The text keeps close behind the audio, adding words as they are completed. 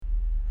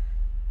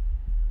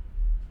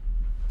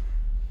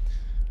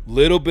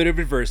Little bit of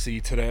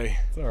adversity today.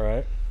 It's all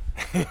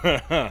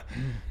right.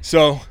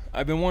 So,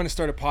 I've been wanting to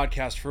start a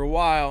podcast for a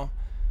while,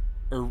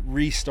 or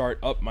restart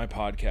up my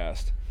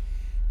podcast.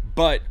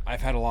 But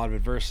I've had a lot of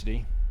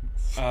adversity.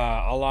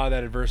 A lot of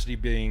that adversity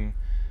being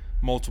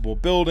multiple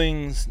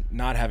buildings,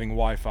 not having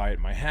Wi-Fi at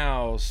my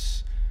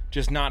house,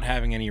 just not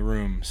having any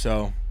room.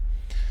 So,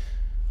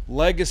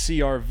 Legacy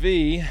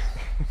RV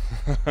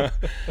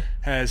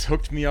has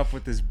hooked me up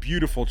with this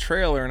beautiful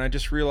trailer, and I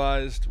just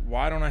realized,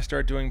 why don't I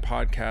start doing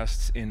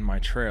podcasts in my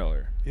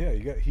trailer? Yeah,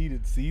 you got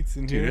heated seats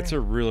in here. Dude, it's a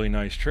really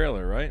nice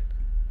trailer, right?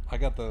 I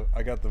got the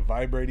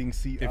vibrating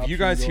seat. If you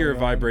guys hear a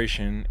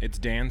vibration, it's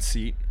Dan's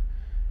seat.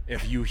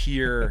 If you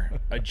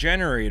hear a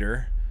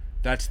generator,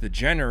 that's the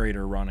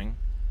generator running.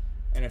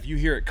 And if you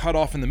hear it cut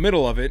off in the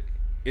middle of it,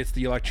 it's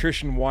the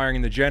electrician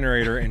wiring the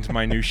generator into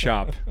my new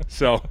shop.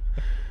 So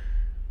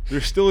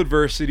there's still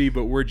adversity,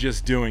 but we're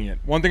just doing it.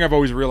 One thing I've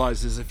always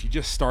realized is if you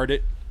just start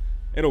it,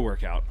 it'll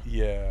work out.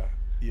 Yeah.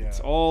 It's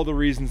all the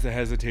reasons to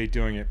hesitate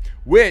doing it,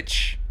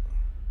 which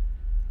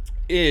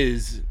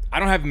is, I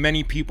don't have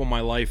many people in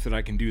my life that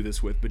I can do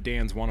this with, but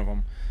Dan's one of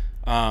them.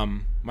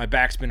 My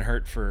back's been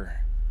hurt for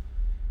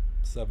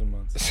 7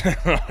 months.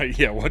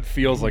 yeah, what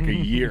feels like a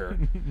year.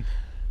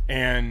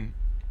 And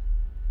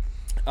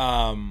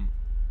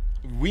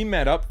we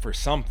met up for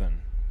something,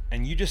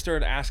 and you just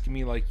started asking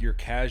me like your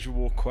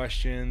casual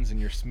questions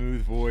and your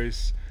smooth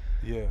voice.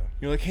 Yeah.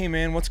 You're like, hey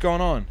man, what's going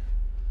on?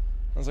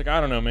 I was like,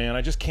 I don't know, man.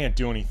 I just can't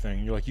do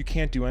anything. You're like, you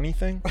can't do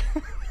anything?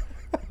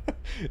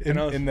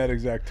 in that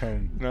exact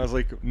tone. And I was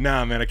like,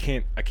 nah, man, I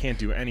can't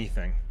do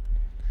anything.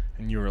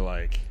 And you were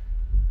like,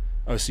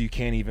 oh, so you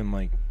can't even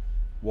like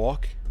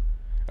walk?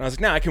 And I was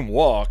like, nah, I can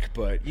walk,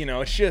 but you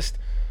know, it's just,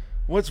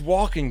 what's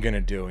walking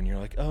gonna do? And you're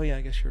like, oh yeah,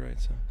 I guess you're right.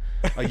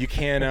 So you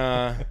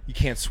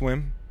can't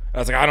swim? I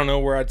was like, I don't know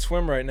where I'd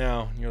swim right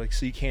now. And you're like,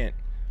 so you can't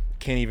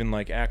even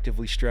like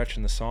actively stretch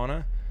in the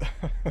sauna?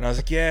 And I was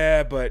like,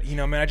 yeah, but you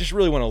know, man, I just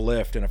really want to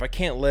lift. And if I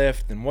can't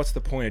lift, then what's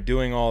the point of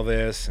doing all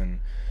this?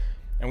 And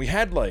we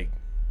had like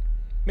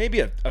maybe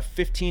a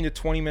 15 to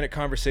 20 minute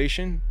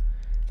conversation.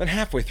 Then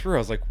halfway through, I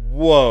was like,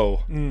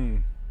 whoa,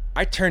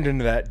 I turned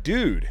into that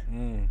dude.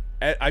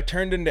 I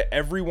turned into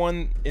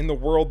everyone in the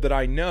world that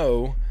I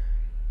know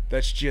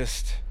that's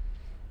just,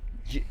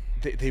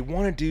 they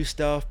want to do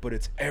stuff, but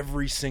it's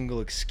every single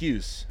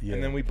excuse. Yeah.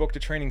 And then we booked a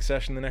training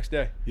session the next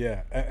day.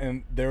 Yeah,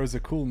 and there was a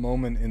cool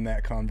moment in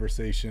that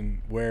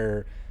conversation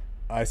where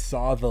I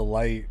saw the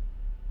light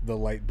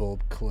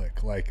bulb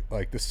click,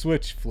 like the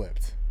switch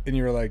flipped, and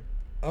you were like,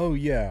 oh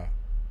yeah,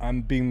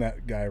 I'm being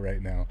that guy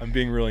right now. I'm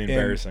being really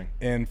embarrassing.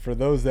 And for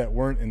those that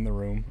weren't in the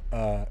room,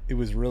 it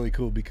was really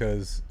cool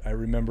because I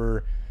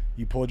remember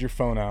you pulled your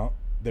phone out,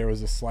 there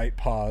was a slight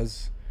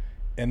pause,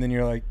 and then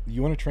you're like,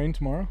 you want to train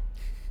tomorrow?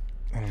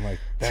 And I'm like,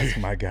 that's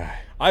my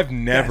guy. That's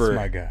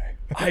my guy.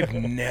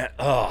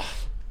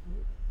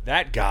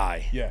 That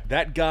guy. Yeah.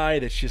 That guy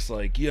that's just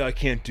like, yeah, I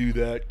can't do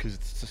that because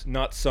it's just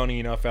not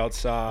sunny enough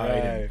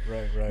outside.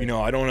 Right. You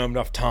know, I don't have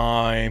enough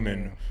time,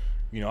 and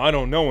you know, I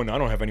don't know, and I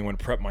don't have anyone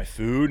to prep my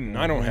food, and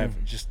I don't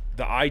have just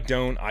the I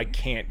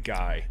can't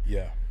guy.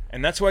 Yeah.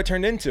 And that's what I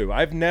turned into.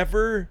 I've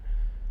never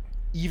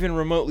even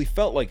remotely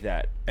felt like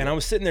that. And I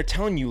was sitting there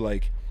telling you,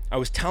 like, I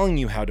was telling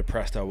you how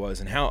depressed I was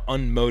and how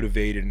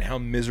unmotivated and how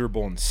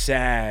miserable and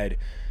sad.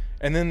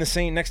 And then the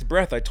same next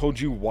breath, I told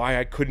you why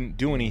I couldn't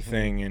do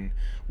anything and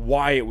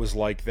why it was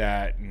like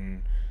that.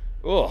 And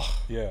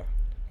yeah.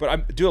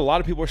 But a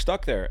lot of people are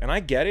stuck there, and I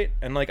get it.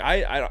 And like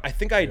I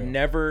think I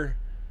never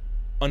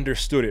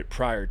understood it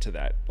prior to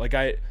that. Like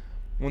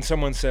when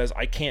someone says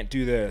I can't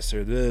do this or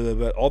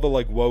all the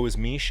like woe is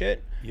me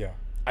shit. Yeah.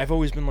 I've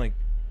always been like,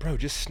 bro,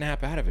 just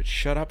snap out of it.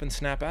 Shut up and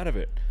snap out of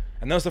it.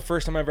 And that was the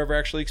first time I've ever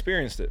actually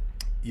experienced it.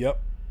 Yep.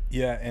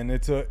 Yeah, and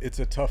it's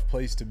a tough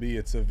place to be.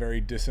 It's a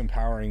very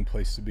disempowering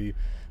place to be.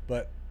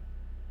 But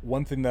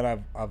one thing that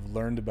I've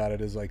learned about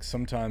it is like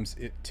sometimes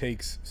it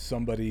takes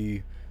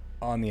somebody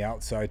on the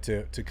outside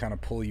to kind of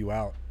pull you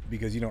out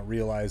because you don't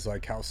realize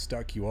like how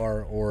stuck you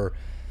are or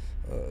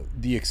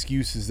the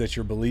excuses that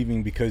you're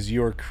believing because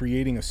you're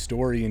creating a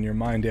story in your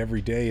mind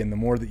every day, and the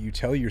more that you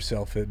tell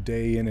yourself it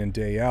day in and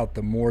day out,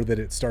 the more that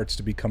it starts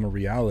to become a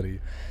reality.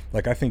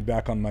 Like I think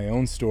back on my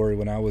own story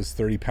when I was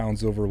 30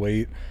 pounds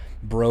overweight,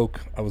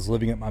 broke, I was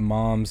living at my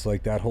mom's,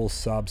 like that whole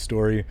sob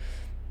story.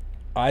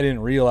 I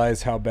didn't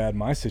realize how bad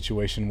my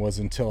situation was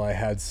until I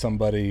had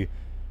somebody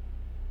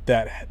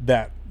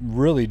that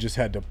really just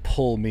had to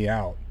pull me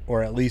out,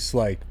 or at least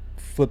like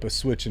flip a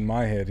switch in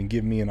my head and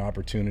give me an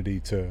opportunity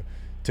to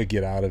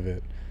get out of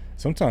it.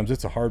 Sometimes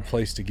it's a hard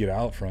place to get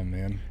out from,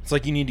 man. It's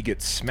like you need to get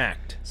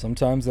smacked.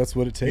 Sometimes that's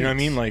what it takes. You know what I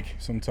mean? Like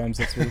sometimes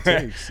that's what it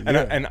takes.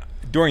 And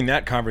during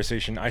that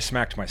conversation, I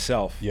smacked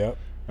myself. Yep.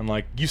 And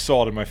like you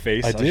saw it in my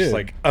face. I did. was just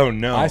like, oh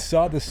no. I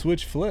saw the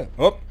switch flip.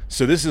 Oh,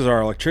 so this is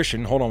our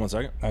electrician. Hold on one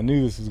second. I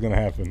knew this was gonna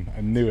happen.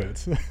 I knew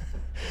it.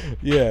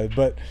 Yeah,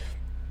 but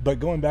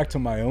going back to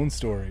my own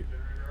story,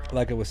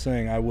 like I was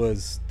saying, I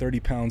was 30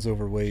 pounds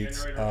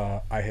overweight.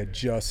 I had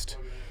just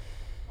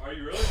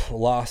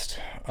lost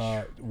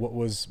what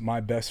was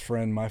my best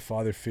friend, my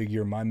father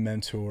figure, my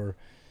mentor.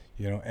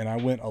 And I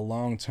went a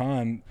long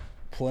time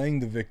playing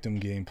the victim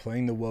game,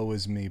 playing the woe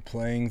is me,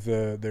 playing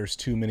the there's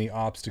too many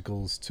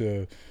obstacles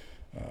to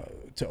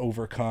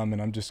overcome,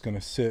 and I'm just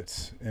gonna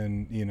sit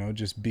and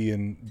just be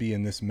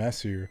in this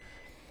mess here.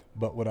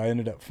 But what I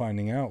ended up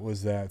finding out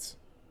was that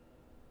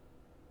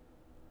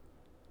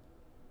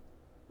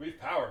we have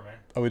power, man.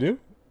 Oh, we do?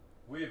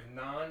 We have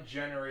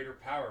non-generator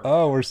power.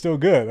 Oh, we're still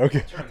good.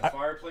 Okay. Turn the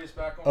fireplace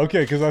back on.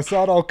 Okay, because I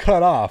saw it all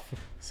cut off,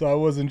 so I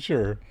wasn't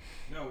sure.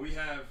 No, we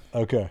have.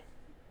 Okay.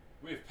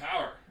 We have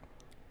power.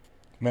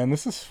 Man,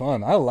 this is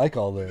fun. I like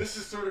all this. This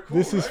is sort of cool.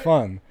 This is right?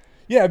 fun.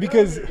 Yeah,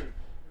 because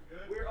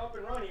we're up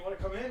and running. You want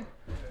to come in?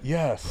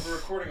 Yes. We're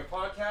recording a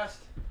podcast.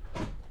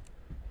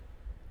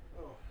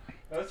 Oh,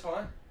 that's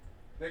fine.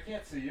 They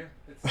can't see you.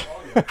 It's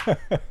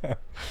audio.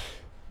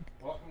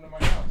 Welcome to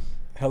my house.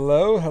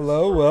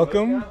 Hello,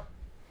 welcome.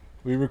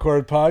 We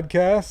record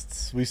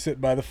podcasts. We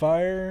sit by the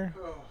fire.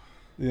 Oh.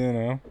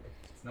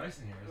 It's nice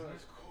in here, isn't it?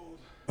 It's cold.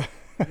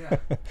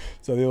 Yeah.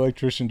 So the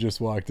electrician just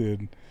walked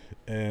in,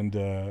 and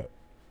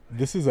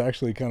this is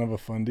actually kind of a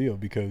fun deal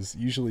because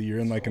usually you're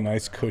in like a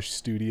nice cush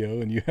studio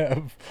and you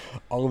have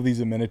all of these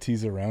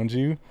amenities around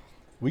you.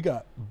 We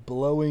got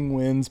blowing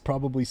winds,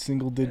 probably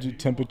single-digit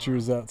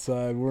temperatures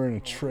outside. We're in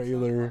a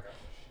trailer.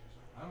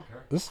 I don't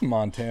care. This is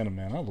Montana,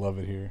 man. I love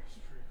it here.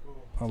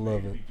 I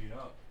love it.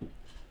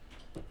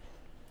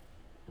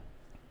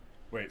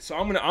 Wait, so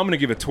I'm gonna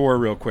give a tour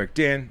real quick,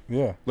 Dan.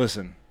 Yeah.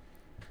 Listen,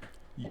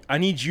 I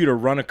need you to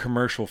run a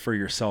commercial for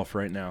yourself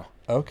right now.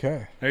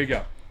 Okay. There you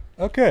go.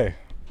 Okay.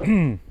 All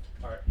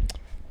right,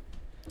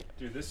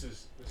 dude. This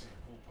is the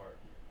cool part.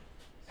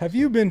 Have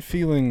you been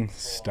feeling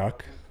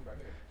stuck?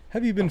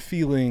 Have you been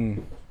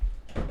feeling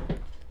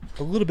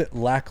a little bit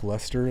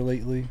lackluster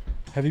lately?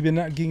 Have you been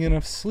not getting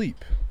enough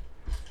sleep?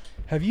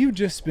 Have you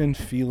just been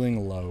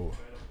feeling low?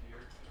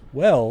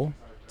 Well,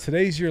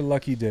 today's your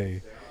lucky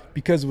day,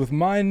 because with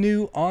my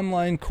new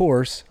online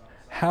course,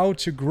 How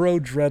to Grow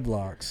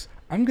Dreadlocks,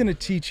 I'm going to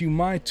teach you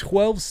my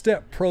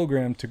 12-step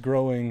program to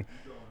growing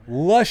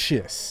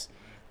luscious,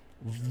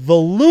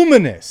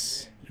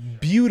 voluminous,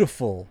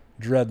 beautiful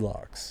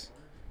dreadlocks.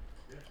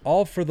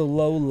 All for the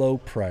low, low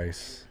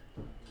price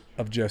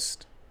of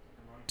just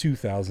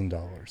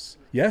 $2,000.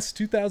 Yes,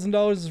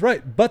 $2,000 is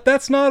right, but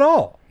that's not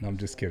all. No, I'm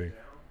just kidding.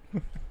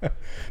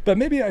 But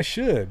maybe I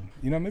should.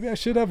 Maybe I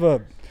should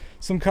have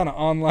some kind of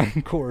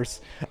online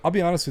course. I'll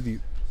be honest with you.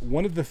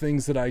 One of the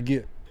things that I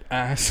get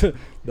asked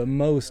the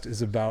most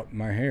is about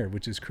my hair,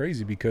 which is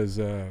crazy because,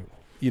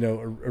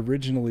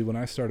 originally when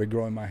I started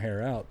growing my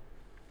hair out,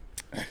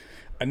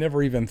 I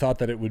never even thought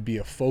that it would be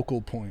a focal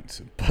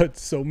point. But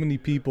so many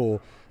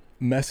people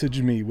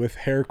message me with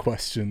hair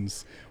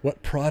questions,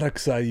 what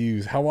products I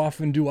use, how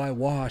often do I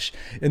wash?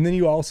 And then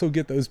you also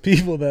get those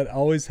people that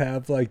always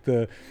have like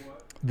the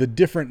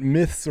different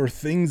myths or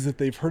things that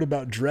they've heard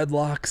about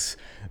dreadlocks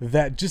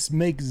that just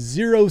make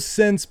zero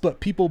sense, but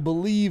people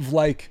believe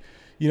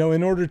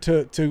in order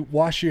to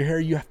wash your hair,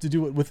 you have to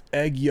do it with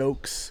egg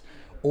yolks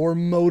or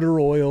motor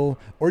oil,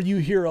 or you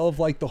hear all of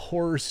like the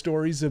horror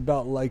stories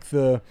about like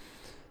the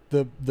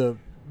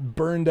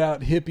burned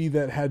out hippie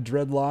that had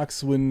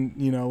dreadlocks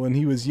when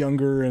he was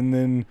younger, and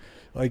then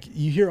like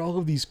you hear all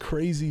of these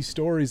crazy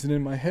stories, and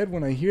in my head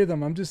when I hear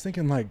them, I'm just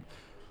thinking like,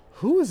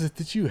 who is it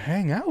that you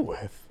hang out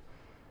with?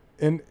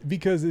 And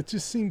because it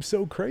just seems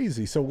so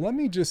crazy. So let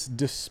me just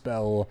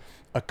dispel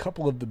a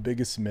couple of the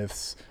biggest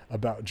myths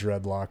about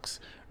dreadlocks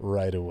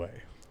right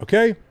away.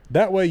 Okay?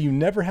 That way you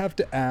never have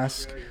to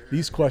ask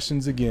these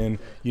questions again.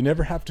 You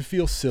never have to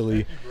feel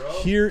silly.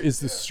 Here is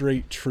the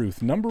straight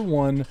truth. Number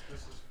one,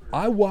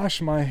 I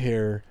wash my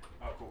hair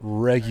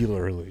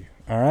regularly.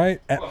 All right?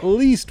 At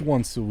least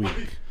once a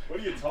week. What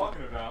are you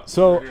talking about?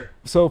 So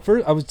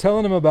first, I was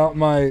telling him about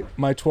my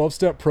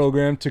 12-step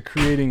program to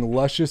creating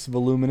luscious,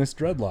 voluminous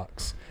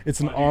dreadlocks. It's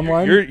an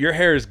online. Your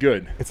hair is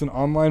good. It's an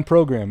online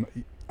program.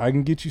 I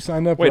can get you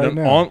signed up right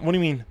now. What do you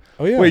mean?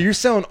 Oh yeah. Wait, you're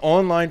selling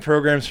online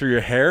programs for your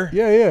hair?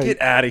 Yeah.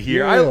 Get out of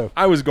here. Yeah.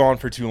 I was gone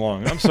for too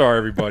long. I'm sorry,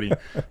 everybody.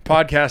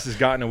 Podcast has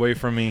gotten away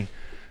from me.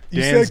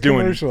 You Dan's said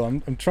commercial.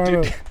 I'm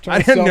trying to.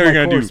 I didn't know you were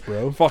gonna course, do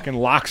bro. fucking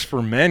locks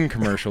for men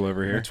commercial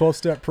over here.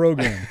 12-step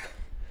program.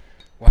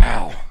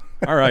 Wow.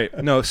 All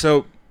right. No.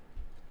 So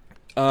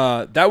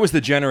that was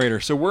the generator.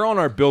 So we're on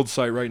our build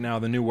site right now,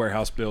 the new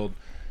warehouse build,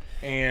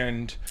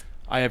 and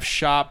I have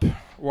shop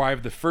where I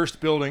have the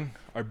first building,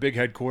 our big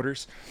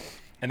headquarters,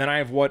 and then I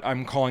have what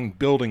I'm calling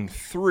building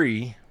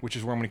 3, which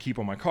is where I'm going to keep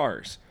all my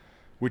cars,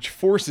 which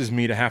forces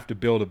me to have to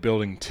build a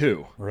building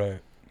 2. Right.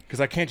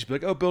 Because I can't just be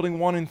like, oh, building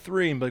 1 and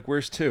 3, and be like,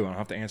 where's 2? I don't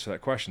have to answer that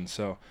question.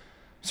 So I'm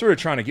sort of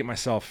trying to get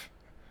myself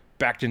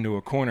backed into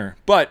a corner.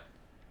 But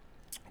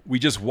we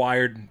just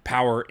wired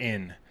power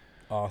in.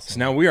 Awesome. So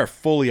now we are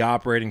fully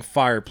operating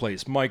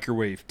fireplace,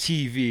 microwave,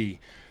 TV,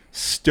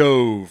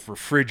 stove,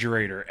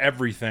 refrigerator,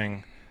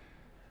 everything.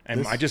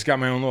 And I just got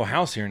my own little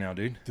house here now,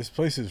 dude. This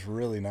place is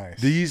really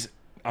nice. These,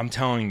 I'm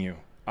telling you,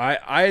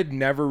 I had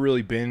never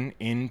really been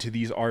into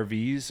these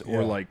RVs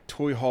or like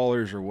toy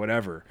haulers or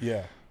whatever.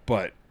 Yeah.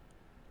 But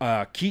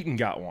Keaton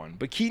got one,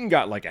 but Keaton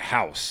got like a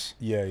house.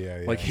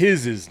 Yeah. Like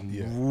his is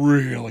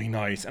really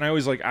nice, and I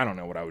was like, I don't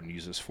know what I would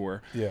use this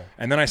for. Yeah.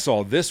 And then I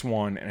saw this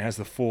one, and it has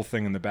the full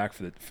thing in the back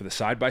for the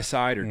side by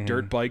side or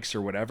dirt bikes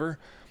or whatever,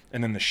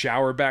 and then the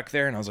shower back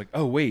there, and I was like,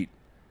 oh wait,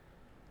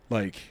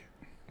 like,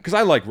 because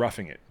I like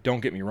roughing it.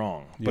 Don't get me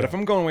wrong, but if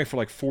I'm going away for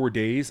like 4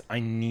 days,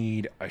 I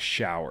need a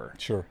shower.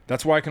 Sure.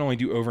 That's why I can only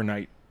do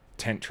overnight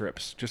tent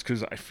trips, just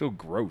because I feel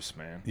gross,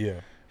 man.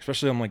 Yeah.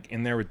 Especially I'm like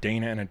in there with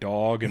Dana and a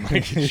dog, and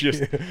like it's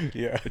just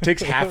yeah. It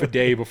takes half a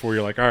day before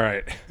you're like, all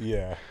right.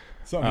 Yeah.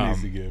 Something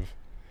needs to give.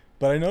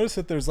 But I noticed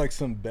that there's like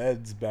some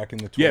beds back in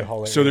the toy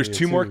hall so there's area,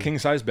 2 more too. king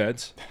size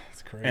beds.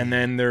 That's crazy. And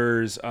then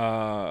there's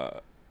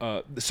so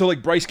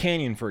like Bryce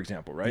Canyon, for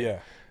example, right? Yeah.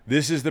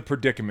 This is the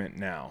predicament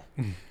now.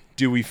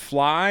 Do we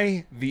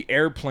fly the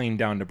airplane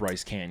down to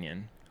Bryce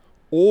Canyon,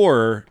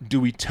 or do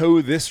we tow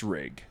this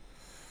rig?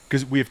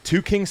 Because we have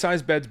 2 king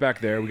size beds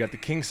back there. We got the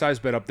king size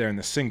bed up there and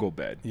the single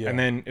bed. Yeah. And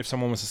then if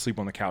someone wants to sleep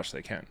on the couch,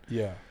 they can.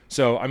 Yeah.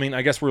 So, I mean,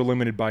 I guess we're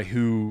limited by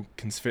who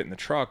can fit in the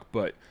truck,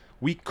 but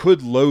we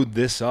could load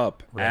this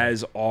up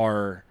as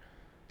our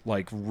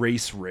like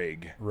race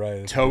rig.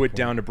 Right. Tow it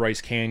down to Bryce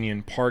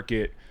Canyon, park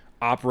it,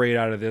 operate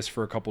out of this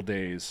for a couple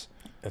days.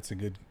 That's a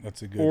good.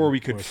 Or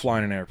we could fly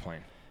in an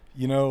airplane.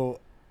 You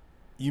know,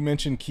 you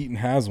mentioned Keaton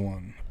has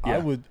one.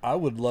 Yeah. I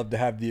would love to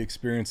have the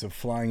experience of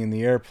flying in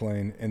the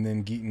airplane and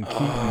then getting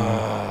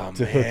Keaton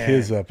to hook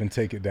his up and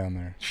take it down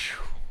there.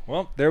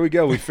 Well, there we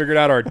go. We figured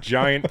out our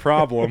giant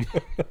problem.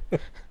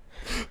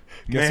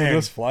 Guess we'll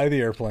just fly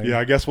the airplane. Yeah,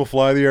 I guess we'll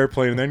fly the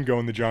airplane and then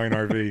go in the giant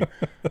RV.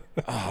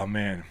 Oh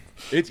man,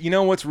 it's, you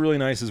know what's really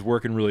nice is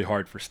working really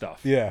hard for stuff.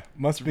 Yeah,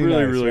 must be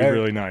really, nice, really, right?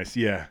 really nice.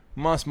 Yeah,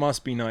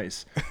 must be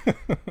nice.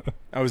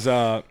 I was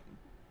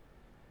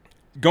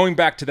going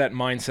back to that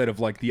mindset of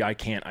like the I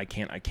can't.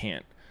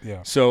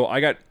 Yeah. So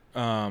I got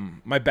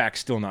my back's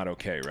still not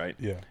okay, right?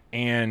 Yeah.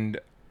 And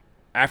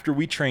after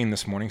we trained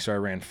this morning, so I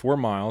ran 4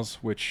 miles,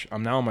 which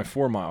I'm now on my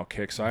 4-mile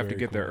kick, so I have to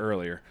get there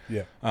earlier.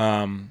 Yeah.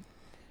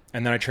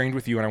 And then I trained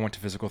with you and I went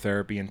to physical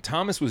therapy, and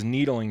Thomas was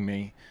needling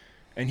me,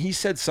 and he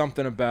said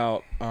something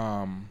about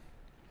the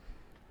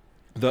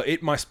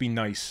 "it must be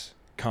nice"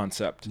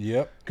 concept.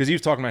 Yep. Because he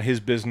was talking about his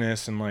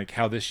business and like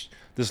how this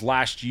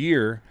last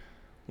year,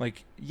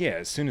 like, yeah,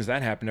 as soon as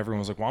that happened, everyone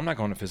was like, well, I'm not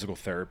going to physical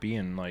therapy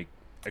and like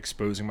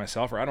exposing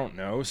myself, or I don't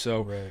know.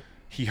 So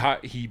he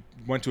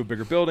went to a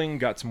bigger building,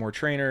 got some more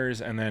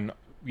trainers, and then,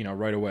 you know,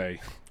 right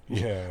away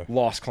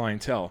lost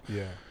clientele.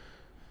 Yeah.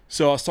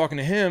 So I was talking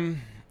to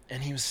him,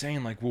 and he was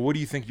saying like, well, what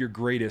do you think your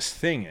greatest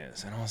thing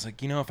is? And I was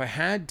like, you know, if I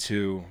had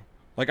to,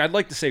 like, I'd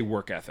like to say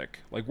work ethic.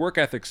 Like, work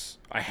ethics,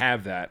 I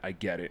have that. I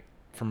get it.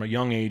 From a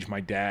young age, my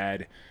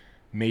dad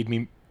made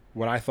me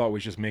what I thought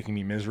was just making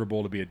me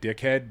miserable to be a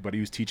dickhead, but he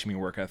was teaching me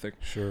work ethic.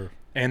 Sure.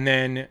 And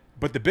then,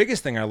 but the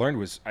biggest thing I learned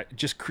was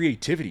just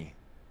creativity.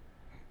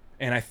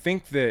 And I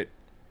think that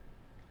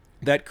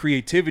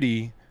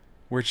creativity,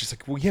 where it's just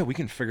like, well, yeah, we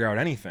can figure out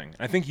anything.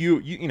 I think you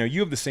know,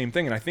 you have the same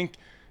thing, and I think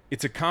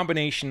it's a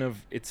combination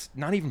of, it's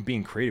not even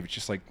being creative. It's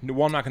just like,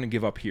 well, I'm not going to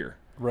give up here.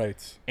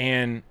 Right.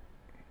 And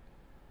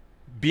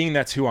being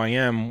that's who I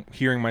am,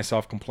 hearing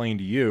myself complain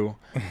to you,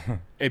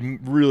 it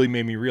really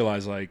made me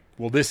realize like,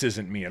 well, this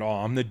isn't me at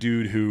all. I'm the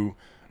dude who,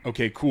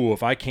 okay, cool.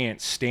 If I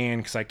can't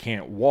stand because I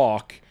can't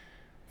walk,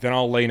 then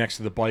I'll lay next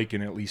to the bike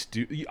and at least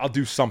I'll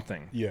do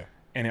something. Yeah.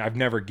 And I've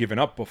never given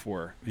up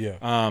before.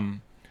 Yeah.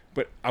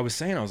 But I was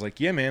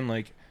like, yeah, man,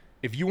 like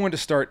if you want to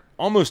start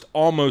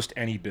almost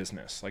any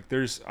business, like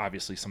there's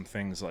obviously some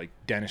things like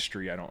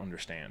dentistry I don't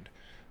understand.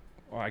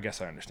 Well, I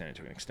guess I understand it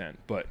to an extent,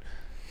 but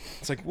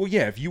it's like, well,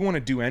 yeah, if you want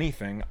to do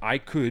anything, I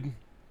could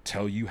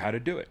tell you how to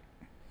do it.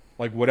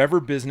 Like whatever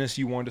business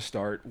you want to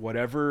start,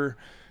 whatever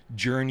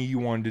journey you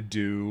want to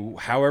do,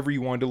 however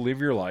you want to live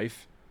your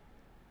life,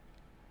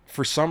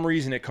 for some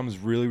reason it comes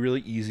really,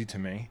 really easy to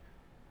me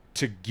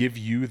to give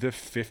you the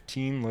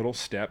 15 little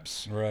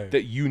steps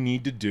that you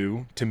need to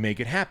do to make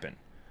it happen.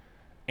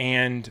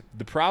 And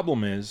the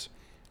problem is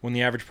when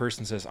the average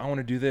person says, I want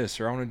to do this,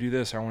 or I want to do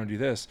this, or I want to do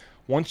this,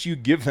 once you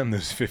give them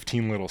those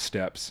 15 little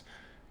steps,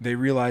 they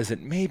realize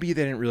that maybe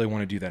they didn't really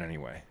want to do that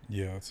anyway.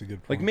 Yeah, that's a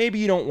good point. Like maybe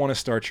you don't want to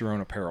start your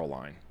own apparel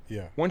line.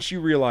 Yeah. Once you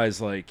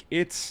realize like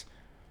it's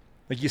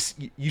like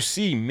you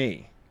see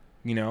me,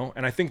 you know,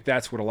 and I think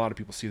that's what a lot of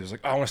people see. There's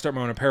like, oh, I want to start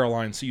my own apparel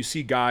line. So you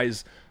see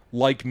guys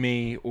like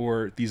me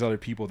or these other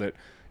people that,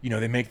 you know,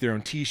 they make their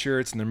own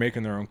T-shirts and they're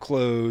making their own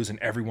clothes and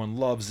everyone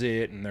loves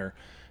it and they're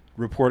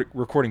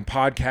recording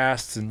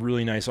podcasts and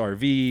really nice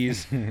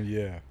RVs.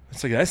 Yeah.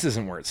 It's like, this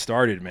isn't where it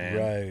started,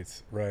 man.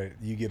 Right.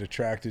 You get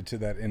attracted to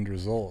that end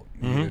result.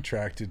 You get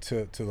attracted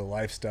to the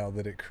lifestyle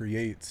that it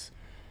creates.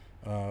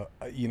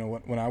 You know,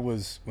 when I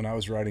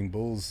was riding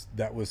bulls,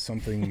 that was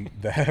something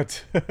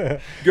that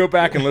go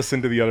back and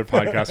listen to the other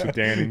podcast with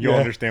Dan, and you'll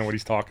understand what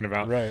he's talking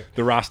about. Right,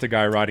 the Rasta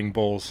guy riding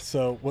bulls.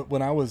 So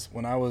when I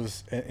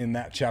was in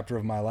that chapter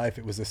of my life,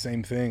 it was the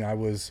same thing. I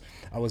was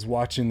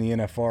watching the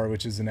NFR,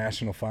 which is the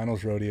National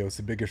Finals Rodeo. It's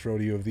the biggest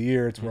rodeo of the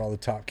year. It's where all the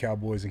top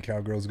cowboys and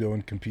cowgirls go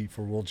and compete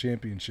for world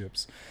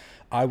championships.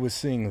 I was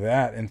seeing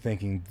that and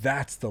thinking,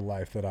 that's the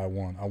life that I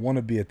want. I want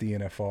to be at the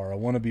NFR. I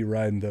want to be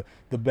riding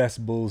the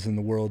best bulls in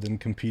the world and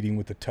competing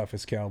with the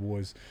toughest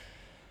cowboys.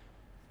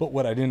 But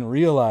what I didn't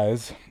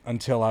realize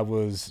until I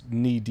was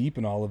knee deep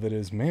in all of it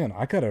is, man,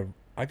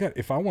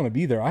 if I want to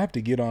be there, I have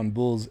to get on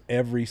bulls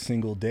every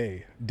single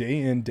day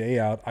in, day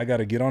out. I got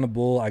to get on a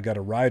bull. I got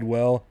to ride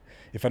well.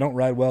 If I don't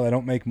ride well, I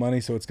don't make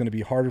money. So it's going to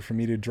be harder for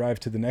me to drive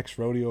to the next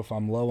rodeo if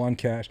I'm low on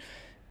cash.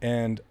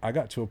 And I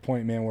got to a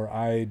point, man, where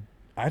I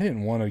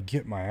didn't want to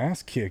get my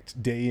ass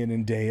kicked day in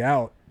and day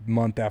out,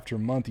 month after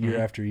month, year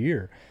after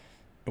year.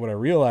 And what I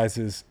realized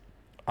is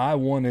I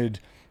wanted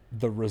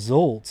the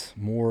results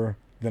more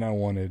than I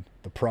wanted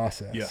the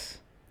process. Yeah.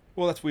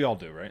 Well, that's what we all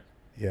do, right?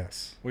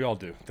 Yes. We all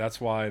do.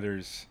 That's why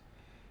there's,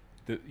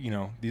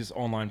 these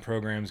online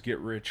programs get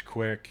rich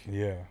quick.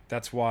 Yeah.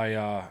 That's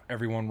why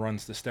everyone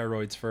runs the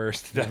steroids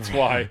first. That's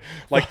why,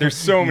 there's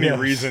so many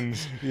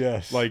reasons.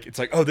 Yes. It's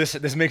like, oh,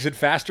 this makes it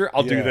faster.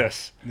 I'll do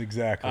this.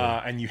 Exactly.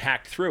 And you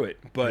hack through it.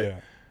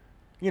 But,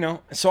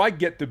 so I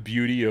get the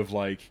beauty of,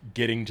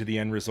 getting to the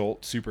end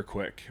result super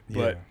quick.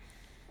 But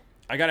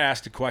I got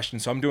asked a question.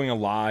 So I'm doing a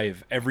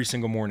live every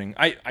single morning.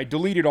 I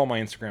deleted all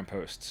my Instagram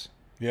posts.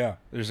 Yeah.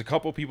 There's a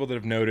couple people that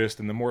have noticed,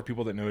 and the more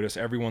people that notice,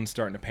 everyone's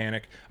starting to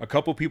panic. A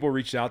couple people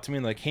reached out to me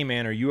like, hey,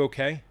 man, are you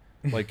okay?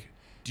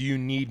 Do you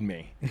need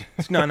me?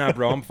 No,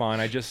 bro, I'm fine.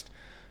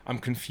 I'm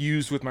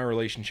confused with my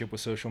relationship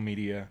with social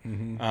media.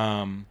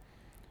 Mm-hmm.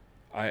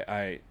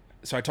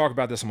 So I talk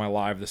about this on my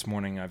live this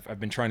morning. I've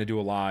been trying to do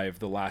a live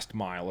the last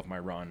mile of my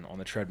run on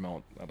the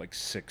treadmill at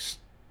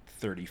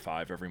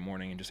 6:35 every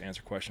morning and just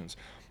answer questions.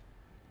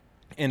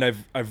 And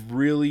I've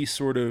really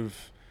sort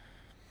of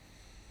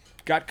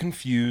got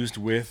confused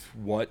with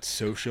what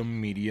social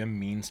media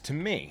means to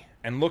me,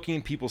 and looking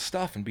at people's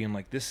stuff and being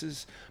like, this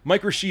is...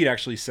 Mike Rashid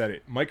actually said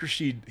it. Mike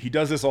Rashid, he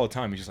does this all the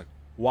time. He's just like,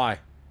 why?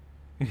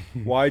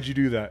 Why'd you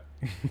do that?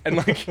 And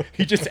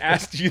he just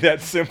asked you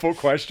that simple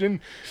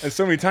question, and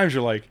so many times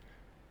you're like,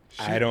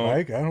 I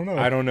don't know.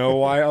 I don't know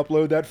why I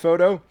upload that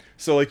photo.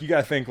 So you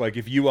gotta think,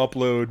 if you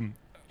upload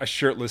a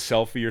shirtless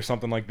selfie or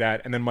something like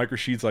that, and then Mike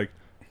Rashid's like,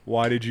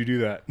 why did you do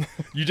that?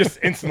 You just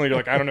instantly, you're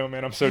like, I don't know,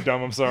 man, I'm so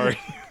dumb, I'm sorry.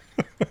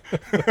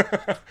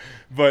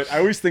 But I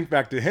always think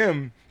back to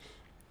him,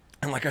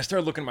 and I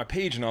started looking at my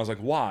page and I was like,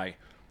 why?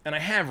 And I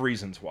have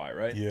reasons why,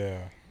 right?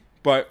 Yeah.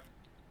 But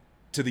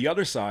to the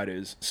other side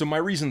so my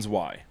reasons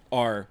why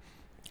are,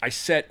 I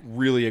set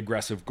really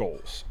aggressive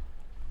goals.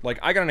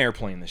 I got an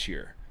airplane this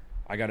year.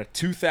 I got a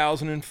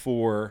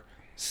 2004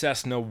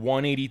 Cessna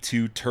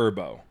 182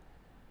 Turbo.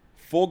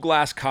 Full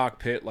glass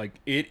cockpit.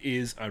 It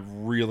is a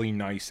really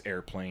nice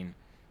airplane.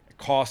 It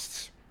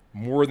costs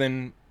more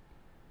than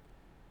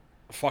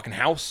a fucking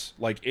house.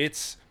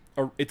 It's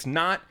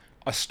not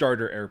a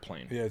starter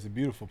airplane. Yeah, it's a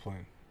beautiful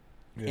plane.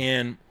 Yeah.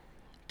 And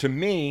to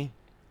me,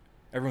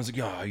 everyone's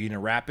like, are you gonna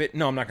wrap it?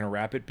 No, I'm not gonna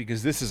wrap it,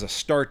 because this is a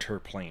starter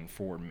plane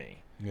for me.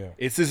 Yeah.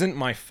 This isn't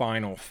my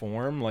final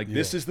form.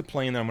 This is the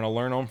plane that I'm going to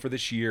learn on for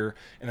this year,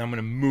 and I'm going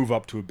to move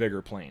up to a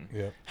bigger plane.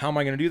 Yeah. How am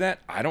I going to do that?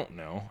 I don't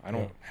know. I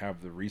don't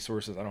have the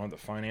resources. I don't have the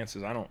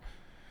finances.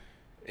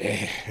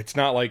 It's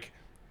not like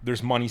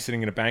there's money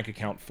sitting in a bank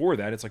account for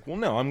that. It's well,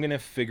 no, I'm going to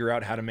figure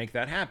out how to make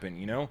that happen,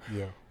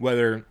 Yeah.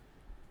 Whether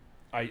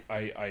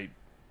I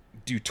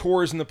do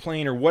tours in the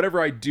plane or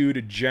whatever I do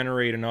to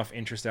generate enough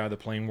interest out of the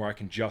plane where I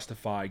can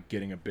justify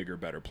getting a bigger,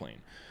 better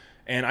plane.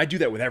 And I do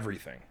that with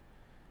everything.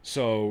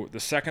 So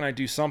the second I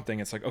do something,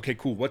 it's okay,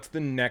 cool. What's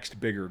the next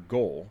bigger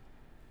goal?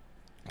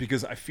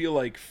 Because I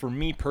feel for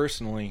me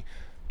personally,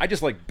 I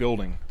just like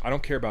building. I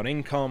don't care about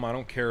income.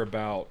 I care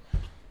about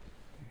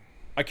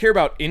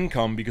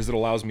income because it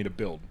allows me to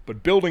build.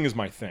 But building is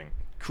my thing.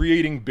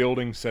 Creating,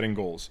 building, setting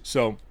goals.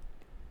 So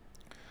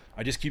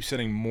I just keep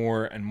setting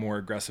more and more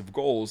aggressive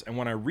goals. And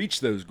when I reach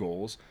those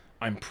goals,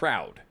 I'm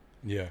proud.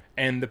 Yeah.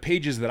 And the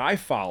pages that I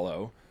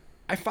follow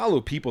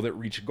people that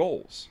reach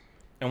goals.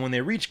 And when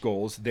they reach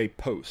goals, they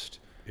post.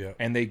 Yeah.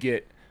 And they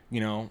get,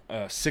 a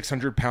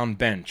 600-pound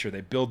bench, or they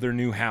build their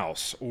new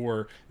house,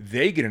 or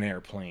they get an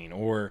airplane,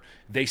 or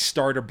they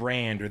start a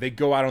brand, or they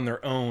go out on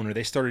their own, or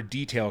they start a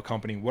detail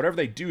company. Whatever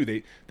they do,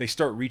 they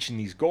start reaching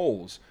these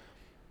goals.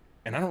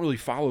 And I don't really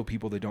follow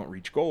people that don't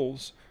reach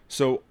goals.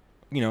 So,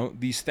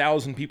 these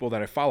 1,000 people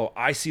that I follow,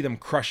 I see them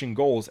crushing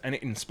goals, and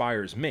it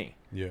inspires me.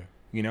 Yeah.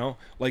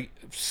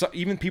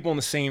 Even people in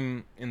the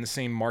same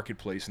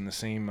marketplace, in the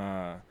same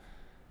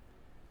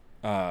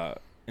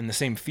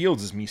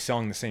fields as me,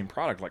 selling the same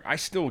product, I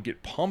still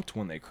get pumped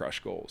when they crush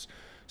goals.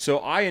 So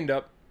I end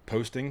up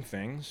posting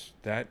things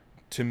that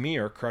to me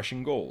are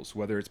crushing goals,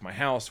 whether it's my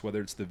house, whether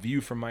it's the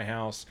view from my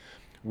house,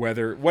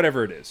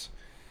 whatever it is.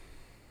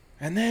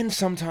 And then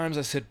sometimes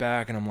I sit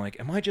back and I'm like,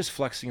 am I just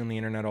flexing on the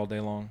internet all day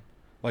long?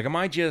 Am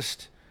I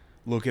just,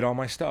 look at all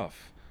my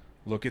stuff,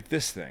 look at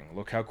this thing,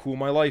 look how cool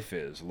my life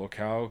is, look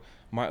how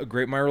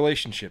great my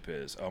relationship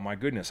is. Oh my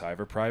goodness, I have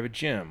a private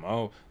gym.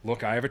 Oh,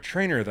 look, I have a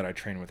trainer that I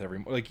train with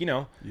every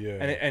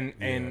Yeah.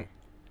 And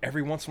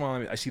every once in a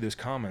while I see those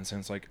comments and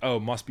it's oh,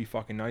 must be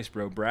fucking nice,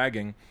 bro,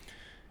 bragging.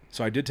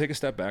 So I did take a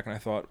step back and I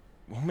thought,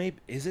 well, maybe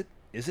is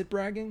it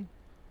bragging?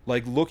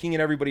 like looking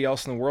at everybody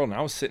else in the world, and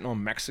I was sitting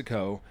on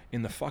Mexico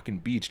in the fucking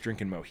beach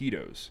drinking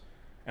mojitos.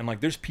 And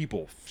like there's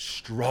people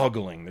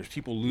struggling, there's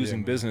people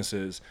losing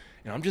businesses,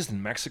 and I'm just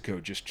in Mexico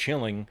just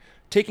chilling,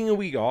 taking a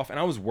week off, and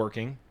I was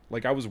working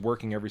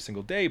every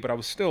single day, but I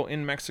was still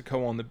in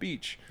Mexico on the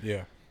beach.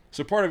 Yeah.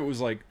 So part of it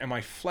was like, am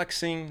I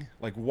flexing?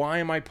 Like, why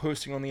am I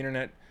posting on the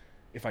internet?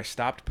 If I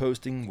stopped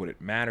posting, would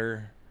it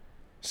matter?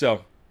 So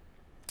I'm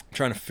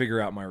trying to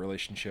figure out my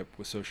relationship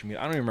with social media.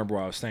 I don't even remember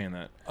why I was saying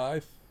that.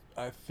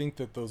 I think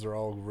that those are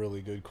all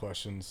really good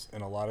questions,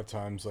 and a lot of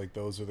times like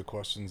those are the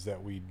questions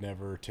that we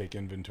never take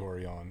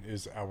inventory on,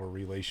 is our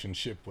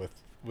relationship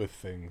with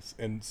things.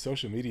 And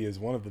social media is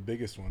one of the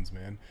biggest ones,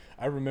 man.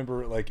 I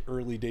remember like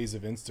early days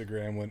of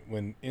Instagram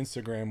when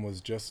Instagram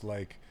was just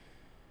like,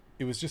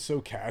 it was just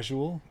so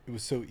casual, it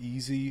was so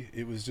easy,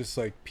 it was just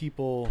like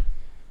people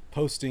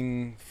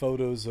posting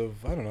photos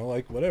of, I don't know,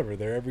 like whatever,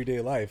 their everyday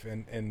life,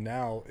 and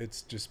now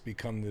it's just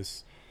become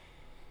this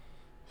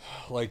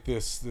like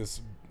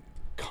this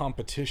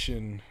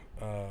competition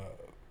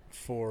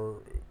for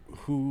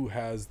who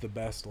has the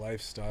best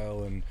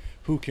lifestyle and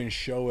who can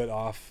show it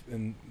off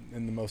in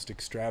the most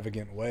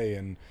extravagant way.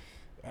 And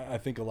I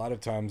think a lot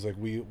of times like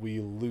we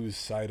lose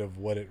sight of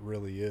what it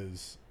really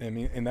is. I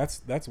mean, and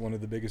that's one of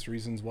the biggest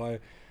reasons why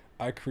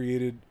I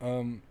created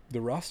the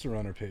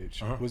RastaRunner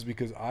page, was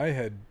because I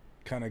had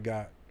kind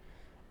of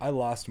I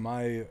lost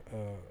my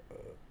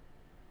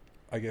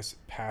I guess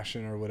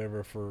passion or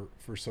whatever for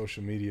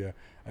social media.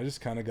 I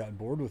just kind of got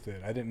bored with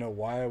it. I didn't know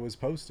why I was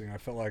posting. I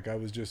felt like I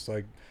was just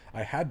like,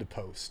 I had to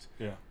post.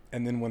 Yeah.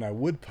 And then when I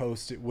would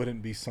post, it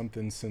wouldn't be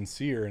something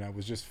sincere, and I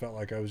was just felt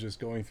like I was just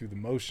going through the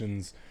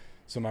motions.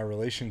 So my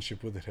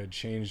relationship with it had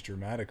changed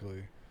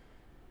dramatically.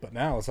 But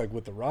now it's like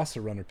with the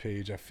RastaRunner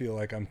page, I feel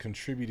like I'm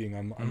contributing.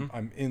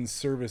 I'm in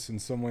service in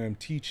some way. I'm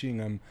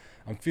teaching.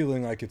 I'm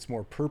feeling like it's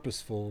more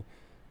purposeful,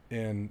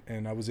 and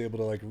I was able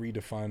to like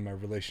redefine my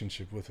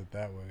relationship with it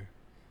that way.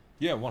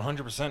 Yeah,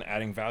 100%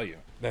 adding value.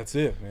 That's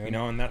it, man. You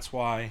know, and that's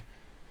why,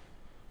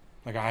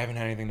 like, I haven't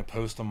had anything to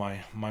post on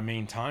my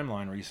main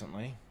timeline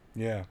recently.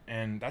 Yeah.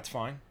 And that's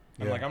fine.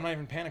 And Yeah. like, I'm not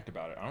even panicked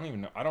about it.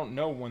 I don't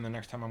know when the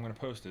next time I'm going to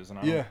post is, and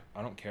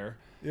I don't care.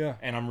 Yeah.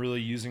 And I'm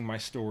really using my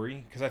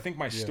story, because I think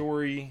my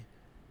story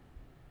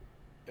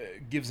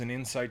gives an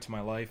insight to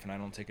my life, and I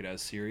don't take it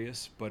as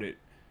serious, but it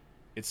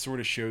sort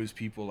of shows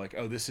people like,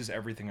 oh, this is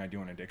everything I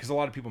do in a day. Because a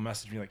lot of people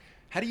message me like,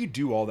 how do you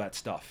do all that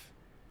stuff?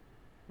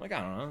 I'm like,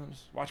 I don't know,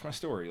 just watch my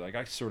story. Like,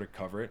 I sort of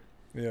cover it.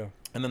 Yeah.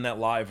 And then that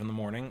live in the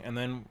morning, and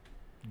then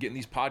getting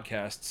these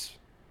podcasts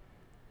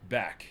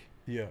back.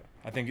 Yeah.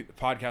 I think the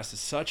podcast is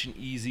such an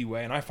easy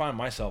way, and I find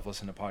myself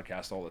listening to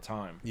podcasts all the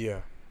time.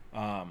 Yeah.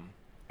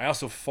 I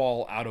also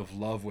fall out of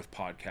love with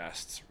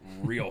podcasts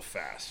real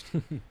fast.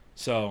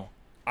 So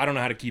I don't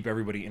know how to keep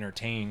everybody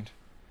entertained,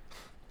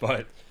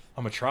 but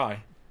I'm going to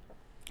try.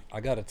 I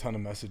got a ton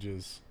of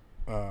messages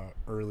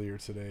earlier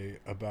today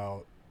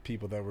about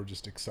people that were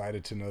just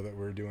excited to know that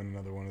we're doing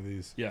another one of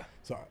these. Yeah.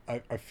 So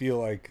I feel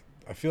like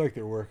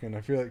they're working.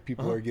 I feel like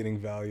people are getting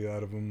value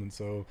out of them. And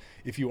so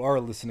if you are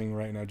listening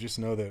right now, just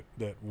know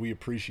that we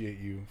appreciate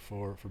you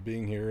for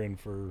being here and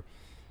for,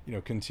 you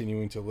know,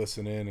 continuing to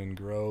listen in and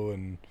grow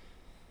and,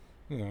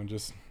 you know,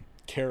 just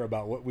care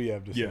about what we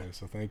have to say.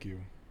 So thank you.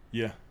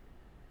 Yeah.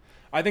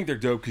 I think they're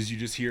dope because you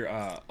just hear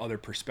other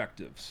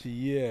perspectives.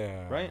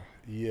 Yeah. Right?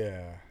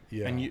 Yeah.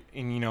 Yeah. And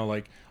you know,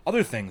 like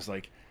other things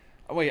like,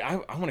 oh, wait, I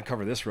want to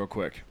cover this real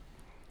quick.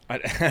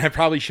 I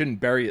probably shouldn't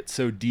bury it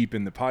so deep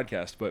in the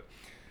podcast, but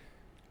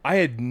I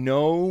had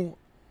you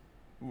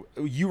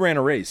ran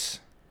a race.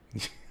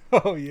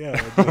 Oh,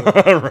 yeah.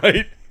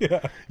 Right?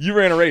 Yeah. You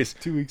ran a race.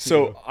 2 weeks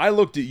ago. ago. I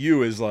looked at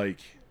you as like,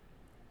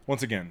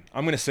 once again,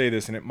 I'm going to say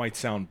this and it might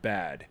sound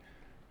bad,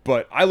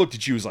 but I looked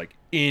at you as like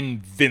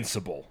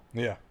invincible.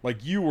 Yeah.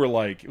 Like you were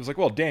like, it was like,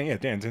 well,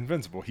 Dan's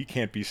invincible. He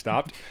can't be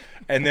stopped.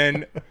 And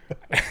then,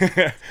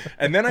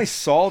 and then I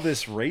saw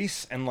this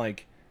race and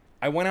like,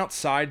 I went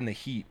outside in the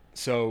heat.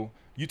 So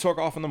you took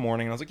off in the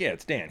morning and I was like, yeah,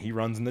 it's Dan. He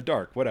runs in the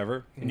dark,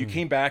 whatever. And you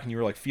came back and you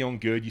were like feeling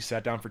good. You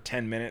sat down for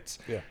 10 minutes.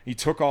 Yeah. You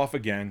took off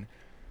again.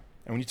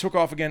 And when you took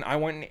off again, I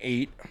went and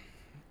ate.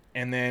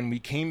 And then we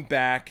came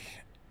back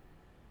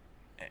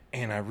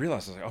and I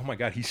realized, I was like, oh my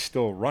God, he's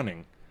still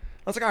running.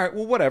 I was like, all right,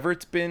 well, whatever.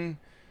 It's been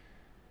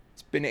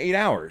 8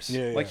 hours.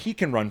 Yeah, like he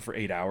can run for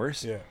 8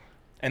 hours. Yeah.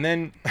 And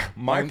then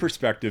my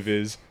perspective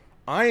is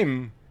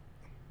I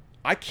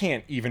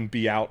can't even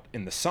be out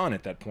in the sun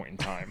at that point in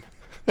time.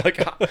 Like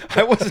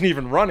I wasn't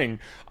even running.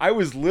 I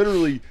was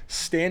literally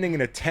standing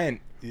in a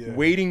tent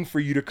waiting for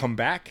you to come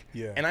back.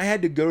 Yeah. And I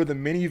had to go to the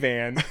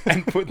minivan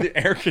and put the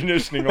air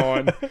conditioning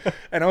on.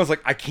 And I was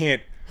like, I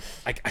think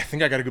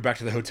I got to go back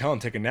to the hotel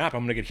and take a nap.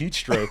 I'm going to get heat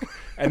stroke.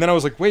 And then I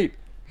was like, wait.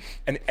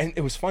 And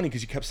it was funny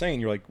because you kept saying,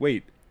 you're like,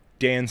 wait,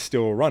 Dan's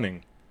still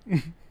running.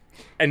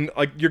 And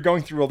like you're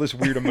going through all this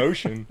weird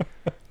emotion.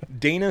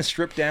 Dana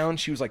stripped down.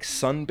 She was like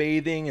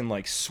sunbathing and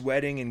like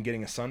sweating and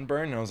getting a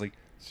sunburn. And I was like,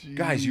 jeez.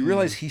 Guys, you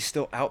realize he's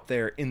still out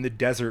there in the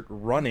desert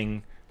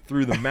running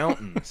through the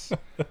mountains.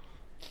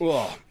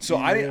 Ugh.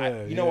 So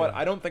you know what?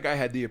 I don't think I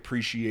had the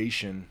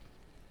appreciation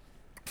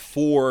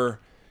for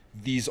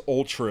these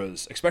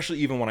ultras, especially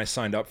even when I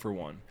signed up for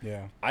one.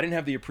 Yeah. I didn't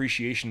have the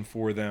appreciation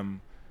for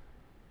them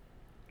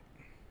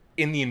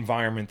in the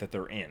environment that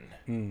they're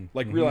in.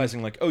 Like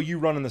realizing like, oh, you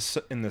run in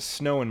the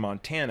snow in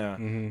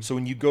Montana, so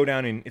when you go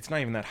down in, it's not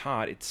even that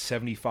hot, it's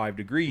 75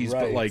 degrees,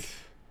 but like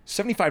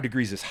 75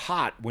 degrees is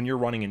hot when you're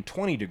running in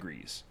 20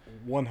 degrees.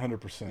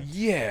 100%.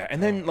 Yeah,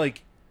 and then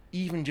like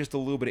even just a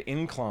little bit of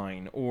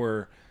incline,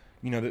 or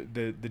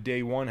the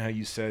day one, how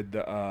you said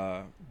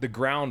the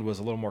ground was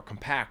a little more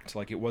compact,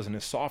 like it wasn't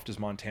as soft as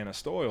Montana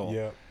soil.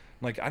 Yeah.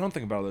 Like I don't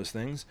think about those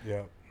things.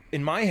 Yeah.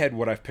 In my head,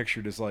 what I've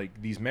pictured is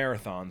like these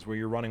marathons where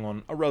you're running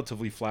on a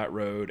relatively flat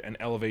road and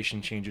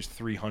elevation changes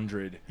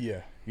 300.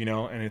 Yeah.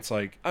 And it's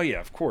like, oh yeah,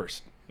 of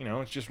course.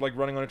 It's just like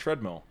running on a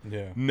treadmill.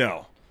 Yeah.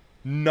 No,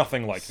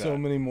 nothing like that. So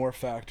many more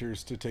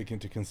factors to take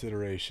into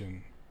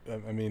consideration.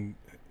 I mean,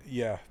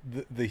 yeah,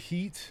 the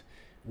heat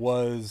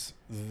was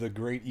the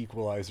great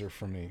equalizer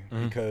for me,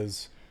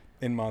 because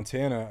in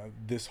Montana,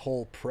 this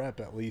whole prep,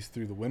 at least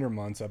through the winter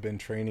months, I've been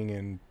training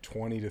in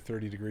 20 to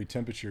 30 degree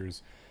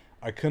temperatures.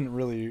 I couldn't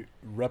really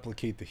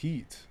replicate the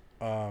heat.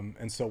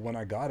 And so when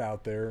I got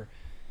out there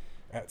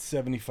at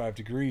 75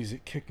 degrees,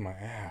 it kicked my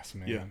ass,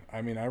 man. Yeah.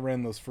 I mean, I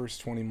ran those first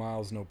 20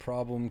 miles no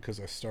problem because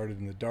I started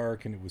in the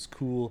dark and it was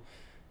cool.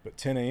 But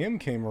 10 a.m.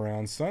 came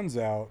around, sun's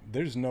out,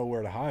 there's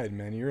nowhere to hide,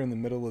 man. You're in the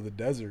middle of the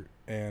desert.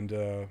 And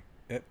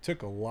it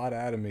took a lot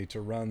out of me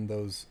to run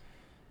those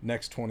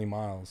next 20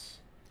 miles.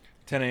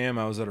 10 a.m.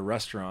 I was at a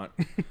restaurant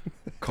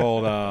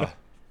called,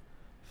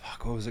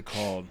 what was it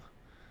called?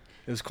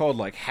 It was called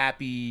like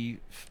Happy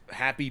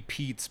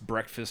Pete's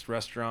Breakfast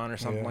Restaurant or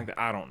something like that.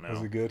 I don't know.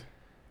 Was it good?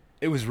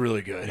 It was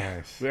really good.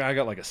 Nice. I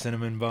got like a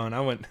cinnamon bun. I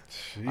went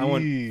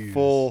Jeez.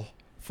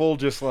 full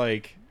just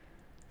like,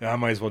 I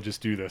might as well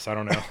just do this. I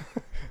don't know.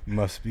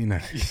 Must be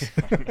nice.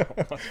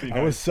 Must be nice.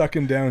 I was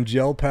sucking down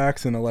gel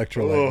packs and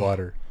electrolyte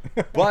water.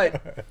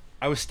 But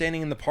I was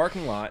standing in the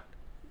parking lot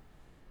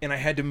and I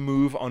had to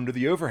move under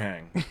the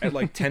overhang at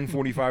like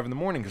 10:45 in the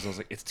morning because I was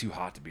like, it's too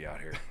hot to be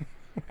out here.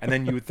 And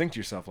then you would think to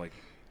yourself like,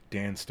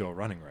 Dan's still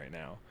running right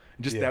now.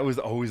 And that was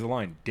always the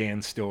line,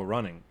 Dan's still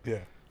running. Yeah.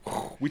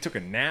 We took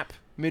a nap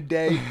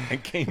midday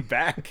and came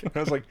back. And I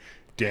was like,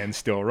 Dan's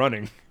still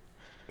running.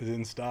 It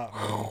didn't stop,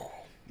 man.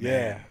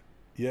 Yeah.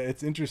 Yeah,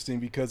 it's interesting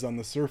because on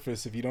the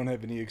surface, if you don't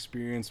have any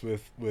experience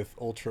with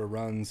ultra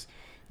runs,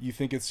 you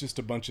think it's just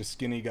a bunch of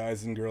skinny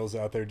guys and girls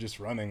out there just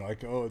running.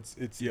 Like, oh,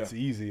 it's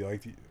easy.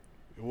 Like,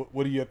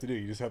 what do you have to do?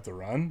 You just have to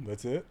run?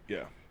 That's it?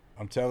 Yeah.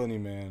 I'm telling you,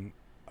 man,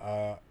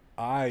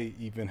 I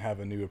even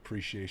have a new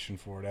appreciation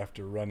for it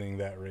after running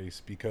that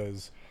race,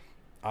 because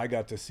I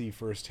got to see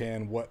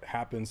firsthand what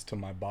happens to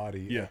my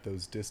body at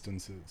those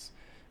distances.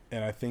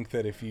 And I think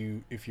that if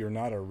you're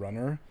not a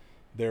runner,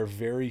 there are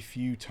very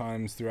few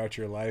times throughout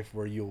your life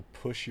where you'll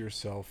push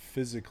yourself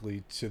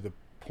physically to the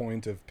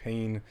point of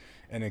pain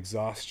and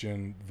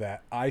exhaustion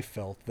that I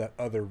felt that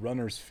other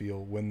runners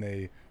feel when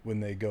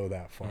they go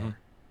that far. Mm-hmm.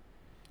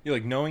 You're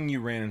like, knowing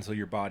you ran until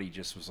your body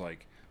just was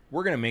like,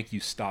 we're gonna make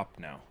you stop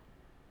now.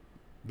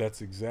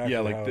 That's exactly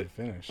how it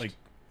finished. Like,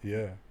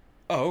 yeah.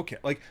 Oh, okay.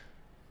 Like,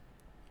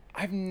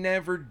 I've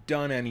never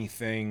done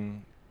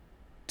anything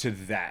to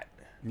that.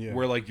 Yeah.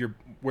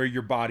 Where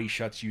your body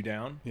shuts you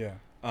down. Yeah.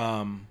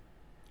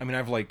 I mean,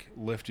 I've like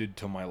lifted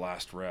till my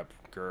last rep,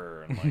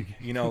 and like,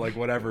 like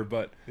whatever,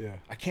 but yeah.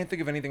 I can't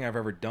think of anything I've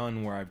ever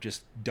done where I've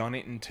just done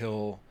it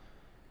until,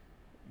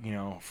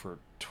 for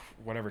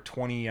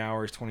 20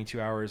 hours, 22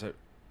 hours. I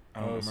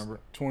don't remember.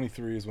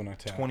 23 is when I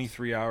tapped.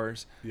 23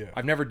 hours. Yeah.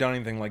 I've never done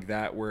anything like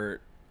that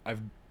where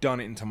I've done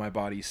it until my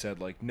body said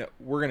like, no,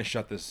 we're going to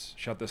shut this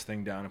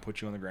thing down and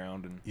put you on the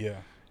ground and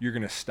you're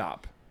going to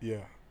stop.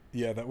 Yeah.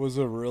 Yeah. That was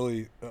a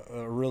really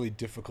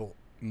difficult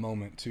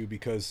moment too,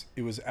 because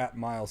it was at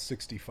mile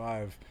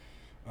 65,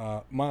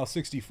 mile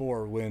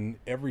 64, when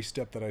every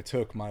step that I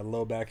took, my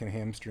low back and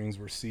hamstrings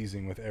were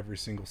seizing with every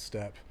single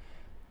step.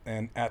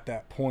 And at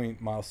that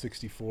point, mile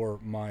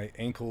 64, my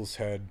ankles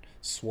had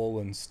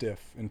swollen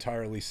stiff,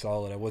 entirely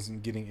solid. I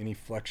wasn't getting any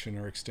flexion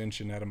or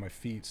extension out of my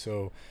feet.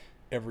 So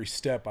every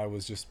step I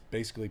was just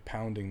basically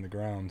pounding the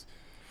ground.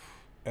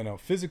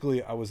 And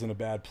physically I was in a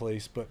bad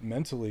place, but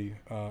mentally,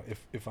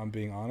 if I'm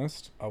being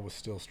honest, I was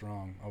still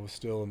strong. I was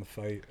still in the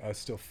fight. I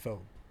still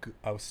felt good.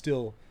 I was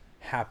still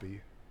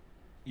happy.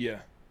 Yeah.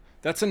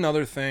 That's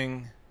another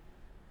thing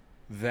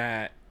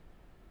that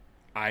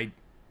I'm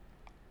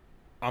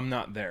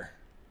not there.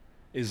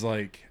 Is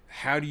like,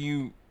 how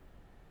did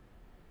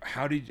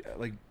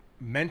like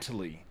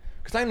mentally,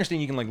 because I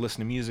understand you can like listen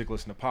to music,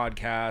 listen to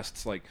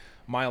podcasts, like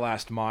my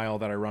last mile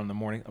that I run in the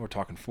morning, we're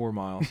talking 4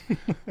 miles,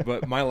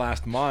 but my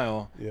last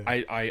mile,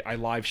 I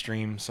live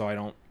stream, so I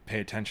don't pay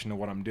attention to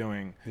what I'm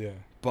doing. Yeah.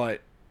 But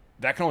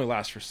that can only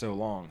last for so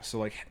long. So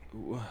like,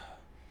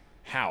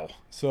 how?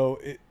 So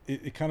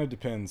it kind of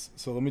depends.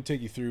 So let me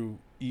take you through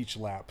each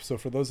lap. So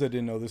for those that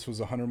didn't know, this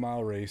was a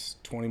 100-mile race,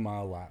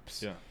 20-mile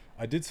laps. Yeah.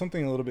 I did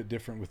something a little bit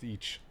different with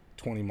each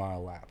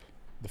 20-mile lap.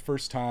 The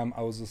first time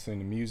I was listening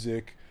to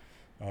music.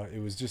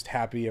 It was just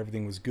happy.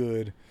 Everything was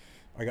good.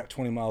 I got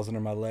 20 miles under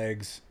my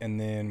legs, and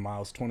then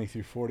miles 20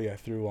 through 40, I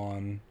threw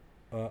on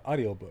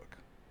audiobook.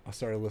 I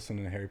started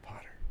listening to Harry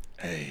Potter.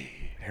 Hey.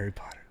 Harry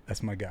Potter.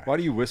 That's my guy. Why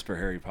do you whisper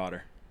Harry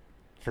Potter?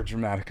 For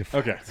dramatic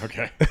effect.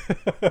 Okay.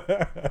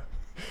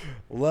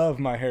 Love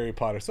my Harry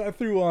Potter. So I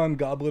threw on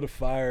Goblet of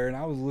Fire, and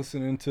I was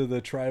listening to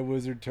the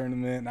Triwizard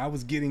Tournament, and I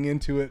was getting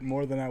into it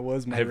more than I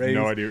was my I have raise.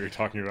 no idea what you're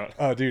talking about.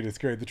 Oh, dude, it's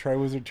great. The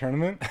Triwizard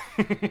Tournament.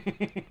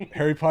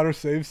 Harry Potter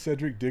saves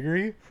Cedric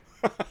Diggory.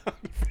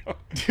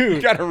 Dude,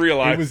 you gotta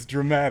realize it was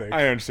dramatic.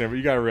 I understand, but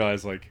you gotta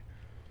realize, like,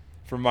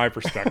 from my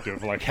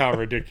perspective, like how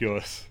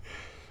ridiculous.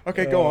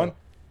 Okay, go on.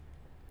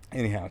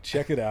 Anyhow,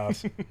 check it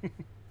out.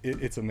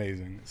 It's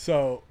amazing.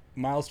 So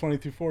miles 20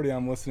 through 40,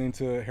 I'm listening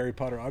to Harry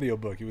Potter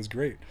audiobook. It was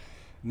great.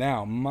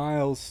 Now,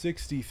 miles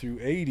 60 through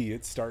 80,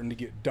 it's starting to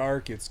get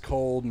dark. It's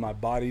cold. My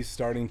body's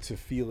starting to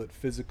feel it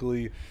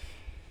physically.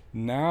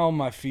 Now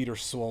my feet are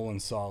swollen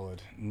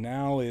solid.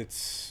 Now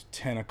it's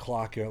 10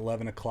 o'clock,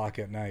 11 o'clock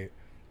at night.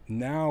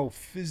 Now,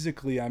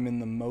 physically, I'm in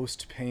the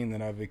most pain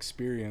that I've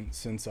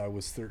experienced since I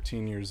was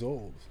 13 years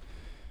old.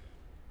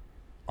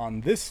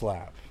 On this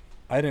lap,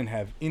 I didn't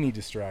have any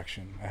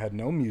distraction. I had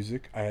no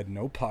music. I had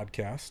no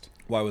podcast.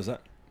 Why was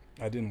that?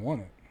 I didn't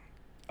want it.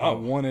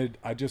 Oh.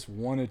 I just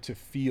wanted to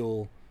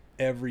feel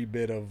every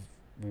bit of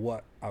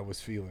what I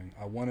was feeling.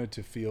 I wanted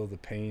to feel the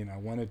pain. I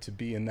wanted to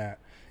be in that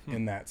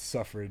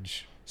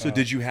suffrage. So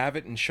did you have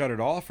it and shut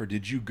it off, or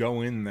did you go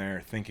in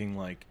there thinking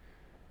like,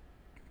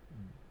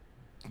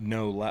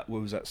 no, what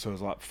was that? So it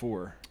was lap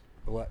 4.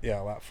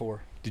 Lap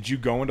 4. Did you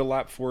go into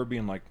lap 4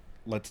 being like,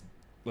 let's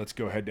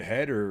go head to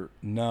head, or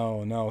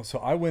no? So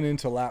I went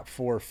into lap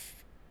 4.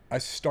 I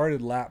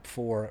started lap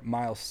 4 at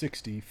mile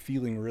 60,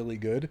 feeling really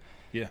good.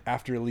 Yeah.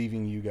 After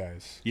leaving you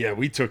guys. Yeah,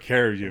 we took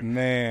care of you.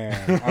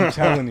 Man, I'm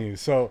telling you.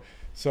 So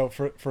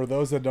for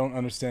those that don't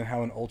understand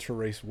how an ultra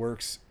race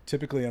works,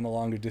 typically on the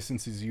longer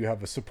distances you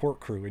have a support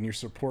crew, and your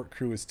support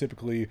crew is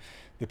typically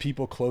the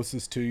people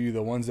closest to you,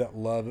 the ones that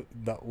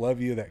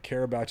love you, that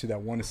care about you,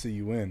 that want to see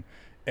you win.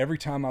 Every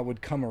time I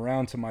would come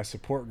around to my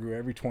support crew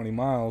every 20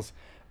 miles,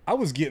 I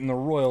was getting the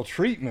royal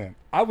treatment.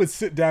 I would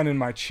sit down in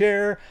my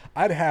chair.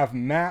 I'd have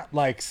Matt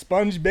like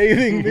sponge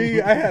bathing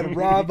me. I had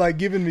Rob like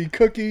giving me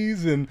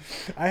cookies, and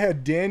I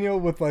had Daniel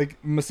with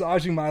like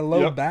massaging my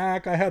low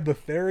back. I had the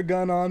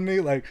Theragun on me.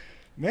 Like,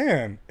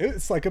 man,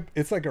 it's like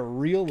a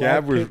real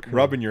Gab was life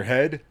rubbing your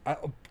head.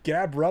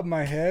 Gab rubbed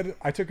my head.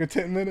 I took a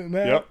 10-minute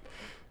nap. Yep.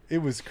 It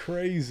was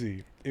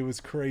crazy.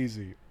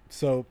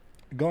 So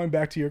going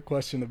back to your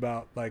question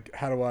about like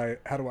how do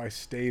I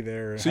stay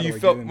there? So you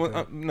felt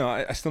no.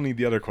 I still need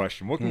the other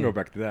question. We can go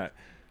back to that.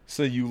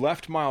 So you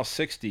left mile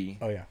 60.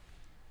 Oh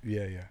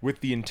yeah. With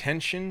the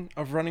intention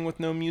of running with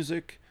no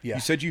music. Yeah.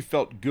 You said you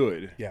felt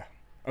good. Yeah.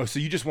 Oh, so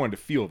you just wanted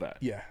to feel that.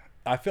 Yeah,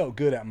 I felt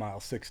good at mile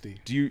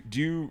 60. Do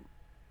you?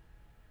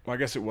 Well, I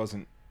guess it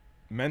wasn't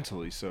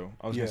mentally. So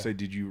I was gonna say,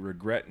 did you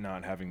regret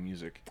not having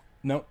music?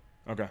 Nope.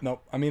 Okay.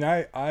 Nope. I mean,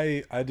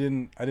 I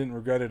didn't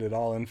regret it at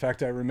all. In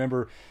fact, I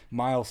remember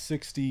mile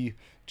 60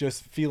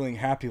 just feeling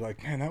happy.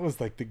 Like, man, that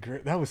was like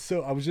I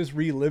was just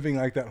reliving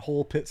like that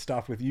whole pit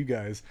stop with you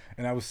guys,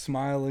 and I was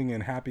smiling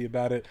and happy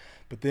about it.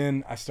 But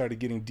then I started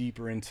getting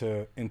deeper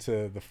into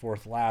the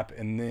 4th lap,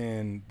 and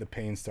then the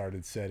pain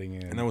started setting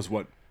in. And that was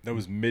what? That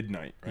was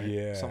midnight, right?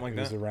 Yeah. Something like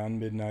that? It was around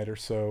midnight or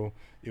so.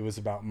 It was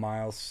about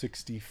mile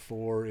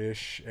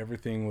 64-ish.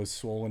 Everything was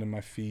swollen in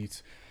my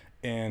feet.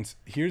 And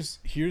here's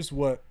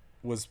what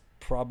was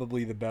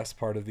probably the best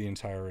part of the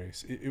entire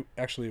race. It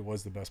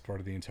was the best part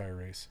of the entire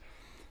race.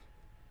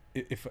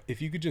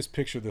 If you could just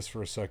picture this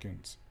for a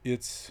second,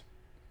 it's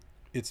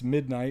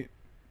midnight,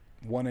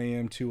 1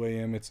 a.m., 2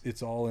 a.m.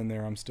 It's all in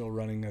there. I'm still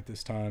running at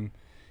this time.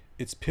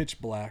 It's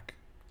pitch black.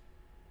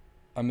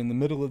 I'm in the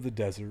middle of the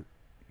desert.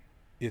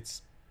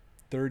 It's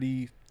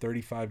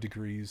 35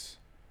 degrees.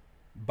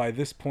 By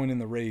this point in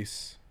the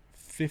race,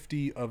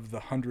 50 of the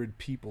 100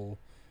 people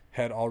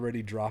had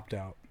already dropped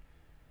out.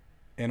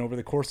 And over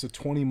the course of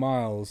 20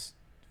 miles,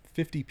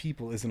 50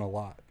 people isn't a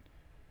lot.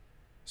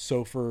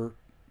 So for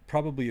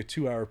probably a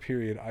 2-hour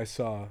period, I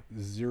saw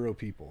 0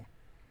 people.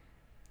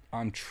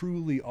 I'm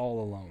truly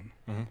all alone.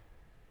 Mm-hmm.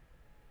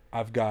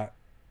 I've got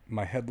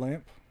my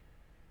headlamp.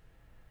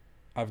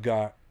 I've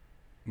got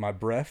my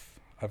breath.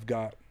 I've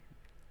got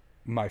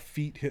my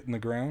feet hitting the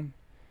ground.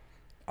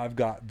 I've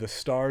got the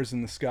stars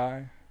in the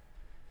sky.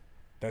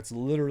 That's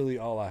literally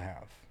all I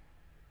have.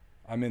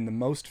 I'm in the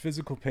most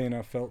physical pain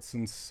I've felt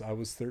since I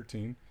was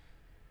 13.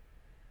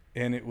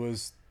 And it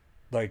was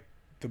like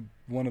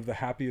one of the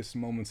happiest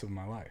moments of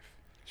my life.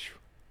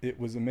 It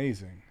was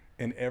amazing.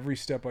 And every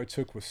step I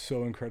took was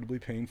so incredibly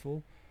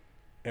painful.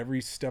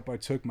 Every step I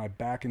took, my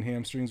back and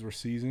hamstrings were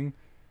seizing.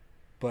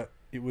 But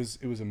it was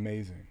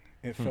amazing.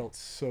 It felt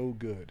so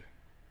good.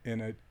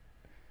 And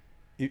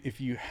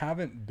if you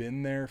haven't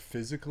been there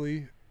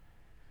physically,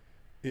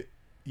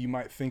 you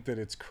might think that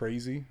it's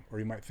crazy, or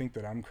you might think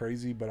that I'm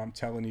crazy, but I'm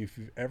telling you, if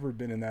you've ever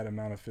been in that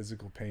amount of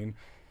physical pain,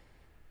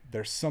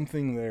 there's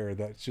something there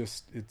that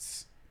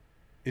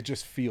it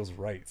just feels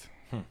right.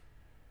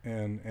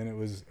 And it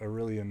was a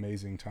really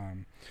amazing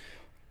time.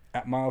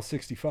 At mile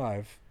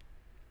 65,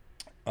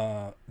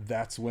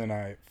 that's when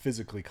I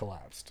physically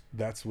collapsed.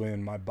 That's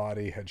when my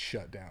body had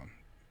shut down.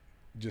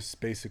 Just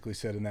basically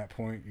said, in that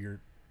point,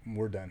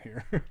 we're done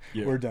here.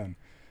 Yeah. We're done.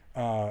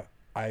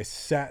 I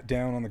sat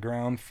down on the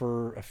ground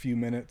for a few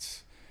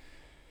minutes,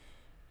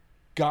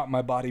 got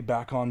my body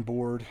back on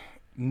board,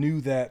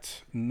 knew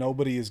that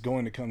nobody is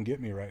going to come get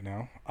me right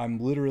now. I'm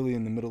literally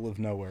in the middle of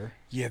nowhere.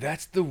 Yeah,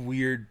 that's the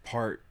weird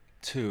part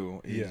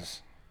too.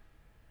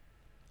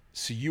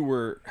 So you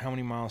were how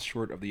many miles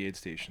short of the aid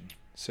station?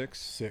 6?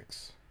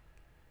 6.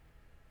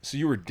 So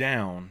you were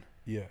down.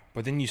 Yeah.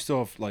 But then you still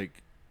have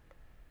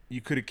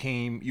you could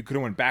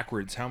have went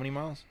backwards how many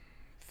miles?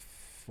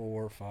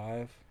 4 or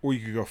 5. Or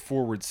you could go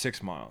forward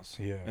 6 miles.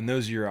 Yeah. And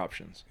those are your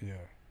options. Yeah.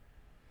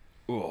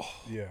 Ugh.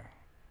 Yeah.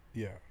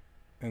 Yeah.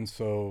 And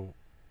so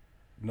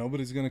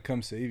nobody's going to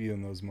come save you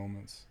in those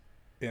moments.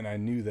 And I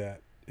knew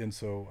that. And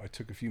so I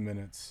took a few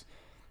minutes.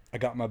 I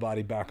got my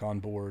body back on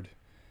board.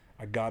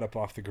 I got up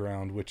off the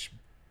ground, which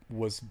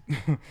was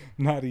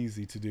not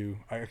easy to do.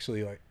 I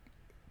actually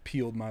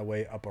peeled my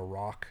way up a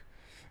rock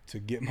to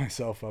get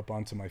myself up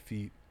onto my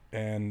feet.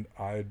 And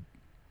I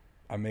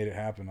made it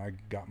happen. I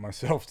got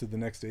myself to the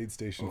next aid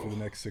station for the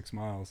next 6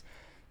 miles.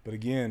 But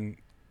again,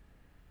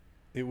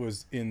 it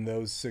was in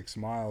those 6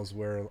 miles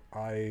where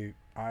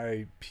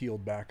I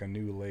peeled back a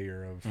new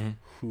layer of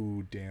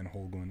who Dan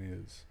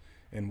Holguin is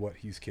and what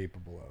he's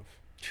capable of.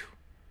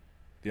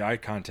 The eye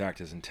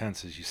contact is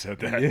intense as you said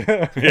that.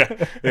 Yeah.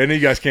 Yeah. I know you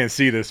guys can't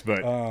see this,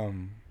 but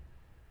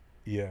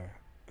yeah.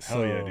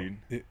 Hell yeah,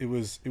 dude. It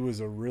was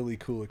a really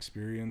cool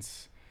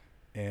experience,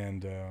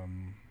 and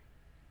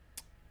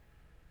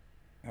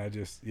I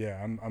just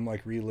I'm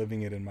like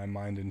reliving it in my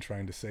mind and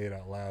trying to say it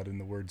out loud, and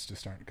the words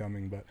just aren't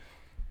coming. But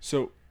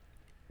so,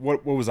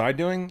 what was I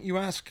doing? You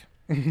ask.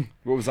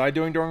 What was I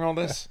doing during all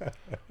this?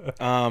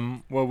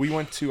 Well,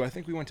 I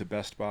think we went to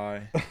Best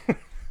Buy,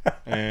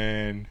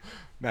 and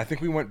I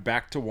think we went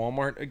back to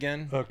Walmart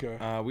again.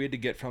 Okay. We had to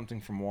get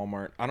something from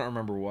Walmart. I don't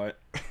remember what.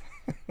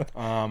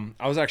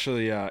 I was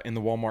actually in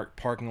the Walmart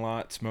parking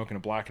lot smoking a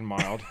Black and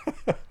Mild.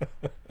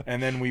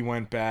 And then we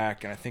went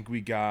back, and I think we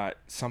got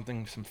some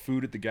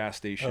food at the gas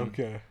station.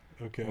 Okay.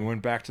 We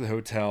went back to the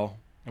hotel,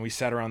 and we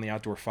sat around the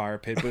outdoor fire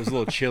pit, but it was a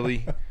little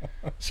chilly.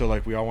 So,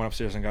 we all went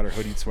upstairs and got our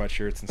hoodied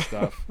sweatshirts and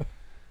stuff.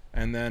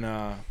 And then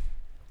I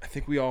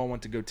think we all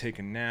went to go take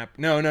a nap.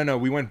 No.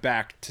 We went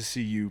back to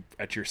see you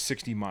at your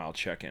 60-mile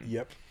check-in.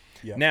 Yep.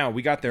 Now,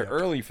 we got there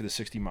early for the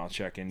 60-mile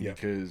check-in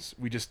because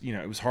we just,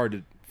 it was hard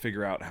to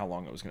figure out how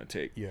long it was going to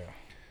take. Yeah.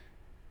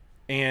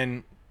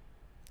 And,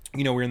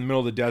 we were in the middle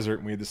of the desert,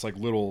 and we had this,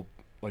 little,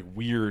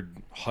 weird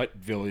hut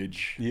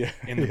village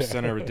in the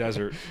center of a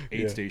desert,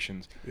 aid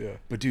stations. Yeah.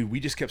 But, dude,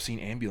 we just kept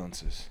seeing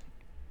ambulances.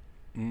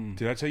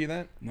 Did I tell you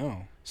that?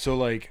 No. So,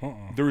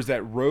 there was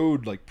that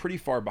road, pretty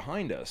far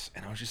behind us,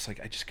 and I was just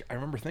I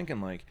remember thinking,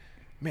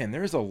 man,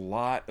 there's a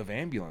lot of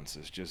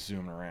ambulances just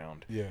zooming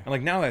around. Yeah.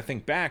 And, now that I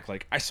think back,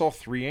 I saw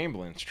 3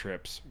 ambulance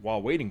trips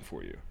while waiting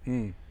for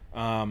you.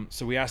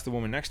 So we asked the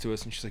woman next to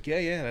us, and she's like,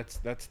 yeah,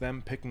 that's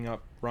them picking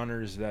up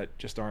runners that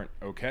just aren't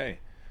okay.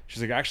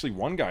 She's like, actually,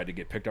 one guy did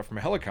get picked up from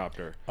a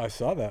helicopter. I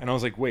saw that. And I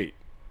was like, wait,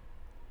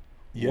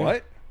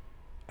 what?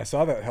 I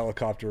saw that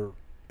helicopter.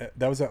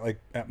 That was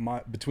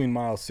between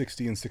miles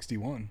 60 and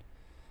 61.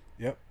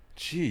 Yep.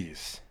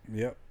 Jeez.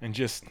 Yep. And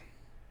just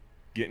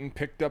getting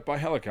picked up by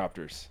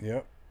helicopters.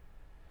 Yep.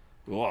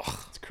 Ugh.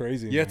 It's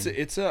crazy. Yeah,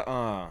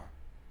 man.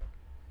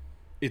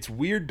 It's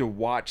weird to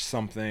watch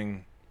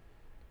something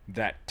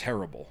that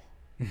terrible.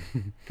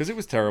 Because it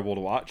was terrible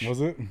to watch.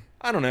 Was it?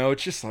 I don't know.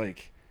 It's just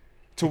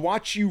to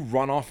watch you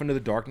run off into the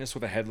darkness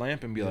with a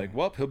headlamp and be like,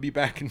 well, he'll be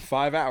back in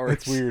 5 hours.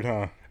 It's weird,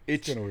 huh?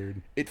 It's kind of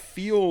weird. It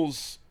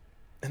feels,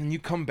 and then you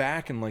come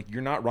back and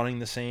you're not running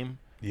the same.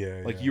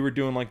 Yeah. You were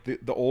doing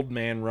the old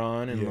man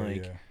run, and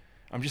yeah.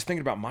 I'm just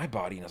thinking about my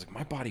body, and I was like,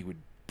 my body would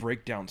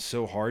break down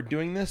so hard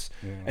doing this.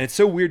 Yeah. And it's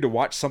so weird to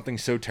watch something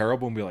so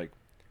terrible and be like,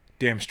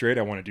 damn straight,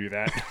 I want to do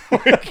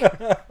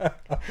that.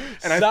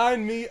 And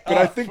Sign me up. But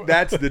I think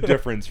that's the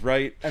difference,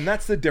 right? And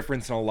that's the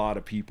difference in a lot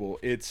of people.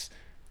 It's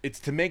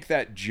to make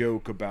that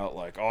joke about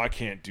oh, I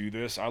can't do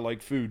this. I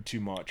like food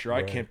too much, or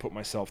I can't put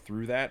myself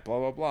through that, blah,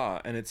 blah,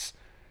 blah. And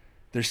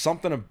there's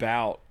something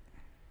about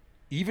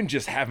even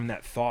just having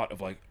that thought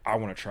of I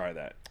want to try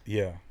that.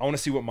 Yeah. I want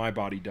to see what my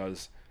body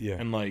does. Yeah.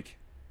 And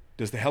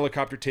does the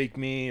helicopter take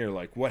me, or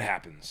what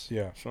happens?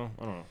 Yeah. So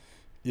I don't know.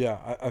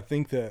 Yeah. I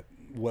think that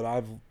what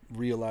I've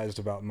realized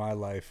about my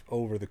life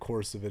over the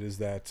course of it is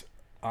that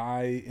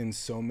I, in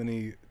so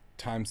many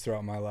times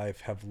throughout my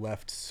life, have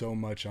left so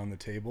much on the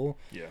table.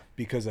 Yeah.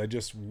 Because I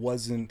just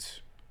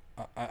wasn't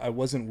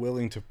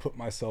willing to put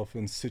myself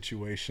in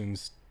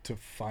situations to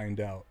find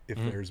out if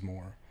there's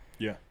more.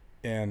 Yeah.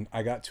 And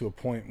I got to a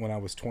point when I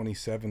was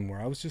 27 where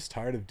I was just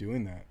tired of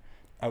doing that.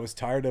 I was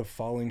tired of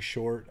falling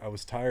short. I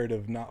was tired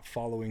of not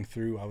following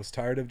through. I was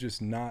tired of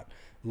just not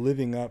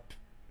living up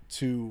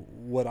to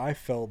what I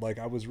felt like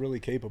I was really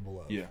capable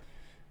of. Yeah.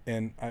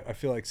 And I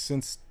feel like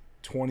since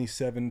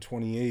 27,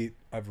 28,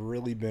 I've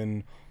really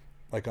been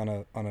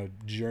on a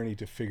journey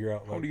to figure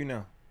out How old are you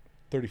now?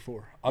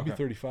 34. I'll be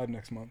 35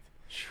 next month.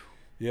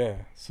 Yeah.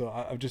 So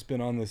I've just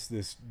been on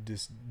this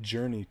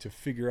journey to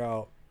figure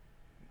out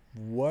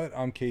what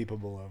I'm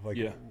capable of, like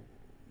Yeah.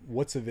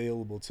 what's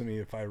available to me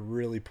if I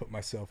really put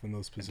myself in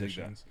those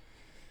positions.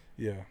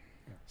 Yeah.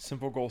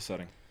 Simple goal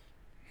setting.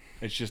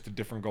 It's just a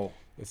different goal.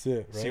 That's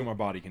it, right? See what my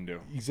body can do.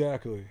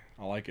 Exactly.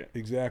 I like it.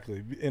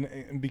 Exactly.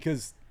 And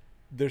because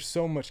there's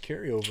so much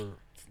carryover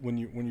when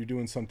you're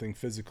doing something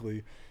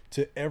physically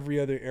to every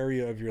other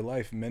area of your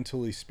life,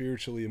 mentally,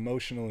 spiritually,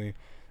 emotionally.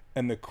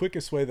 And the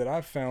quickest way that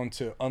I've found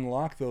to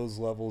unlock those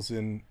levels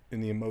in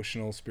the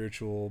emotional,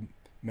 spiritual,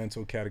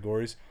 mental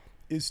categories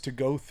is to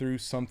go through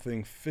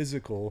something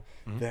physical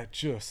that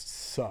just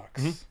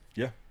sucks.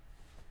 Yeah.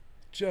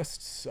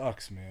 Just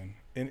sucks, man.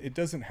 And it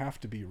doesn't have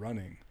to be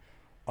running.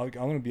 I'm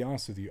going to be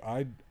honest with you.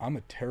 I'm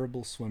a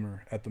terrible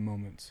swimmer at the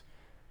moment.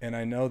 And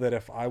I know that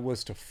if I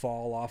was to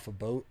fall off a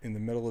boat in the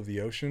middle of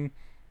the ocean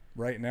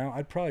right now,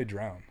 I'd probably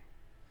drown.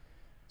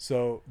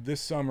 So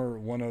this summer,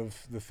 one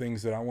of the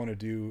things that I want to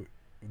do,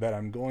 that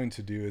I'm going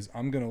to do, is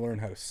I'm going to learn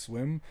how to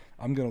swim.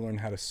 I'm going to learn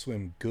how to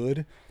swim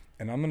good.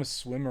 And I'm going to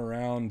swim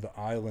around the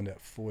island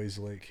at Foy's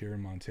Lake here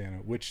in Montana,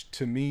 which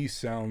to me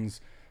sounds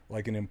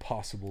like an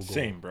impossible goal.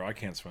 Same, bro. I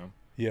can't swim.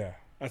 Yeah.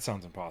 That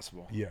sounds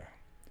impossible. Yeah.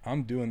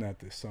 I'm doing that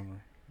this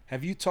summer.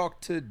 Have you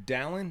talked to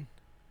Dallin?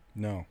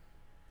 No.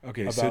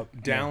 Okay, so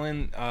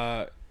Dallin,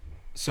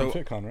 From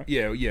FitCon, right?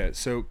 Yeah.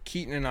 So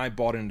Keaton and I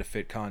bought into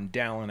FitCon.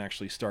 Dallin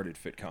actually started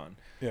FitCon.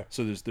 Yeah.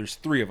 So there's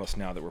three of us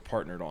now that were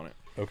partnered on it.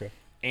 Okay.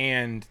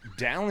 And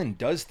Dallin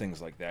does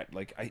things like that.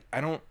 Like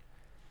I don't.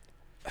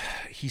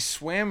 He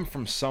swam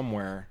from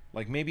somewhere,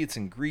 like maybe it's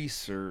in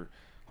Greece or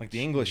like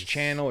the English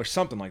Channel or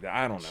something like that.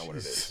 I don't know what it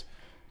is.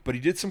 But he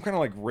did some kind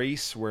of like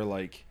race where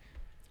like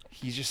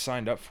he just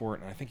signed up for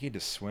it, and I think he had to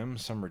swim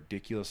some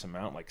ridiculous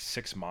amount, like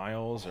 6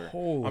 miles or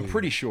I'm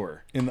pretty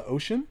sure. In the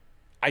ocean?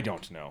 I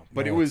don't know.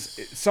 But it was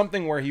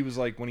something where he was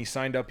like, when he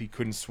signed up, he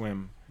couldn't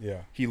swim.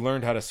 Yeah. He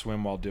learned how to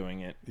swim while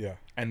doing it. Yeah.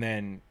 And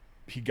then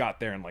he got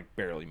there and like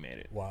barely made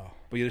it. Wow.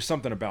 But there's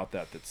something about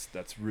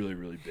that's really,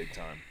 really big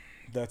time.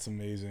 That's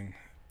amazing.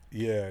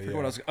 Yeah, yeah.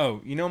 What else?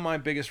 Oh, you know my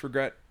biggest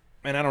regret,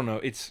 and I don't know.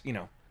 It's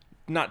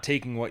not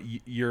taking what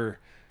you're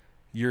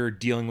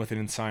dealing with it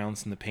in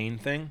silence and the pain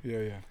thing. Yeah,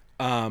 yeah.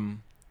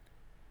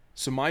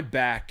 So my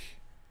back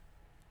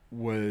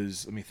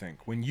was, let me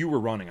think. When you were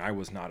running, I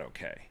was not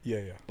okay. Yeah,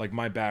 yeah. Like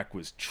my back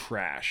was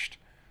trashed.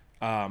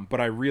 But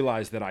I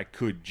realized that I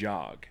could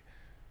jog.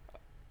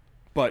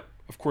 But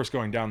of course,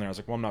 going down there, I was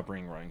like, well, I'm not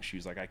bringing running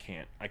shoes. Like I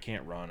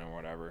can't run or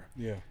whatever.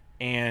 Yeah.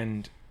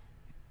 And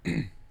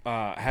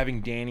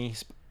having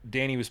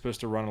Danny was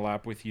supposed to run a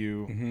lap with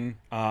you.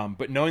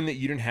 But knowing that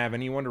you didn't have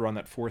anyone to run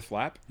that fourth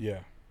lap. Yeah.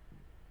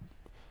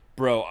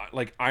 Bro,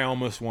 like I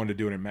almost wanted to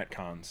do it in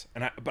Metcons.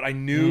 But I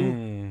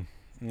knew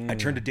I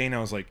turned to Dana,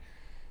 I was like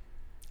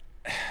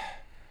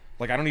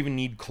I don't even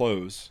need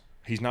clothes.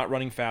 He's not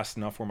running fast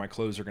enough where my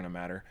clothes are gonna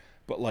matter.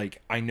 But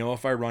like I know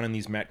if I run in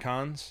these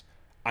Metcons,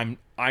 I'm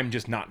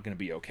just not gonna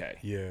be okay.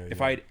 Yeah.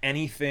 If I had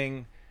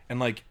anything, and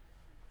like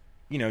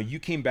you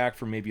came back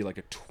from maybe like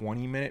a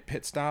 20-minute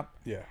pit stop.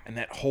 Yeah. And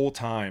that whole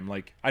time,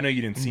 like, I know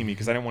you didn't see me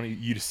because I didn't want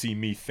you to see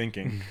me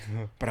thinking.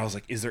 But I was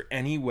like, is there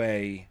any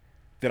way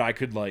that I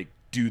could, like,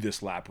 do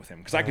this lap with him?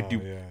 Because I could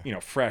do,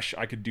 fresh.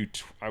 I could do,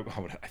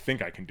 I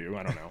think I can do.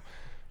 I don't know.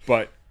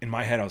 But in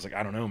my head, I was like,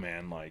 I don't know,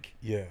 man. Like,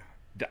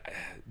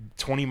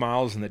 20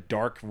 miles in the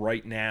dark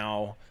right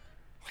now.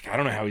 Like, I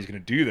don't know how he's going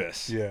to do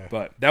this. Yeah.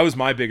 But that was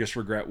my biggest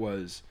regret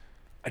was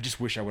I just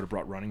wish I would have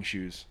brought running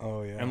shoes.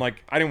 Oh, yeah. And,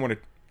 like, I didn't want to,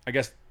 I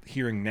guess,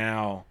 hearing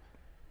now,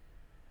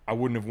 I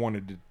wouldn't have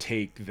wanted to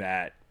take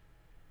that,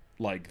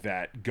 like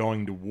that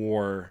going to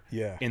war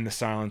in the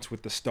silence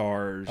with the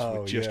stars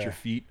with just your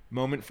feet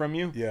moment from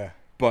you. Yeah.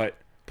 But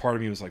part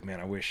of me was like, man,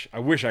 I wish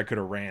I could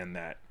have ran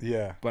that.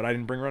 Yeah. But I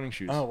didn't bring running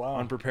shoes. Oh, wow.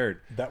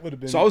 Unprepared. That would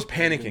have been. So I was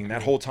panicking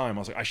that whole time. I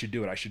was like, I should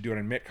do it. I should do it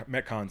on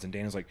Metcons. And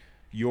Dana's like,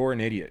 you're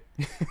an idiot.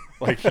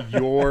 Like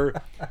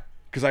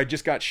because I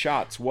just got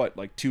shots,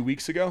 like 2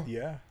 weeks ago?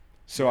 Yeah.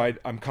 So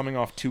I'm coming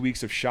off 2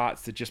 weeks of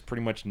shots that just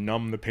pretty much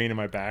numb the pain in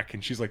my back.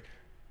 And she's like,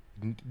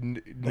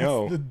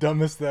 no. That's the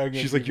dumbest thing.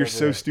 She's like, you're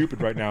so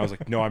stupid right now. I was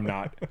like, no, I'm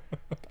not.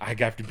 I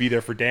have to be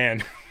there for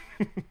Dan.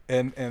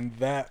 and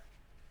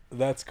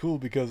that's cool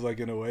because, like,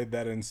 in a way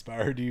that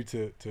inspired you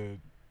to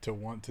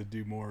want to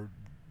do more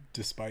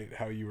despite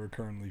how you were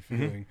currently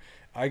feeling.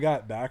 I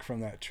got back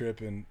from that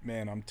trip and,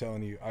 man, I'm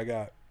telling you,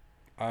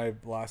 I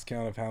lost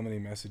count of how many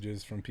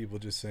messages from people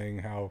just saying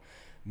how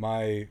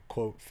my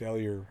quote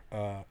failure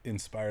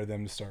inspired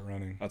them to start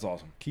running. That's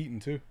awesome.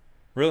 Keaton too.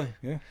 Really?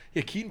 Yeah.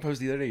 Yeah. Keaton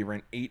posted the other day he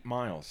ran 8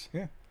 miles.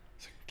 Yeah.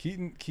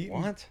 Keaton.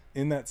 What?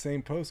 In that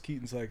same post,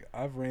 Keaton's like,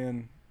 I've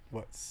ran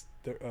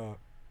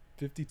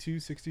 52,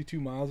 62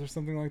 miles or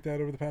something like that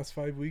over the past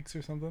 5 weeks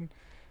or something.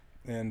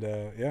 And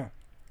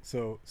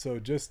so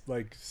just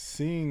like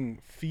seeing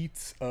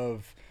feats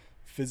of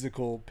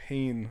physical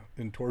pain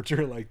and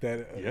torture like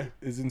that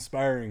is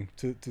inspiring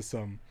to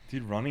some.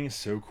 Dude, running is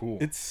so cool.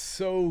 It's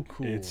so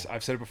cool.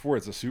 I've said it before,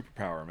 it's a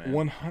superpower, man.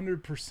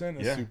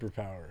 100% a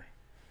superpower.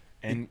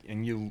 And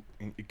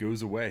it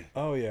goes away.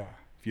 Oh yeah.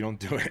 If you don't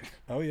do it.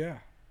 Oh yeah.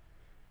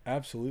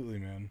 Absolutely,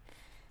 man.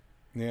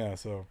 Yeah,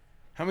 so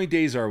How many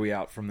days are we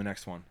out from the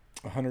next one?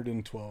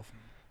 112.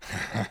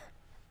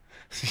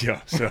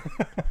 Yeah, so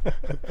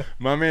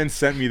my man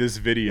sent me this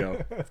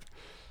video.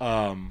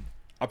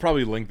 I'll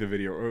probably link the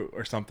video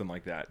or something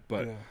like that.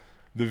 But Yeah.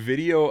 the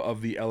video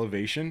of the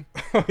elevation.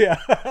 Oh,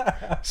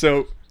 yeah.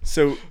 So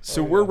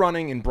we're yeah.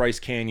 running in Bryce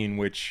Canyon,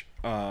 which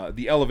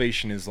the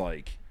elevation is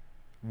like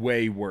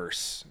way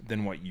worse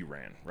than what you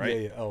ran, right?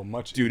 Yeah, yeah. Oh,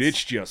 much. Dude,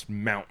 it's just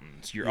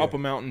mountains. You're Yeah. up a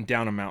mountain,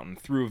 down a mountain,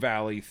 through a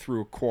valley,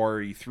 through a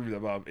quarry, through the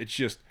above. It's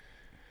just.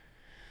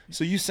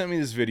 So you sent me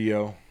this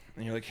video,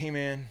 and you're like, "Hey,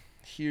 man,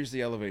 here's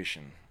the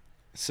elevation."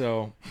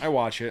 So I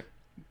watch it.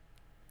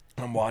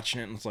 I'm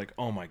watching it, and it's like,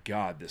 "Oh my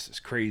god, this is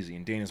crazy."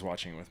 And Dana's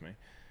watching it with me,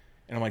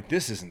 and I'm like,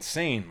 "This is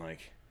insane!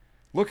 Like,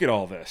 look at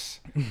all this."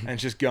 And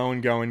it's just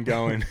going.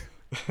 And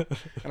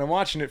I'm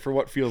watching it for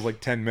what feels like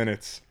 10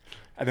 minutes,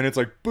 and then it's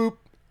like, boop.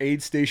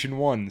 Aid Station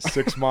 1,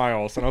 6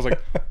 miles. And I was like,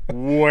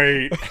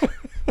 wait,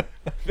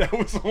 that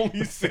was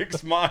only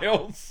 6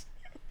 miles?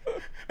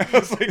 And I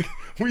was like,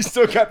 we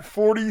still got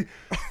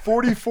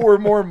 44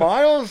 more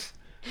miles?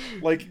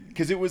 Like,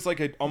 because it was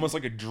like almost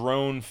like a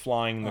drone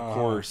flying the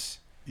course.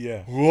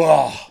 Yeah.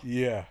 Whoa.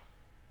 Yeah.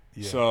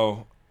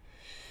 So.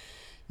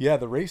 Yeah,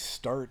 the race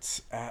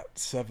starts at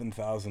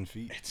 7,000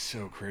 feet. It's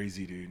so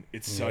crazy, dude.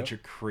 It's such a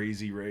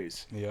crazy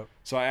race. Yep.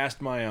 So I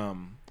asked my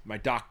my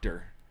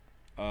doctor,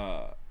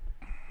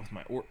 with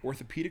my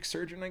orthopedic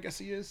surgeon, I guess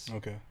he is.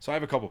 Okay. So I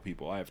have a couple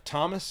people. I have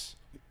Thomas,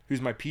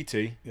 who's my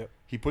PT. Yep.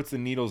 He puts the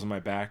needles in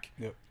my back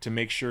Yep. to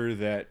make sure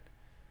that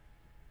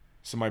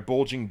so my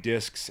bulging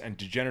discs and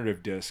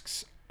degenerative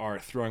discs are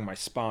throwing my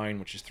spine,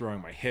 which is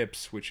throwing my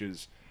hips, which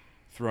is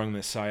throwing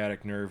the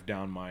sciatic nerve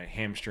down my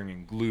hamstring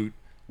and glute,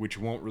 which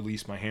won't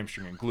release my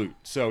hamstring and glute.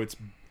 So it's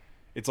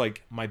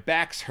like my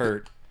back's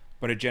hurt,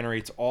 but it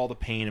generates all the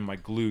pain in my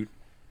glute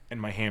and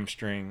my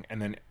hamstring,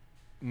 and then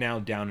now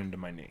down into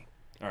my knee.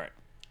 All right.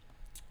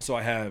 So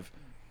I have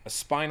a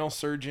spinal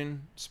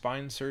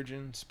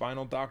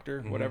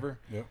doctor, whatever.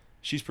 Yep.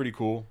 She's pretty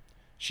cool.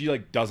 She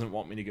like doesn't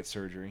want me to get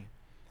surgery.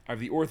 I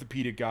have the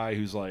orthopedic guy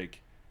who's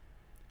like,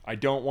 I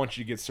don't want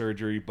you to get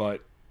surgery,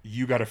 but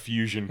you got a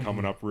fusion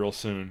coming up real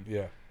soon.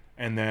 Yeah.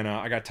 And then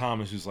I got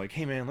Thomas who's like,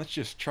 hey man, let's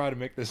just try to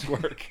make this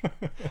work.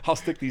 I'll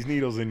stick these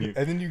needles in you.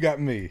 And then you got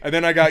me. And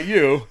then I got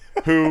you,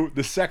 who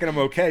the second I'm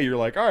okay, you're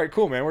like, all right,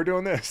 cool, man, we're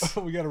doing this.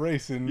 We got a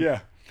race in.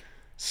 Yeah.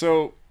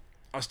 So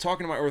I was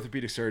talking to my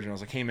orthopedic surgeon. I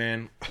was like, hey,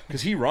 man,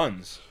 because he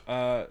runs.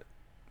 Do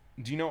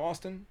you know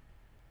Austin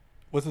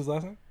What's his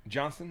last name?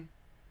 Johnston?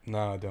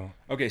 No, I don't.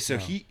 Okay, so No.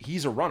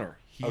 he's a runner.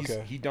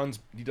 Okay. He does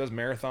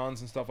marathons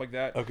and stuff like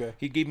that. Okay.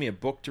 He gave me a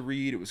book to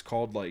read. It was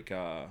called like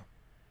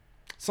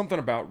something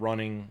about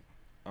running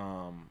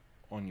on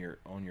your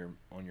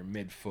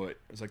midfoot. It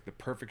was like the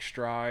perfect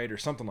stride or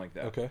something like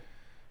that. Okay.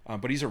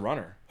 But he's a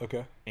runner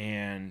Okay.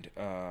 and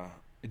a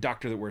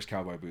doctor that wears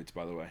cowboy boots,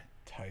 by the way.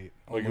 Tight.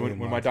 Like Only when in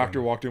my Montana.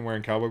 doctor walked in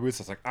wearing cowboy boots,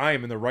 I was like, I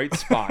am in the right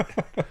spot.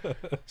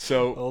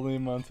 So Only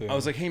in Montana. I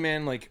was like, hey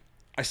man, like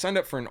I signed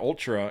up for an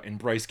ultra in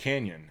Bryce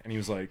Canyon, and he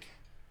was like,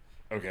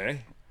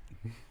 okay.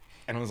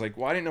 And I was like,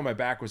 well, I didn't know my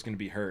back was going to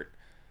be hurt,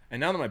 and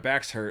now that my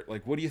back's hurt,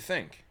 like, what do you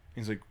think?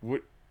 He's like,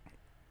 what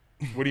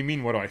do you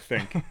mean? What do I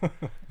think?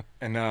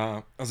 And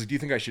I was like, do you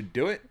think I should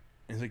do it?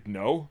 And he's like,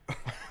 no.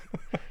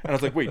 And I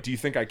was like, wait, do you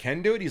think I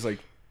can do it? He's like,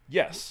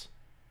 yes.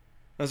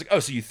 And I was like, oh,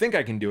 so you think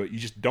I can do it? You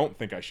just don't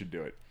think I should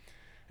do it.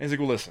 And he's like,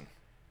 well, listen.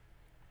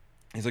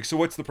 He's like, so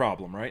what's the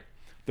problem, right?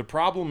 The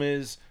problem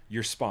is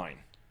your spine.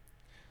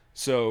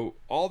 So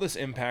all this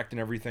impact and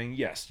everything,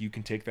 yes, you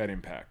can take that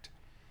impact.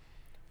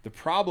 The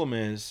problem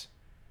is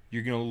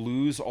you're going to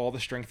lose all the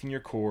strength in your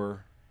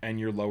core and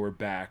your lower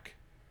back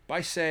by,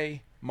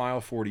 say,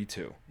 mile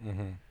 42.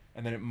 Mm-hmm.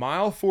 And then at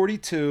mile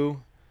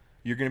 42,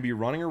 you're going to be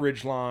running a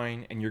ridge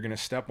line, and you're going to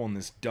step on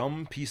this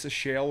dumb piece of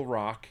shale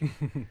rock,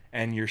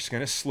 and you're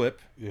going to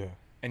slip, Yeah.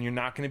 and you're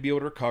not going to be able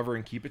to recover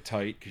and keep it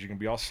tight because you're going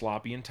to be all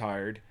sloppy and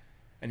tired,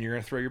 and you're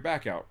going to throw your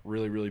back out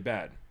really, really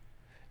bad.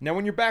 Now,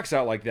 when your back's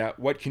out like that,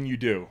 what can you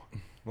do?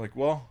 I'm like,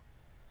 well,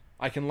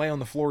 I can lay on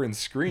the floor and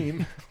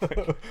scream.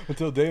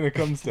 Until Dana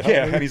comes to help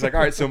Yeah, me. and he's like, all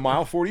right, so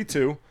mile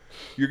 42,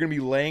 you're going to be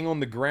laying on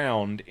the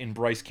ground in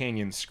Bryce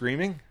Canyon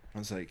screaming. I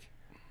was like,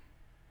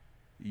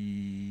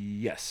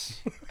 yes.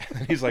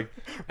 And he's like,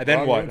 and then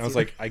Wrong what? answer. And I was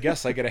like, I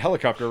guess I get a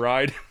helicopter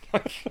ride.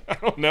 Like, I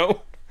don't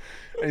know.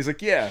 And he's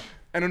like, yeah.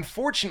 And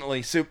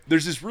unfortunately, so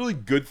there's this really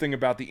good thing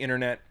about the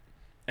internet,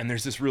 and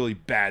there's this really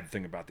bad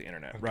thing about the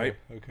internet, right?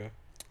 Okay.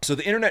 So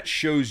the internet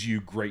shows you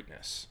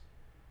greatness,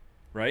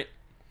 right?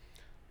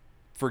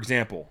 For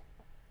example,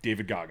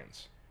 David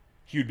Goggins.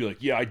 He would be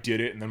like, yeah, I did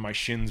it, and then my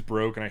shins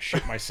broke, and I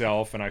shit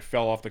myself, and I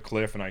fell off the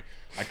cliff, and I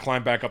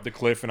climbed back up the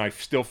cliff, and I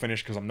still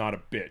finished because I'm not a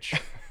bitch.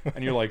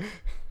 And you're like,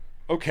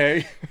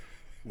 okay,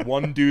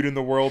 one dude in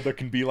the world that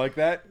can be like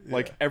that? Yeah.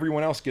 Like,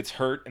 everyone else gets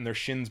hurt, and their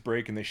shins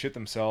break, and they shit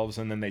themselves,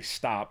 and then they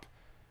stop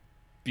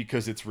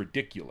because it's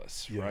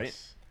ridiculous, Yes.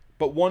 right?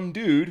 But one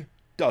dude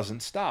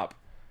doesn't stop.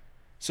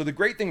 So the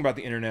great thing about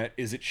the internet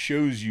is it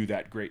shows you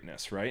that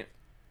greatness, right?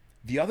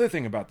 The other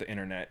thing about the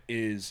internet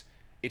is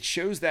it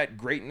shows that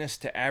greatness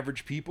to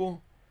average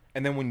people,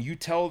 and then when you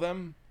tell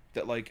them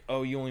that like,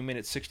 oh, you only made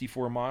it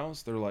 64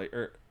 miles, they're like,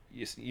 or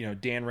you know,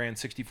 Dan ran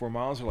 64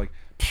 miles, they're like,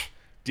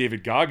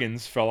 David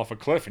Goggins fell off a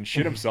cliff and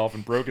shit himself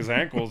and broke his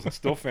ankles and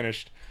still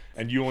finished,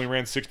 and you only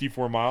ran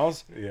 64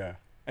 miles. Yeah.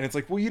 And it's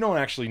like, well, you don't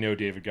actually know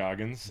David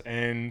Goggins,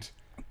 and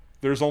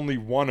there's only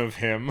one of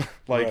him.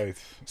 Like,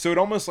 Right. so it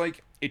almost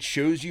like it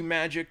shows you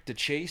magic to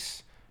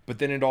chase, but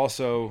then it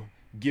also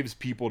gives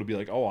people to be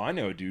like, oh, I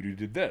know a dude who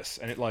did this,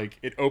 and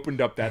it opened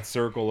up that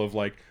circle of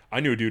like, I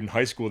knew a dude in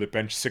high school that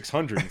benched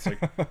 600. It's like,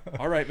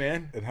 all right,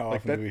 man. And how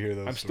like often do we hear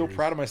those I'm stories? still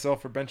proud of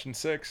myself for benching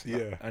 6.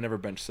 Yeah. I never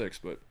benched 6,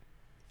 but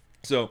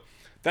so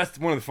that's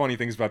one of the funny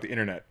things about the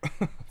internet.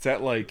 It's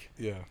that like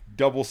Yeah.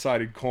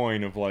 double-sided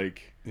coin of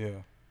like,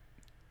 Yeah.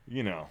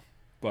 you know,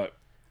 but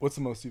What's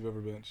the most you've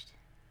ever benched?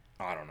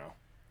 I don't know.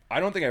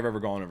 I don't think I've ever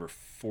gone over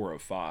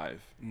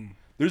 405. Mm.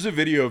 There's a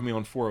video of me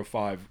on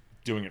 405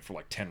 doing it for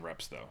like 10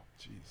 reps though.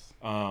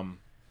 Jeez.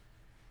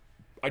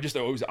 I just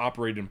always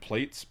operated in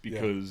plates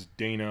because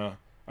Dana,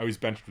 I always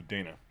benched with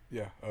Dana.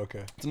 Yeah.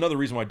 Okay. It's another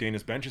reason why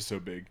Dana's bench is so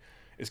big,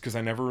 is because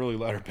I never really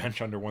let her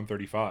bench under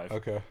 135.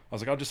 Okay. I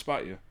was like, I'll just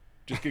spot you.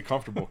 Just get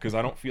comfortable because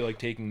I don't feel like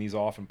taking these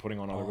off and putting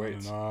on other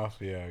weights. And off.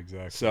 Yeah,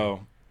 exactly.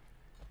 So,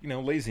 you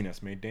know,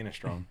 laziness made Dana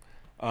strong.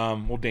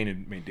 Well, Dana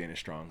made Dana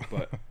strong,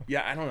 but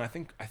yeah, I don't know. I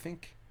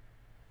think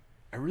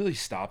I really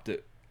stopped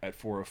it at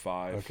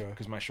 405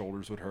 because my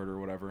shoulders would hurt or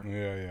whatever.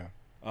 Yeah.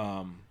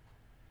 I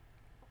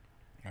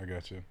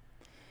got you.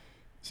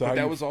 So But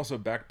that was also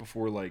back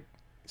before like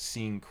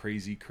seeing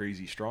crazy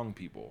strong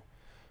people.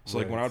 So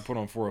like when I would put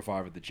on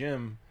 405 at the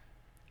gym,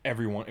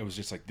 everyone, it was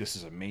just like, this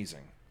is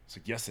amazing. It's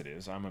like, yes, it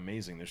is. I'm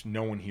amazing. There's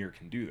no one here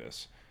can do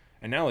this.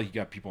 And now like you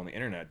got people on the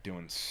internet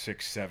doing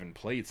 6-7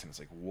 plates, and it's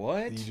like,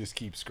 what? You just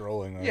keep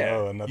scrolling. Like, Yeah,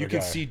 oh, another you can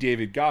guy. see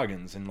David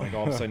Goggins, and like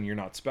all of a sudden you're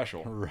not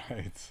special.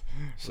 Right.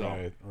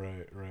 So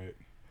Right.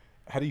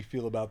 How do you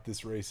feel about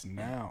this race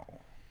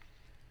now?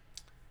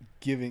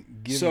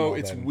 Giving so all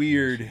it's that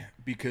weird information.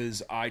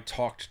 because I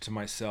talked to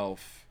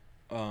myself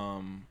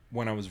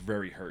when I was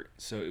very hurt.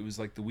 So it was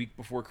like the week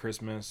before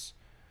Christmas,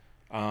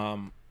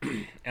 and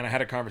I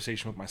had a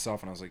conversation with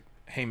myself, and I was like,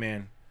 hey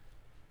man,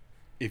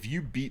 if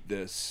you beat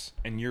this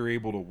and you're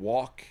able to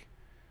walk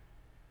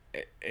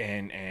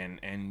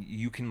and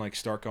you can like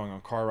start going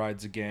on car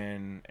rides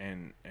again,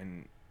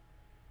 and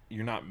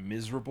you're not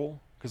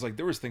miserable, because like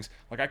there was things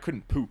like I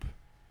couldn't poop.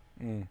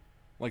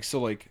 Like, so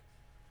like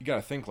you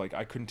gotta think, like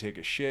I couldn't take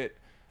a shit,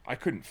 I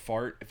couldn't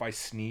fart. If I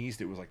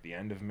sneezed, it was like the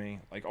end of me,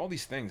 like all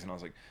these things. And I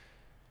was like,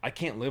 I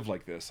can't live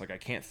like this. Like I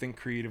can't think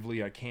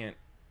creatively. I can't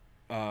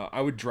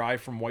I would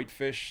drive from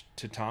Whitefish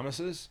to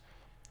Thomas's,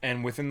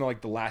 and within the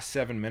last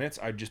 7 minutes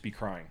I'd just be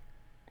crying,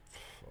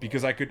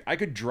 because I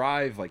could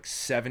drive like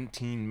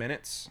 17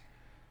 minutes,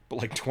 but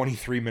like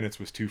 23 minutes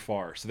was too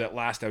far. So that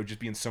last, I would just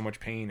be in so much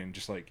pain and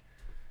just like,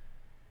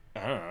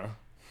 I don't know.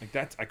 Like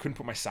that's, I couldn't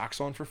put my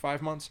socks on for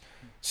 5 months.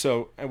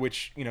 So,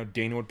 which, you know,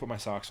 Dana would put my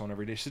socks on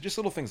every day. So just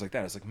little things like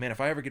that. It's like, man, if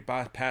I ever get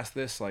past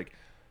this, like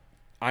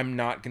I'm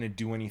not going to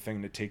do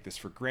anything to take this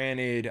for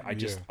granted.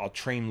 I'll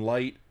train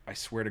light. I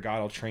swear to God,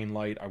 I'll train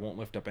light. I won't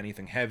lift up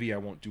anything heavy. I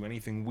won't do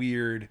anything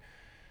weird.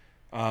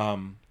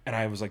 And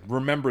I was like,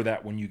 remember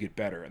that when you get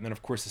better. And then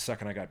of course, the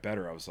second I got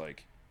better, I was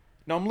like,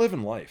 no, I'm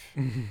living life.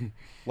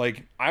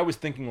 Like I was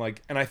thinking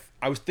like, and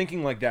I was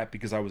thinking like that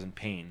because I was in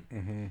pain.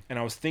 Mm-hmm. And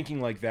I was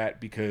thinking like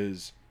that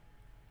because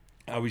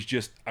I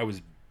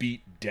was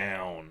beat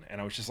down,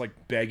 and I was just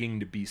like begging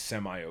to be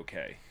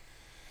semi-okay.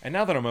 And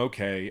now that I'm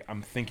okay,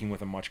 I'm thinking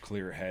with a much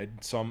clearer head.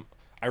 So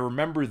I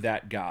remember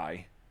that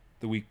guy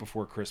the week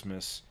before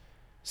Christmas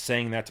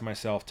saying that to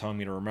myself, telling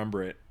me to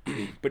remember it.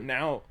 But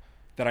now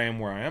that I am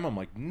where I am, I'm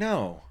like,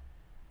 no.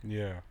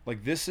 Yeah.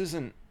 Like this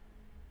isn't,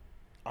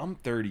 I'm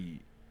 30.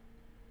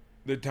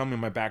 They're telling me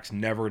my back's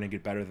never going to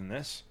get better than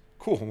this.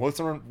 Cool. Well, let's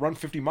run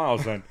 50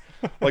 miles then.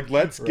 Like,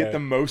 let's get the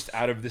most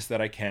out of this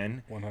that I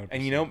can. 100%.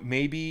 And you know,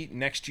 maybe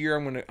next year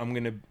I'm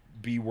gonna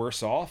be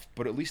worse off,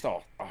 but at least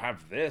I'll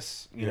have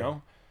this, you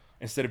know,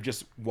 instead of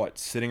just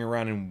sitting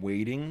around and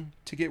waiting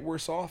to get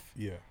worse off.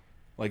 Yeah.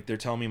 Like they're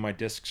telling me my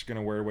discs are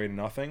gonna wear away to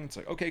nothing. It's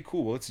like, okay,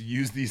 cool. Well, let's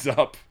use these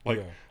up.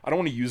 Like I don't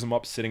want to use them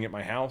up sitting at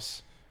my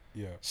house.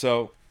 Yeah.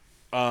 So,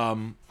 I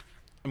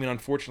mean,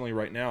 unfortunately,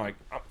 right now,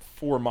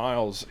 4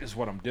 miles is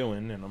what I'm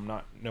doing, and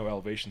I'm no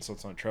elevation, so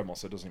it's on a treadmill,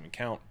 so it doesn't even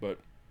count. But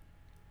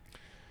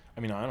I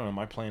mean, I don't know.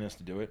 My plan is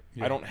to do it.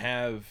 Yeah. I don't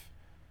have.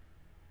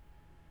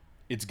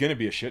 It's gonna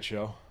be a shit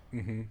show,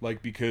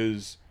 like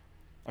because,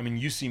 I mean,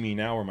 you see me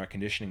now where my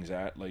conditioning's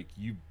at. Like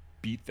you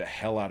beat the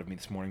hell out of me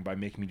this morning by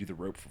making me do the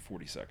rope for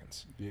 40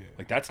 seconds. Yeah.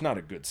 Like that's not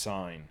a good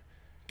sign,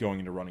 going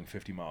into running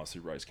 50 miles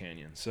through Rice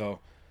Canyon. So.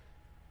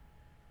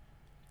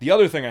 The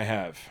other thing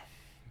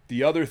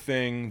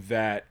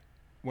that,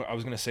 well, I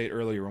was going to say it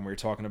earlier when we were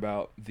talking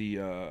about the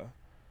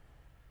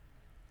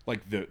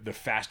the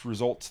fast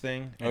results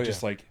thing, and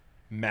just like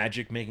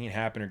magic making it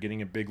happen or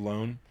getting a big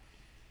loan.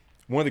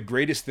 One of the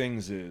greatest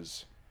things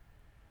is,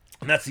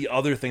 and that's the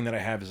other thing that I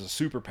have as a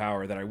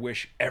superpower that I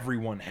wish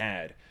everyone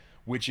had,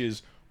 which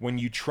is when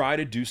you try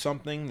to do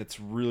something that's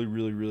really,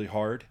 really, really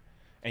hard,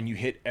 and you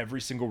hit every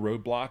single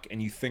roadblock,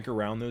 and you think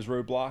around those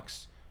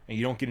roadblocks, and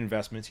you don't get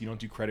investments, you don't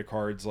do credit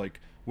cards, like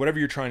whatever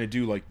you're trying to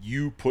do, like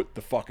you put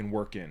the fucking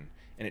work in,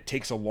 and it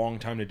takes a long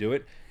time to do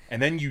it,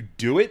 and then you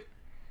do it,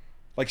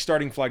 like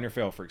starting Flag Nor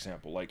Fail, for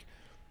example, like,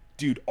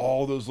 dude,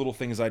 all those little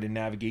things I had to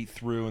navigate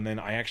through, and then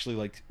I actually,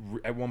 like,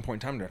 at one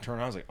point in time, I turned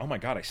around, I was like, oh my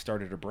God, I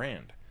started a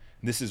brand.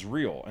 This is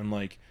real. And,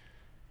 like,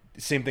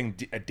 same thing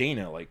at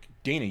Dana. Like,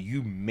 Dana,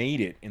 you made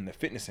it in the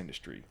fitness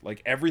industry.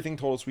 Like, everything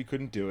told us we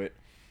couldn't do it.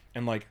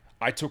 And, like,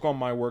 I took on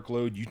my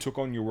workload, you took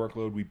on your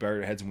workload, we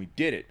buried our heads, and we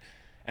did it.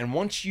 And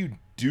once you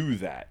do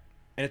that,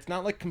 and it's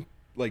not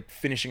like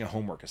finishing a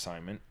homework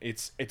assignment,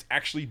 it's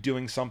actually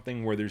doing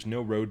something where there's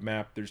no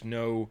roadmap, there's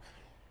no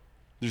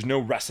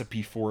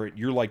recipe for it.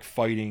 You're like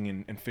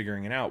fighting and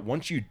figuring it out.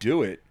 Once you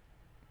do it,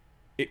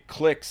 it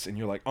clicks and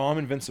you're like, oh, I'm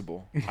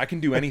invincible. I can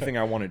do anything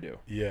I want to do.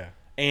 Yeah.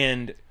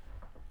 And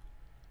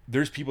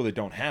there's people that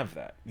don't have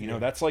that. You know,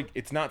 that's like,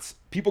 it's not,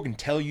 people can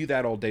tell you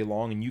that all day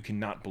long and you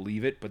cannot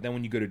believe it. But then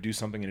when you go to do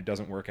something and it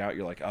doesn't work out,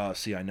 you're like, oh,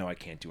 see, I know I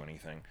can't do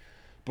anything.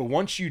 But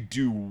once you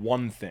do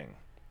one thing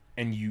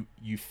and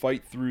you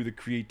fight through the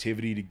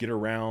creativity to get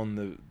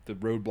around the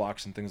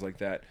roadblocks and things like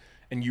that,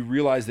 and you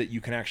realize that you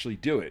can actually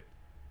do it,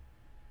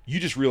 you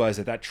just realize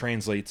that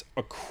translates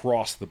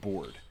across the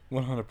board.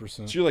 100%.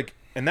 So you're like,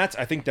 and I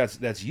think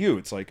that's you.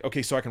 It's like,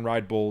 okay, so I can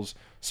ride bulls,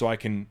 so I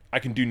can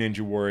do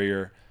Ninja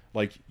Warrior,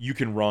 like you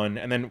can run,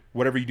 and then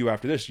whatever you do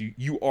after this,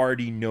 you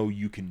already know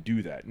you can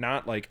do that.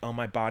 Not like, oh,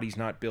 my body's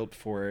not built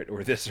for it,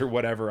 or this or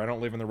whatever. I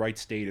don't live in the right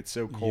state. It's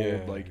so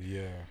cold.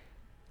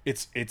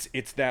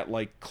 It's that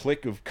like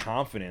click of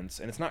confidence,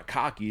 and it's not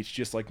cocky. It's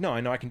just like, no,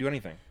 I know I can do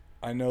anything.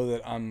 I know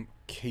that I'm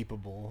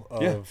capable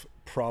of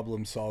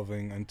problem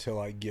solving until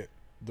I get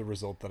the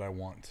result that I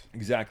want.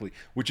 Exactly.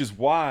 Which is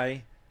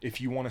why if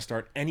you want to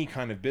start any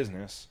kind of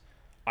business,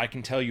 I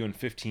can tell you in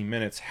 15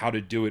 minutes how to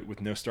do it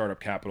with no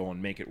startup capital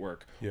and make it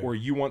work. Yeah. Or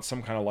you want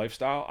some kind of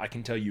lifestyle, I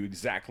can tell you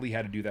exactly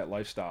how to do that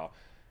lifestyle.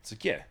 It's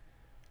like, yeah,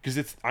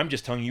 because I'm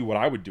just telling you what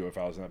I would do if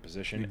I was in that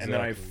position. Exactly. And then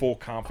I have full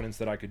confidence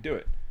that I could do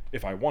it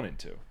if I wanted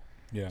to.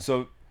 Yeah.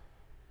 So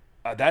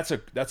that's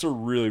a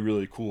really,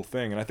 really cool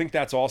thing. And I think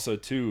that's also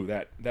too,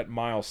 that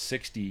mile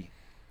 60,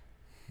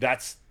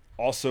 that's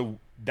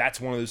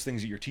one of those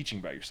things that you're teaching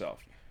about yourself.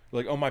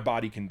 Like, oh, my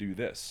body can do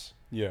this.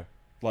 Yeah.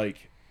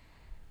 Like,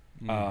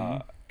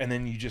 and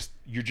then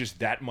you're just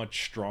that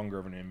much stronger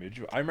of an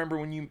individual. I remember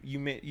when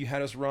you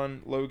had us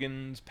run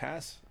Logan's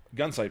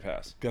Gunsight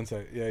Pass.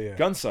 Gunsight, yeah.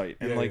 Gunsight,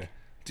 and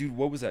dude,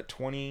 what was that?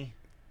 20?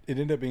 It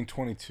ended up being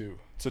 22.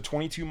 So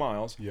 22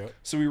 miles. Yeah.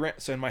 So we ran.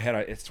 So in my head,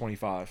 it's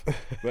 25.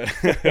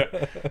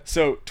 But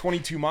so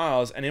 22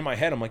 miles, and in my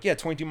head, I'm like, yeah,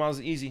 22 miles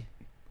is easy.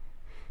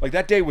 Like,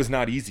 that day was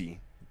not easy.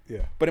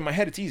 Yeah. But in my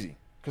head, it's easy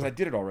because I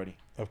did it already.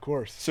 Of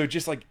course. So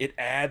just like it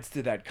adds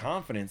to that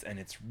confidence, and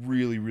it's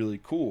really, really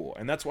cool.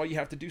 And that's why you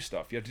have to do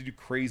stuff. You have to do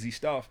crazy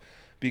stuff,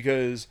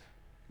 because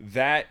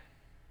that,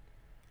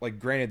 like,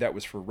 granted that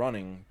was for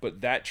running, but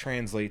that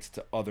translates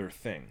to other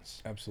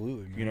things.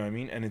 Absolutely, man. You know what I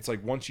mean? And it's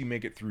like, once you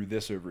make it through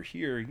this over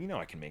here, you know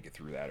I can make it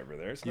through that over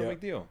there. It's no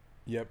big deal.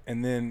 Yep.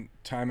 And then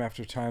time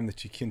after time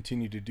that you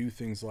continue to do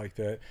things like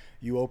that,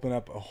 you open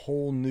up a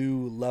whole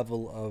new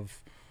level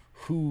of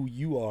who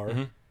you are.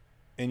 Mm-hmm.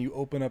 And you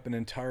open up an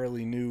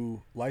entirely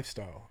new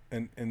lifestyle.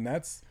 And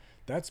that's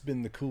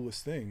been the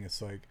coolest thing.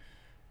 It's like,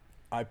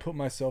 I put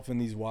myself in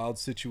these wild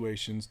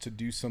situations to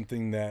do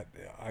something that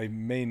I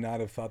may not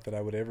have thought that I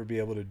would ever be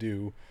able to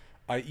do.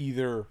 I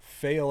either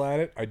fail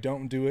at it, I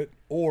don't do it,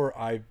 or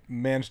I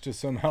manage to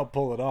somehow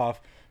pull it off.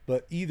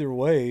 But either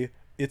way,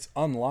 it's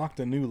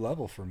unlocked a new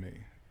level for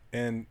me.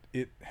 And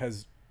it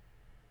has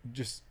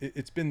just,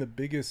 it's been the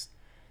biggest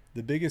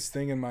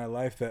thing in my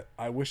life that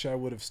I wish I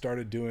would have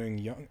started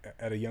doing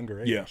at a younger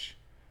age. Yeah.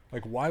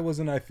 Like, why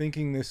wasn't I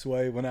thinking this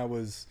way when I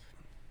was,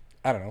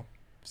 I don't know,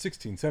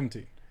 16,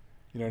 17?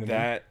 You know what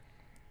I mean?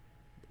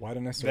 Why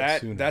didn't I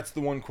start sooner? That's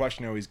the one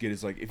question I always get,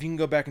 is like, if you can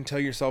go back and tell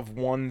yourself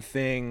one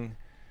thing,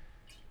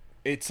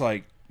 it's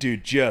like,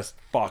 dude, just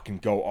fucking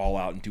go all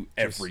out and do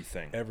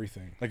everything.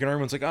 Everything. Like, and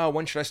everyone's like, oh,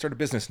 when should I start a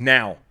business?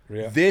 Now.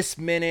 Yeah. This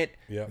minute.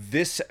 Yeah.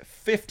 This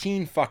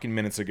 15 fucking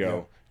minutes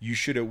ago. Yeah. You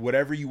should have,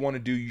 whatever you want to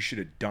do, you should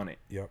have done it.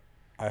 Yep.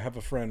 I have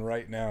a friend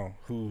right now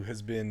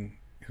who's been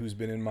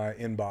in my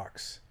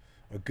inbox,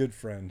 a good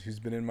friend who's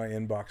been in my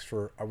inbox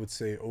for, I would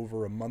say,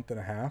 over a month and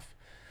a half,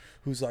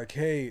 who's like,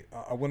 hey,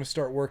 I want to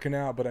start working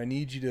out, but I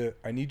need you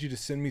to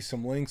send me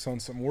some links on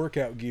some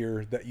workout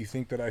gear that you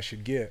think that I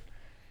should get.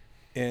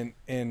 And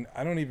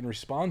I don't even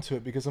respond to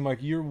it, because I'm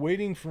like, you're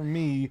waiting for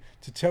me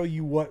to tell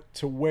you what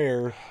to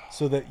wear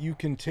so that you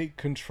can take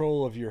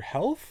control of your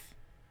health?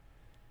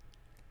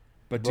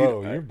 But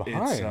bro, dude, you're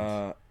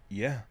behind.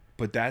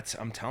 But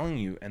I'm telling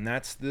you, and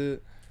that's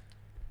like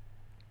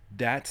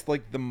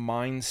the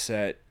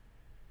mindset,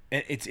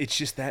 and it's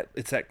just that,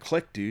 it's that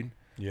click, dude.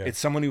 Yeah. It's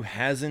someone who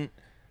hasn't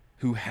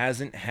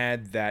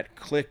had that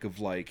click of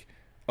like,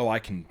 oh, I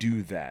can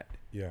do that.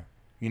 Yeah.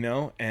 You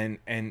know, and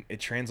it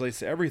translates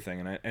to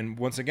everything. And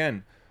once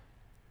again,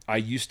 I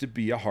used to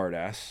be a hard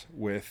ass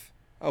with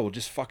oh, well,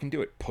 just fucking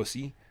do it,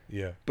 pussy.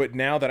 Yeah. But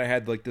now that I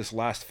had like this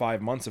last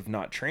 5 months of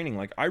not training,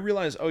 like I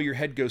realize, oh, your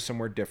head goes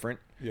somewhere different.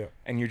 Yeah.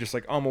 And you're just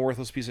like, oh, I'm a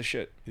worthless piece of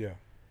shit. Yeah.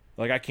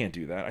 Like, I can't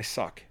do that. I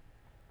suck.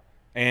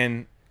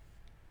 And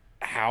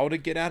how to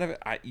get out of it?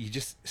 You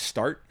just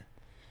start.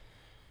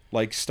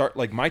 Like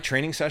my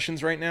training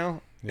sessions right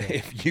now. Yeah.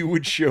 If you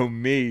would show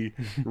me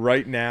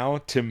right now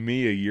to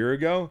me a year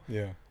ago,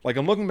 Yeah. like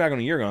I'm looking back on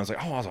a year ago, I was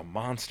like, oh, I was a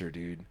monster,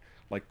 dude.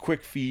 Like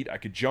quick feet, I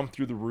could jump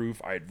through the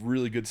roof. I had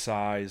really good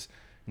size.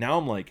 Now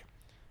I'm like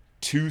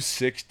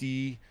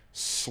 260,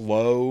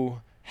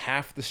 slow,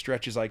 half the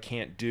stretches I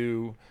can't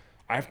do.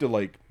 I have to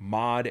like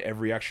mod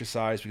every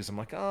exercise because I'm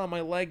like, oh,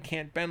 my leg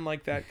can't bend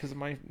like that because of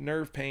my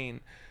nerve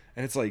pain.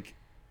 And it's like,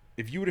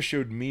 if you would have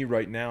showed me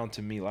right now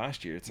to me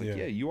last year, it's like,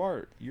 yeah,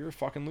 you're a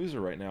fucking loser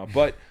right now.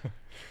 But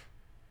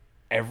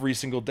every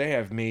single day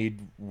I've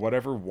made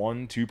whatever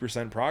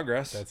 1-2%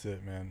 progress. That's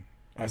it, man.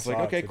 I was like,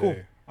 okay, cool.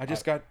 I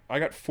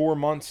got 4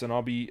 months and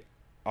I'll be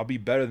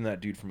better than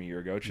that dude from a year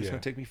ago. It's just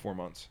gonna take me 4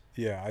 months.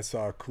 Yeah, I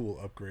saw a cool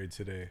upgrade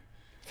today.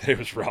 It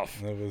was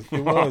rough.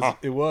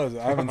 It was.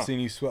 I haven't seen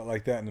you sweat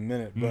like that in a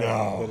minute. But,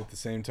 but at the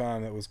same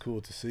time, that was cool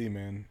to see,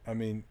 man. I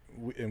mean,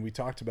 we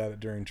talked about it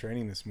during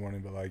training this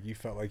morning, but like you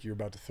felt like you were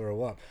about to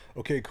throw up.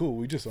 Okay, cool.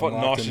 We just felt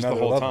unlocked nauseous another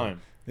the whole level.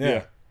 time.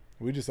 Yeah,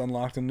 we just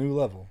unlocked a new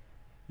level.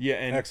 Yeah,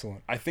 and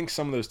excellent. I think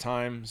some of those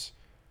times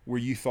where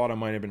you thought I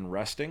might have been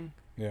resting,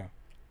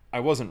 I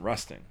wasn't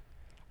resting.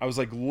 I was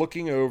like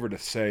looking over to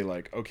say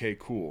like, okay,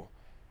 cool.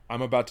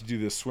 I'm about to do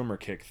this swimmer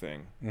kick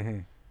thing. Mm-hmm.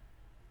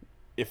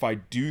 If I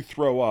do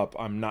throw up,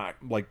 I'm not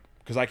like,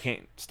 because I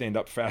can't stand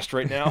up fast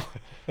right now.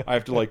 I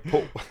have to like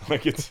pull,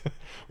 like it's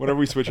whenever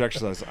we switch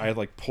exercise, I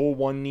like pull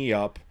one knee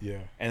up,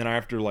 and then I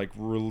have to like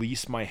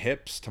release my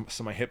hips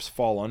so my hips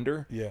fall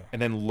under, and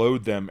then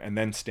load them and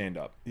then stand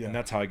up, and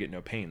that's how I get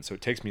no pain. So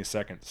it takes me a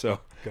second. So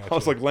I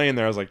was like laying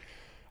there, I was like,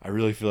 I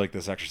really feel like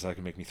this exercise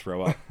can make me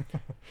throw up.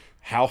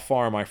 How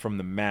far am I from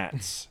the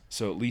mats?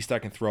 So at least I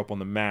can throw up on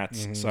the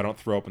mats, so I don't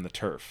throw up in the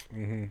turf.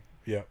 Mm-hmm.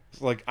 Yeah.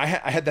 Like I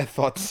had that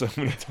thought so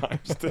many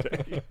times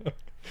today.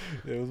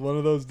 It was one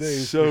of those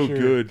days. So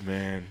good,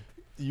 man.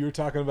 You were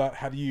talking about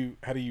how do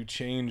you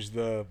change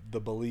the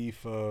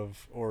belief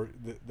of, or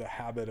the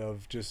habit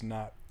of just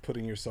not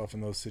putting yourself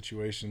in those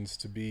situations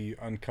to be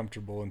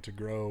uncomfortable and to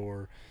grow,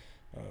 or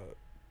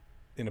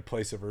in a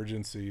place of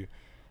urgency.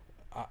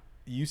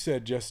 You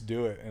said just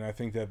do it, and I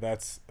think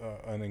that's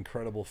an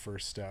incredible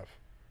first step.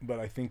 But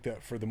I think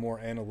that for the more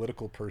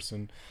analytical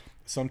person,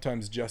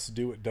 sometimes just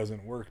do it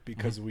doesn't work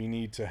because we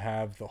need to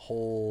have the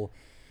whole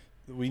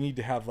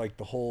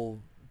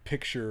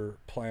picture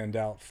planned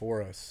out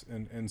for us.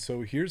 And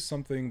so here's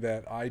something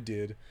that I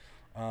did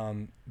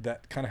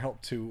that kind of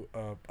helped to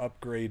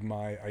upgrade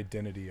my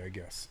identity, I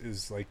guess,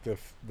 is like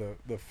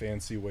the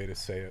fancy way to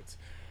say it.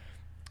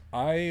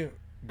 I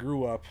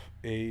grew up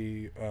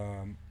a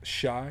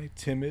shy,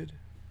 timid,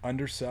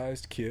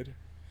 undersized kid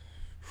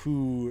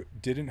who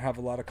didn't have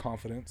a lot of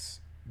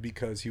confidence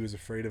because he was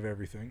afraid of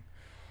everything.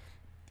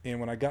 And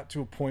when I got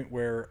to a point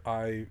where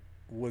I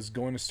was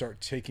going to start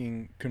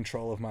taking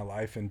control of my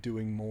life and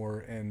doing more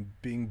and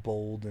being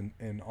bold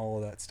and all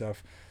of that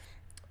stuff,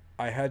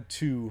 I had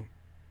to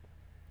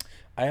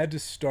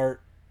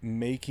start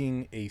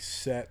making a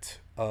set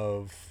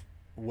of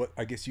what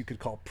I guess you could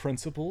call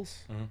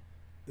principles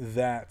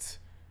that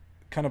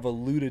kind of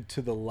alluded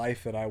to the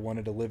life that I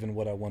wanted to live and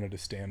what I wanted to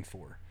stand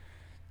for.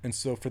 And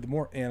so for the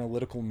more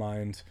analytical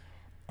mind,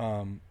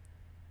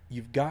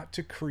 you've got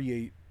to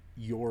create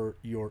your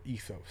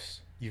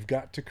ethos. You've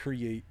got to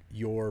create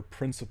your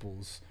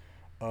principles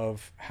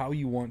of how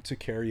you want to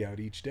carry out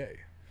each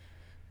day.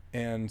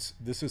 And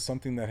this is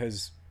something that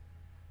has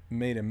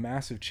made a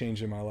massive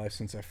change in my life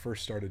since I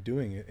first started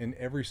doing it. And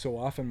every so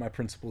often my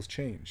principles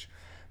change.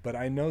 But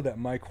I know that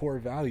my core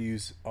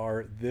values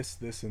are this,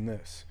 this, and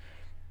this.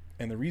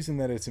 And the reason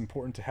that it's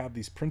important to have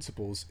these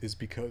principles is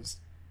because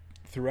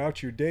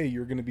throughout your day,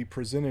 you're going to be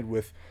presented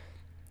with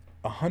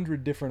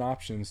 100 different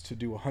options to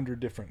do 100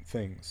 different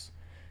things.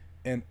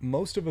 And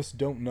most of us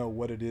don't know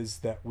what it is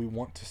that we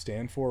want to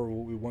stand for or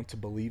what we want to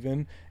believe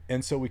in.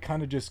 And so we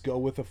kind of just go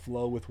with the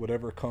flow with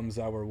whatever comes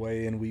our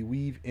way, and we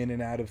weave in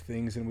and out of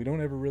things, and we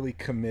don't ever really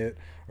commit,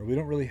 or we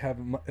don't really have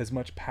as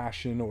much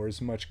passion or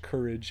as much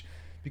courage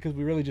because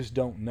we really just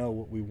don't know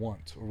what we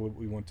want or what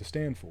we want to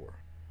stand for.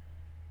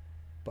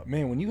 But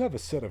man, when you have a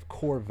set of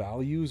core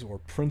values or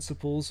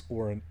principles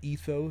or an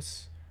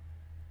ethos,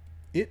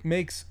 it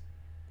makes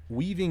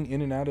weaving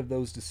in and out of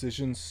those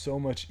decisions so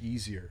much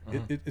easier.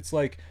 It's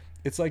like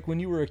when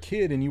you were a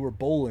kid and you were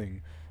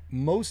bowling.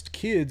 Most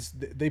kids,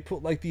 they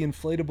put like the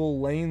inflatable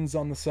lanes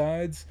on the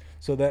sides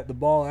so that the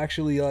ball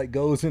actually like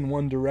goes in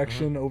one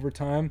direction over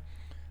time.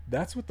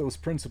 That's what those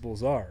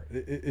principles are.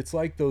 It's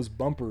like those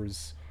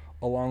bumpers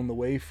along the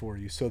way for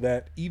you, so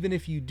that even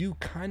if you do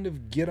kind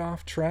of get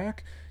off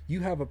track, you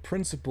have a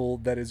principle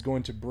that is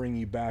going to bring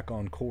you back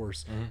on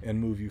course and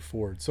move you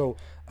forward. So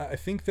I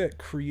think that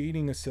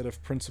creating a set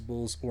of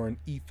principles or an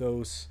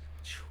ethos,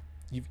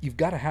 you've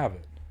got to have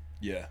it.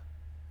 Yeah.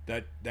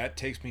 That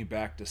takes me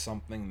back to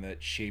something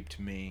that shaped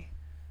me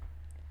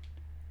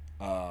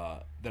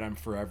that I'm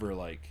forever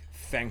like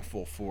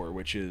thankful for,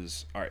 which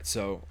is, all right,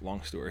 so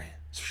long story,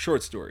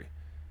 short story.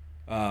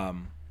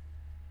 Grew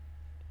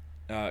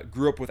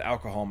up with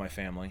alcohol in my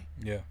family.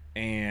 Yeah.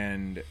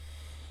 And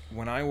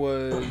when I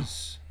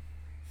was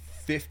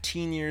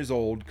 15 years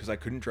old, because I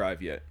couldn't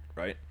drive yet,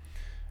 right?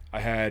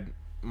 I had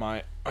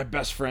my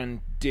best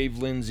friend Dave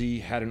Lindsay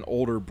had an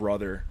older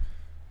brother,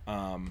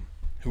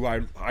 who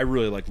I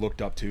really like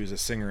looked up to. He was a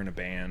singer in a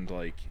band.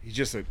 Like he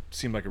just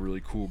seemed like a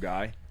really cool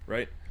guy,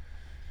 right?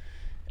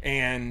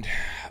 And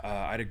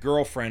I had a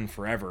girlfriend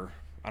forever.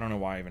 I don't know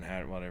why I even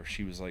had it. Whatever.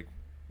 She was like,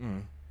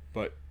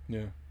 but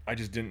Yeah. I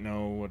just didn't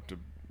know what to.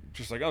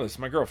 Just like, oh, this is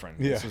my girlfriend.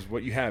 Yeah. This is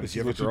what you have. This Is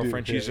you is have a what you do.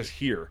 girlfriend. She's just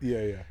here.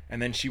 Yeah, yeah.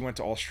 And then she went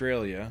to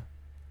Australia,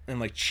 and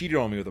like cheated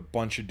on me with a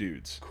bunch of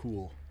dudes.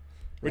 Cool.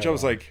 Which I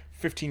was like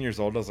 15 years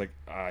old. I was like,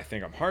 I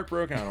think I'm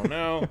heartbroken. I don't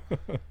know.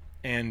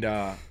 And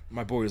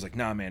my boy was like,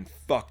 nah, man,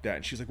 fuck that.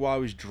 And she's like, well, I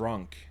was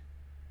drunk.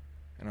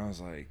 And I was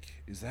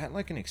like, is that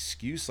like an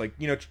excuse? Like,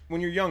 you know,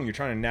 when you're young, you're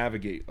trying to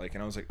navigate. Like,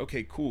 and I was like,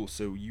 okay, cool.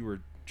 So you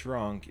were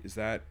drunk. Is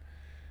that?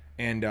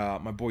 And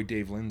my boy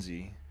Dave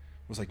Lindsay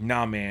was like,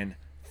 nah, man,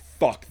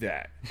 fuck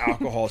that.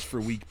 Alcohol's for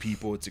weak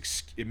people.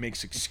 It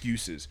makes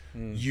excuses.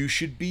 You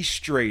should be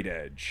straight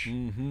edge.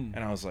 Mm-hmm.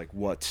 And I was like,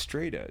 what,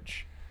 straight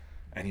edge?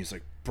 And he's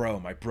like, bro,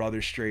 my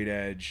brother's straight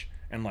edge.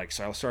 And like,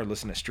 so I started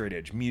listening to straight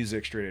edge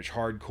music, straight edge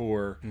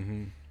hardcore.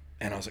 Mm-hmm.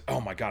 And I was like, oh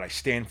my God, I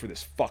stand for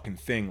this fucking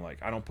thing.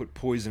 Like, I don't put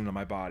poison into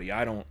my body.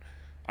 I don't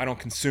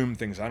consume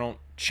things. I don't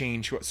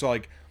change. So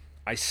like,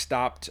 I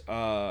stopped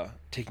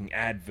taking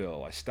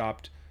Advil.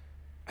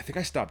 I think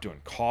I stopped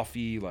doing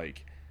coffee.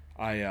 Like,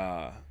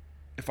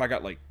 if I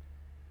got like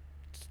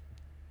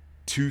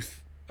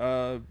tooth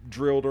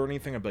drilled or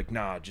anything, I'd be like,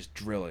 nah, just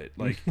drill it.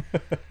 Like,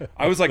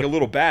 I was like a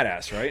little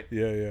badass, right?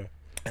 Yeah, yeah.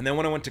 And then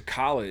when I went to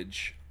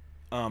college,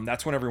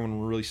 that's when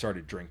everyone really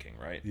started drinking,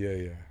 right? Yeah,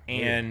 yeah.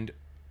 And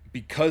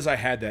because I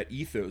had that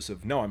ethos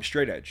of, no, I'm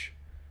straight edge,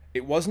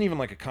 it wasn't even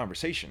like a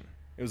conversation.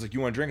 It was like,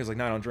 you want to drink? I was like,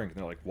 no, I don't drink. And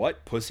they're like,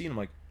 what? Pussy? And I'm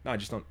like, no, I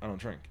don't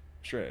drink.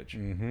 Straight edge.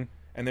 Mm-hmm.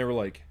 And they were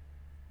like,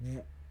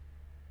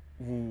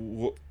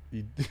 You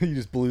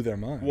just blew their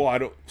mind.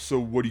 well, so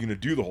what are you going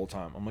to do the whole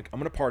time? I'm like, I'm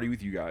going to party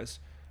with you guys.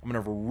 I'm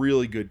going to have a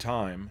really good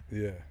time.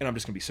 Yeah. And I'm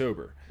just going to be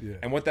sober. Yeah.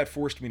 And what that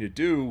forced me to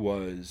do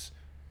was,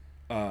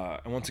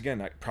 and once again,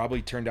 that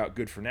probably turned out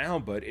good for now,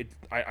 but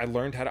I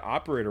learned how to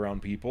operate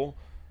around people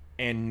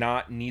and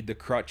not need the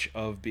crutch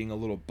of being a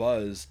little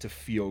buzzed to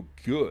feel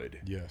good.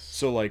 Yes.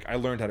 So like, I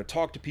learned how to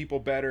talk to people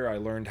better. I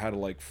learned how to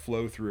like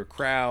flow through a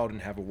crowd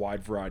and have a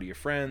wide variety of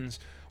friends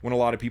when a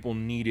lot of people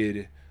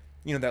needed,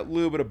 you know, that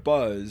little bit of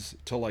buzz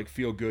to like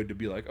feel good, to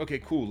be like, okay,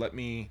 cool,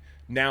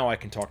 now I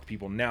can talk to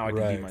people. Now I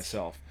can be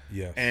myself.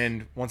 Yes.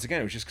 And once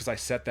again, it was just because I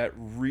set that,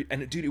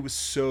 and dude, it was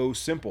so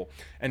simple.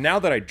 And now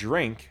that I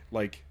drink,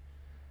 like,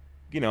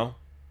 you know,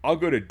 I'll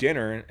go to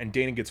dinner and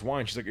Dana gets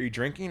wine. She's like, are you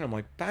drinking? I'm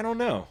like, I don't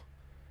know.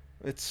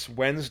 It's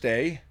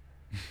Wednesday.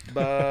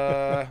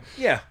 But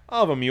yeah,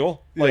 I'll have a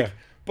mule. Like, Yeah.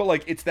 but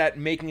like, it's that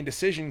making a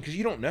decision, because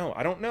you don't know.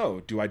 I don't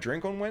know. Do I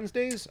drink on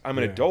Wednesdays? I'm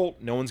an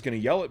adult. No one's going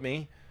to yell at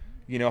me.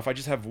 You know, if I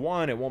just have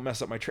one, it won't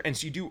mess up my and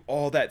so you do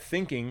all that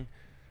thinking,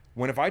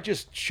 when if I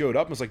just showed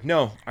up and was like,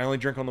 no, I only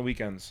drink on the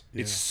weekends.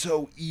 Yeah. It's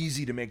so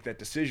easy to make that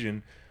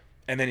decision,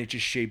 and then it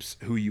just shapes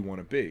who you want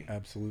to be.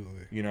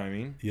 Absolutely. You know what I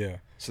mean? Yeah.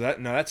 So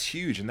that's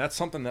huge, and that's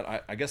something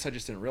that I guess I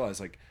just didn't realize.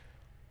 Like,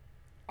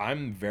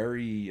 I'm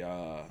very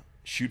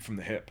shoot from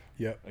the hip.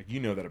 Yep. Like, you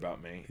know that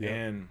about me. Yep.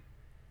 And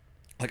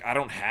like, I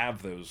don't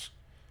have those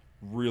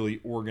really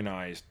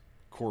organized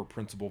core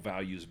principle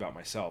values about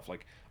myself.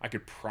 Like, I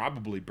could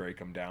probably break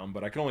them down,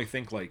 but I can only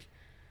think like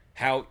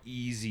how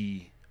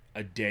easy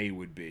a day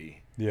would be.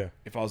 Yeah.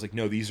 If I was like,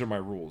 no, these are my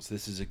rules.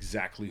 This is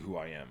exactly who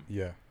I am.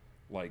 Yeah.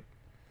 Like,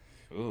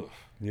 ugh.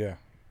 Yeah.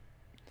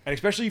 And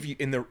especially if you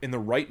in the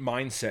right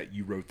mindset,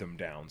 you wrote them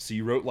down. So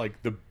you wrote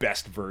like the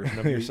best version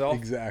of yourself.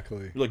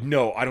 Exactly. You're like,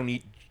 no, I don't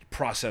eat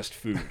processed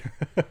food.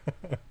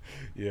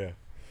 Yeah.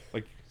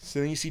 Like, so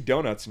then you see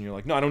donuts and you're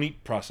like, no, I don't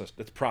eat processed.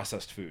 That's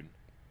processed food.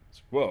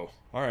 It's like, whoa,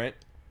 all right.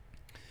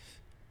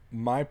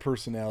 My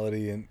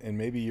personality, and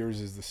maybe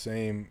yours is the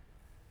same.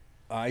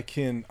 I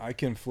can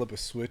flip a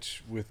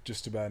switch with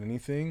just about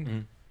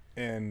anything,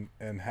 and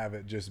have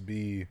it just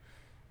be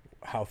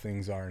how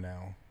things are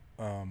now.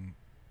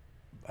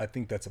 I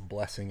think that's a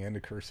blessing and a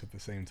curse at the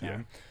same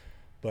time. Yeah.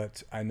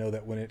 But I know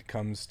that when it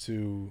comes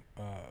to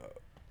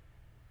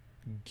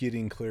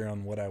getting clear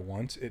on what I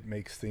want, it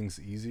makes things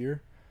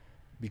easier.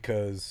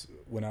 Because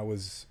when I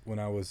was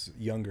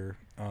younger,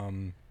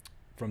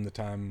 from the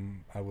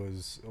time I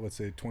was, let's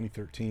say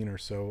 2013 or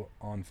so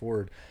on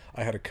forward,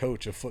 I had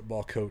a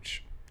football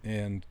coach,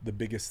 and the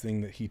biggest thing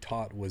that he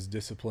taught was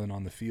discipline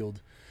on the field.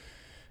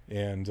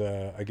 And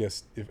I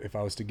guess if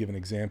I was to give an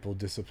example,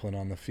 discipline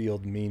on the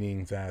field,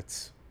 meaning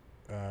that,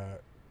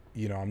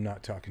 I'm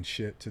not talking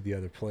shit to the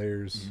other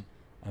players.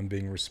 Mm-hmm. I'm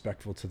being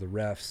respectful to the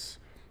refs.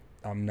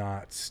 I'm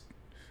not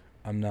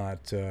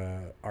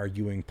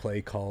arguing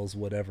play calls,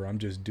 whatever. I'm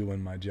just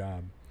doing my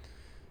job.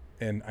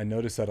 And I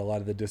noticed that a lot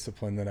of the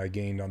discipline that I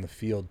gained on the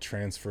field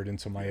transferred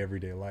into my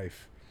everyday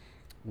life.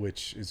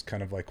 which is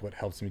kind of like what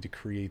helps me to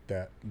create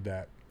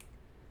that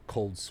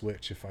cold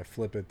switch. If I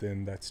flip it,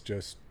 then that's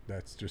just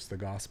the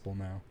gospel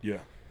now. Yeah.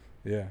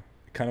 Yeah.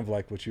 Kind of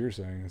like what you were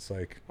saying. It's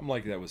like, I'm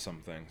like that with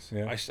some things.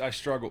 Yeah. I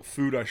struggle.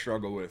 Food I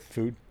struggle with.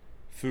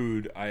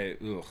 food.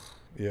 Ugh.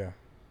 Yeah.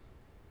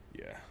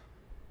 Yeah.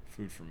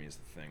 Food for me is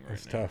the thing right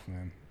It's now. tough,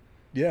 man.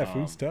 Yeah,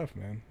 food's tough,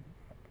 man.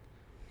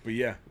 But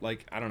yeah,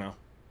 like, I don't know.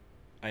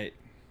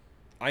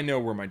 I know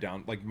where my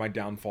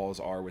downfalls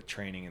are with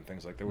training and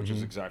things like that, which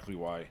is exactly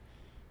why,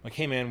 like,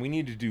 hey man, we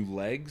need to do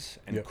legs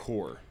and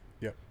core.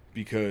 Yep.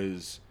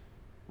 Because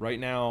right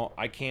now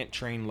I can't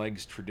train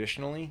legs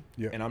traditionally,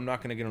 and I'm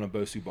not going to get on a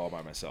Bosu ball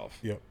by myself.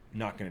 Yep.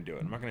 Not going to do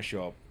it. I'm not going to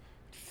show up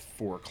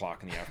 4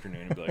 o'clock in the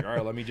afternoon and be like, all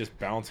right, let me just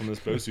bounce on this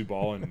Bosu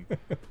ball, and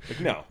like,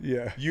 no.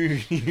 Yeah. You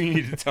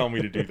need to tell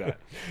me to do that.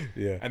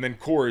 Yeah. And then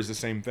core is the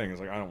same thing. It's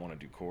like, I don't want to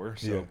do core,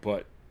 so Yeah.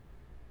 but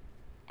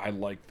I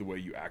like the way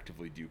you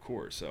actively do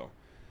core, so.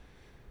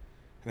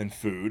 And then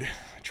food,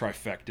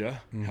 trifecta,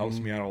 helps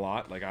me out a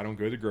lot. Like, I don't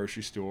go to the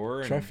grocery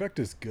store. And,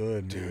 Trifecta's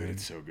good, dude, man.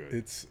 it's so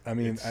good.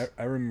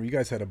 I remember you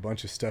guys had a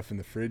bunch of stuff in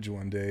the fridge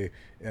one day,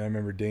 and I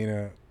remember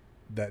Dana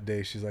that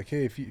day, she's like,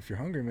 hey, if you're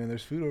hungry, man,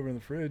 there's food over in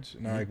the fridge.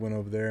 And I like went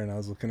over there and I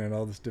was looking at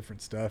all this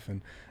different stuff,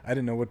 and I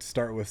didn't know what to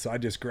start with, so I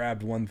just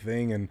grabbed one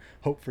thing and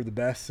hoped for the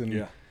best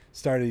and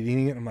started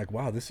eating it. And I'm like,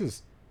 wow,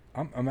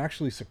 I'm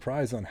actually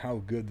surprised on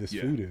how good this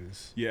food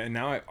is. Yeah, and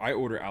now I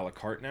order a la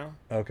carte now.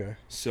 Okay.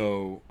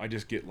 So I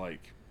just get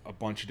like a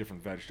bunch of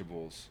different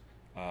vegetables,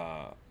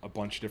 a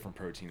bunch of different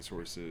protein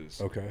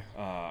sources. Okay.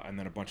 And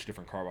then a bunch of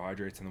different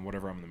carbohydrates, and then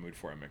whatever I'm in the mood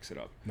for, I mix it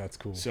up. That's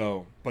cool.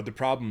 So, but the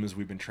problem is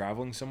we've been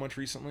traveling so much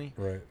recently,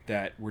 right,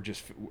 that we're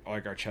just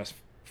like our chest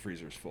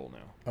freezer's full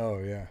now. Oh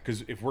yeah.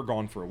 Because if we're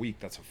gone for a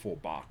week, that's a full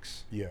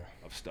box. Yeah.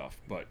 Of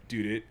stuff. But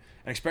dude,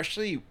 and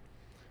especially,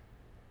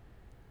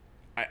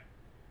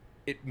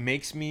 it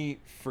makes me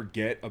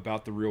forget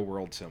about the real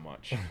world so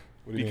much.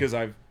 Because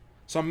I'm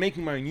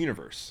making my own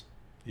universe.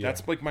 Yeah.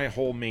 That's like my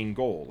whole main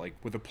goal. Like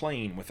with a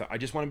plane, I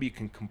just want to be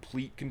in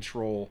complete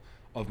control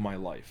of my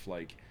life.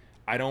 Like,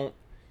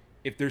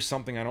 if there's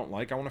something I don't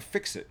like, I want to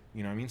fix it.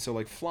 You know what I mean? So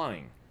like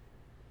flying,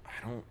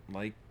 I don't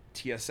like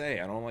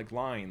TSA. I don't like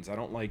lines. I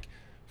don't like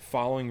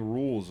following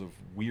rules of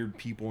weird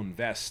people in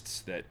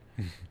vests that,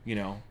 you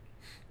know,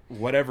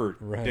 whatever.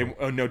 Right.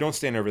 Oh no, don't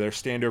stand over there.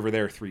 Stand over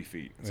there 3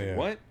 feet. It's like,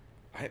 what?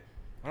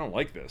 I don't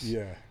like this.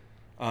 Yeah.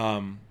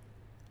 And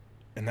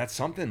that's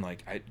something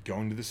like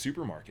going to the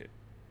supermarket,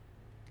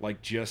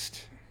 like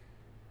just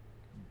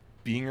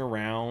being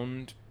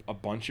around a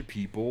bunch of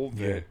people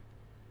that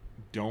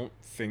don't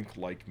think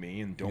like me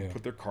and don't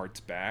put their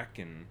carts back,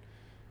 and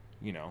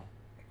you know,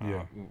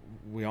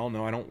 we all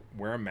know I don't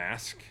wear a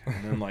mask,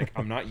 and then like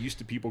I'm not used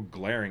to people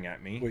glaring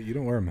at me. Wait, you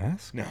don't wear a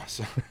mask? No,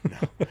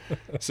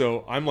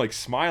 so I'm like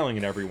smiling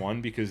at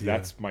everyone because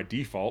that's my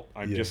default.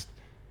 I'm just.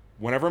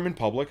 Whenever I'm in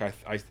public, I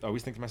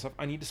always think to myself,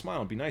 I need to smile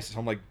and be nice. So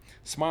I'm like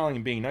smiling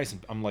and being nice,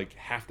 and I'm like,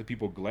 half the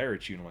people glare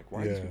at you, and I'm like,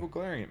 why are these people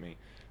glaring at me?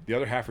 The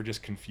other half are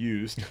just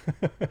confused.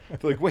 They're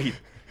like, wait,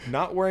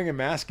 not wearing a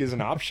mask is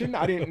an option?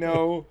 I didn't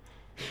know.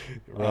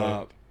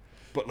 Right.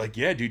 But like,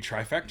 yeah, dude,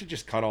 trifecta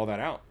just cut all that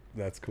out.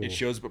 That's cool. It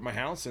shows up at my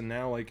house, and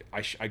now like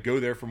I go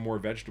there for more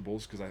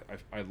vegetables because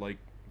I like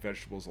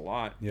vegetables a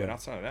lot. Yeah. But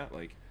outside of that,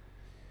 like,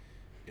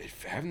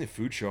 having the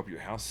food show up at your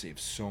house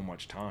saves so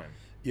much time.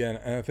 Yeah,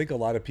 and I think a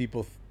lot of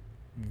people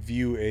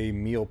view a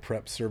meal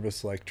prep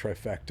service like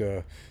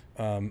Trifecta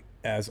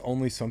as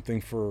only something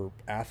for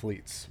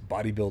athletes,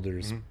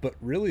 bodybuilders, but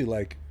really,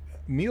 like,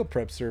 meal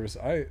prep service,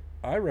 I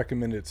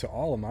recommend it to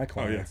all of my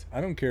clients.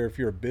 I don't care if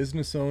you're a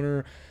business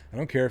owner, I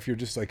don't care if you're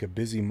just like a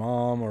busy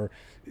mom or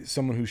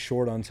someone who's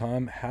short on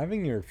time.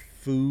 Having your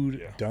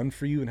food done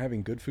for you and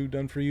having good food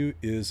done for you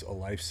is a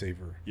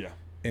lifesaver. Yeah.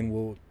 And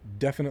will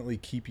definitely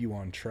keep you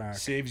on track.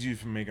 Saves you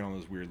from making all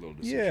those weird little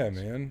decisions.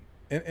 Yeah, man.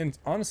 And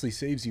honestly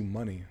saves you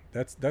money.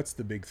 That's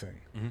the big thing.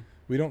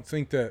 We don't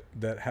think that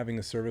having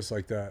a service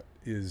like that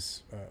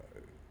is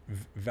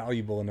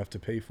valuable enough to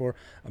pay for.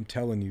 I'm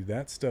telling you,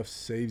 that stuff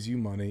saves you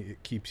money.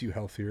 It keeps you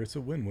healthier. It's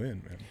a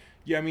win-win, man.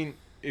 Yeah, I mean,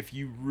 if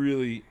you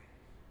really,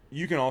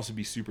 you can also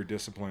be super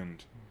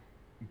disciplined,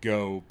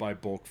 go buy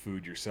bulk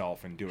food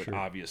yourself and do it,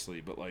 obviously.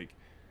 But like,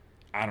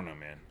 I don't know,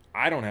 man.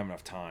 I don't have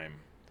enough time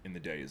in the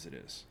day as it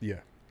is.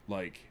 Yeah.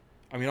 Like,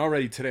 I mean,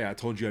 already today I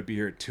told you I'd be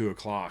here at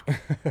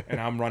 2:00, and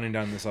I'm running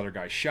down this other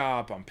guy's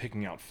shop. I'm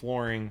picking out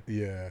flooring.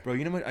 Yeah. Bro,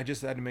 you know what? I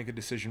just had to make a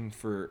decision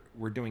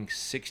we're doing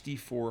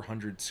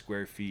 6,400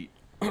 square feet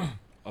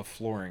of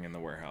flooring in the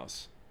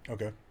warehouse.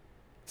 Okay.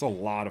 It's a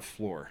lot of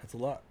floor. That's a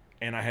lot.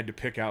 And I had to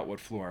pick out what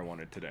floor I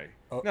wanted today.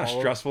 You know how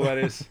stressful that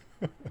is?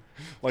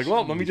 Like,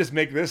 well, let me just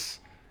make this.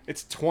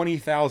 It's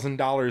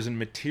 $20,000 in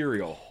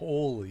material.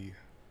 Holy.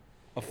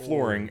 Of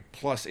flooring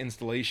plus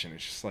installation.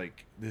 It's just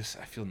like this.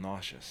 I feel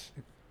nauseous.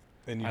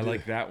 And I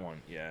like that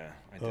one. Yeah,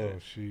 I did. Oh,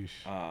 sheesh.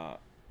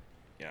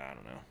 Yeah, I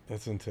don't know.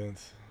 That's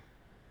intense.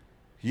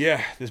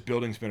 Yeah, this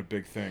building's been a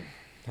big thing.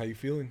 How you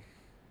feeling?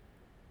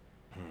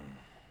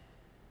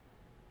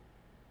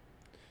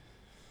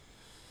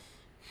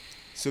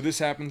 So this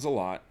happens a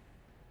lot.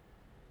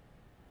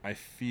 I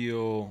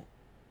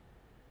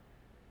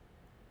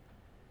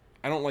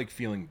don't like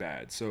feeling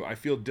bad. So I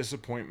feel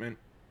disappointment.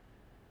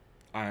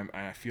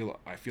 I feel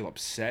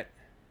upset.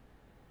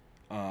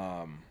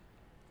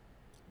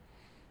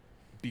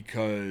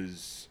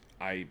 Because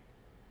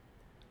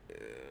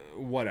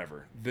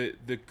whatever.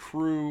 The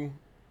crew,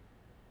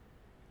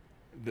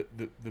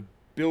 the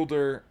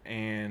builder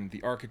and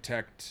the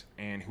architect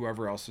and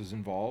whoever else is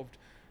involved,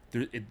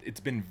 it's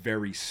been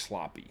very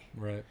sloppy.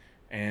 Right.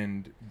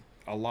 And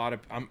a lot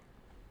of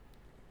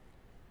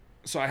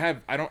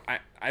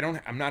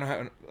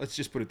let's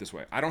just put it this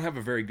way. I don't have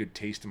a very good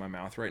taste in my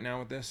mouth right now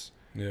with this.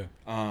 Yeah.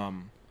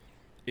 And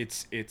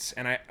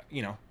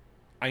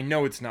I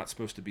know it's not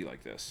supposed to be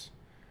like this.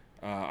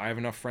 I have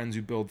enough friends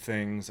who build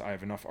things. I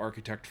have enough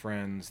architect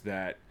friends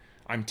that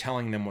I'm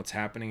telling them what's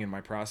happening in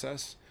my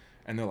process,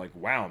 and they're like,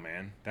 "Wow,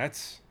 man,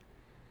 that's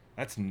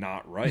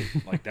not right.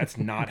 Like, that's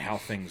not how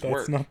things work.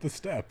 That's not the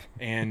step."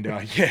 And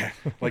yeah,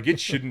 like, it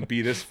shouldn't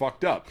be this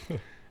fucked up.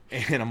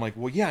 And I'm like,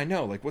 well, yeah, I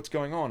know. Like, what's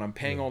going on? I'm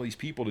paying all these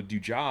people to do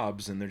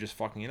jobs, and they're just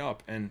fucking it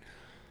up. And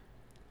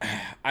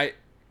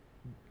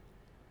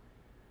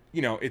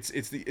it's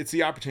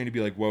the opportunity to be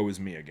like, woe is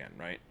me again,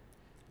 right?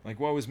 Like,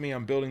 woe is me.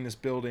 I'm building this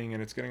building,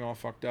 and it's getting all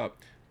fucked up.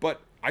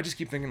 But I just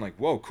keep thinking, like,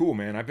 whoa, cool,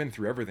 man. I've been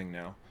through everything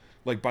now.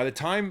 Like, by the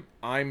time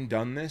I'm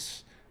done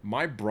this,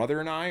 my brother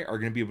and I are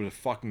going to be able to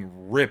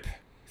fucking rip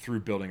through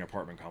building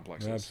apartment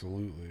complexes.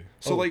 Absolutely.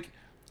 So, like,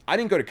 I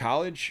didn't go to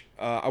college.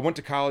 I went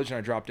to college and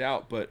I dropped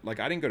out, but, like,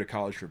 I didn't go to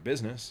college for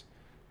business.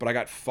 But I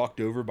got fucked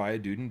over by a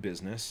dude in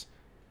business.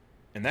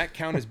 And that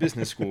counted as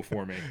business school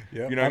for me.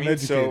 Yep, you know what I mean?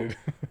 educated.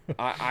 So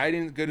I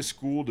didn't go to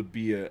school to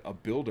be a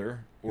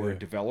builder or a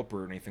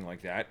developer or anything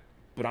like that.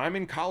 But I'm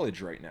in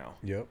college right now.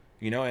 Yep.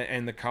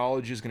 And the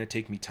college is going to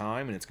take me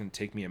time, and it's going to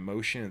take me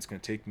emotion. It's going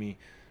to take me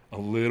a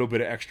little bit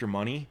of extra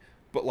money.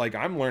 But, like,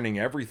 I'm learning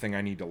everything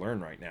I need to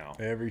learn right now.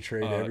 Every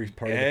trade, every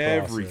part of the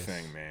process.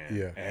 Everything, man.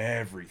 Yeah.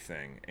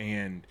 Everything.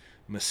 And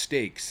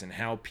mistakes, and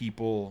how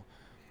people,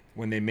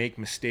 when they make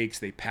mistakes,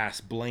 they pass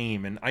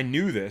blame. And I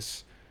knew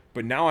this,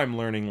 but now I'm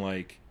learning,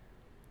 like,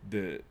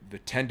 the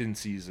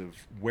tendencies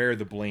of where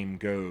the blame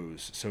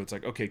goes. So it's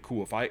like, okay,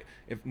 cool.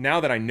 If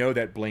now that I know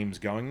that blame's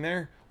going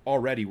there,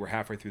 already we're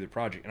halfway through the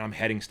project, and I'm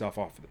heading stuff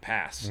off of the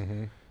pass.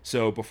 Mm-hmm.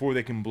 So before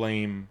they can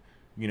blame,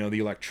 the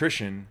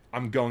electrician,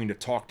 I'm going to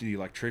talk to the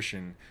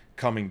electrician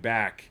coming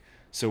back.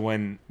 So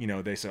when,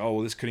 they say, oh,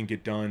 well, this couldn't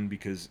get done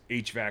because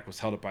HVAC was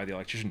held up by the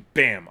electrician,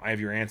 bam, I have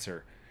your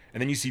answer.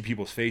 And then you see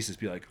people's faces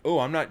be like, oh,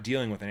 I'm not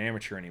dealing with an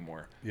amateur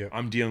anymore. Yep.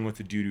 I'm dealing with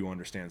the dude who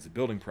understands the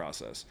building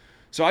process.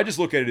 So I just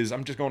look at it as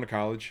I'm just going to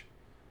college.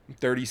 I'm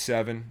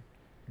 37,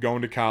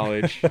 going to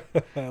college.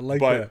 I like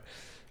but that.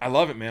 I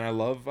love it, man. I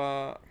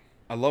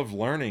love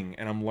learning,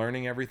 and I'm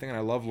learning everything, and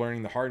I love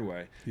learning the hard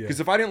way. Because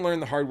if I didn't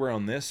learn the hard way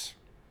on this,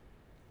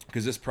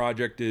 because this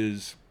project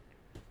it's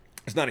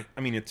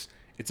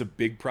a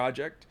big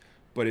project,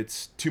 but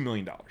it's $2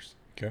 million.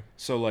 Okay.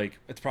 So, like,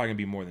 it's probably gonna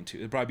be more than 2.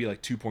 It'd probably be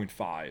like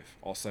 2.5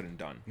 all said and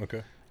done.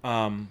 Okay.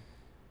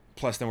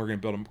 Plus, then we're gonna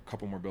build a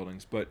couple more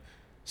buildings. But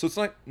so it's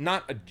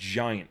not a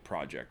giant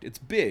project. It's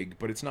big,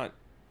 but it's not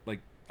like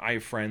I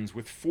have friends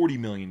with $40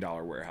 million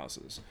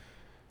warehouses.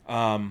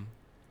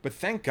 But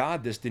thank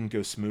God this didn't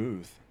go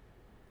smooth.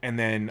 And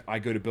then I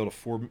go to build a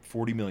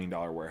 $40 million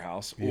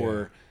warehouse. Yeah.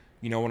 Or,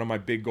 one of my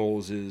big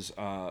goals is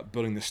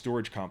building the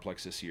storage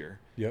complex this year.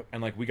 Yep.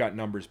 And, like, we got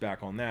numbers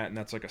back on that, and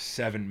that's like a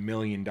 $7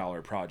 million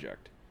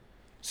project.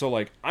 So,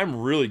 like, I'm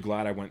really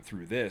glad I went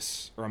through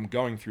this, or I'm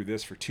going through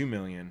this for $2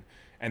 million.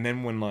 And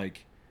then when,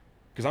 like,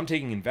 because I'm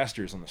taking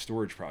investors on the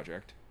storage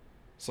project.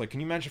 So, like, can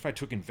you imagine if I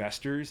took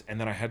investors and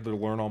then I had to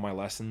learn all my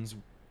lessons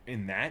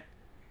in that?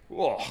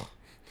 Ugh.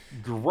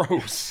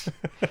 Gross.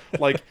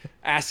 Like,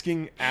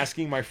 asking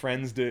my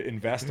friends to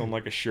invest on,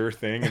 like, a sure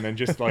thing, and then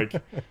just, like,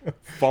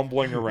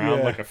 fumbling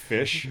around like a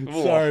fish.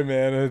 Sorry,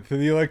 man.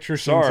 The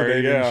electrician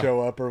today didn't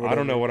show up or whatever. I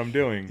don't know what I'm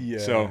doing. Yeah.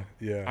 So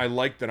yeah. I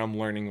like that I'm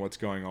learning what's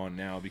going on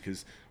now,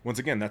 because once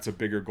again, that's a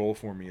bigger goal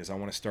for me. Is I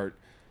want to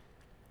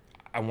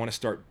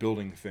start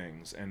building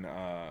things, and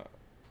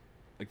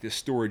like, this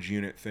storage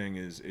unit thing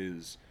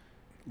is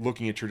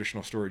looking at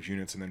traditional storage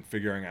units and then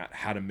figuring out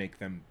how to make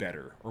them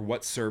better, or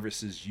what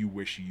services you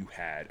wish you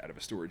had out of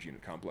a storage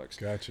unit complex.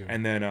 Gotcha.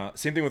 And then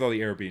same thing with all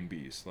the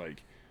Airbnbs.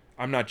 Like,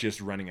 I'm not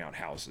just renting out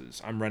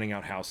houses. I'm renting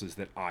out houses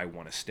that I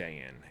want to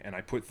stay in, and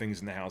I put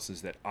things in the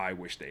houses that I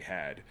wish they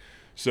had.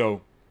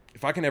 So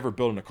if I can ever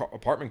build an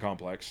apartment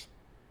complex,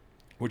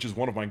 which is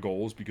one of my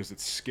goals because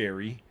it's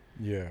scary,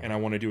 and I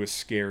want to do a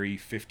scary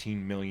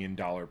 $15 million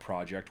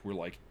project where,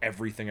 like,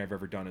 everything I've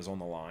ever done is on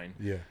the line,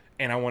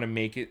 and I want to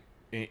make it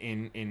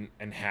in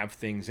and have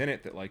things in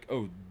it that, like,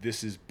 oh,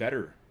 this is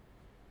better,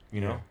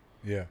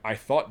 I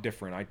thought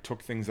different. I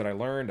took things that I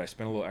learned, I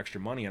spent a little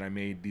extra money, and I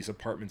made these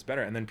apartments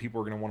better, and then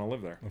people are going to want to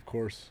live there. Of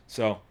course.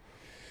 So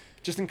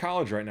just in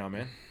college right now,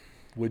 man.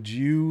 Would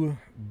you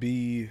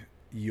be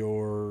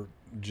your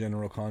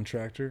general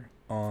contractor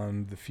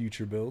on the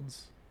future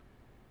builds,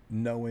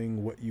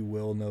 knowing what you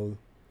will know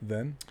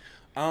then?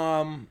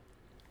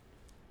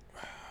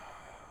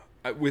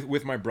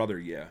 With my brother,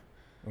 yeah.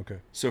 Okay.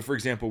 So, for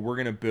example, we're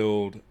going to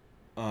build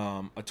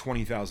a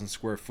 20,000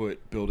 square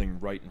foot building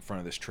right in front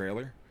of this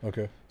trailer.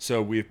 Okay.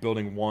 So we have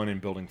building 1 and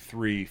building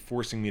 3,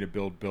 forcing me to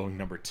build building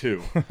number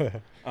 2.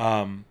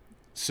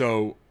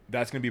 So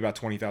that's going to be about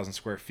 20,000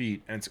 square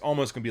feet, and it's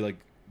almost going to be like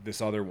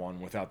this other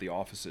one without the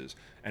offices,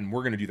 and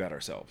we're going to do that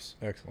ourselves.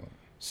 Excellent.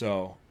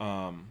 So,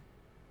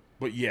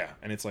 but yeah,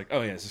 and it's like,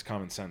 oh yeah, this is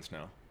common sense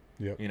now.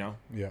 Yep. You know?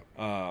 Yep.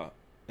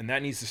 And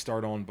that needs to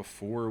start on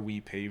before we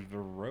pave the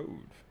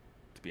road,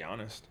 to be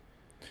honest,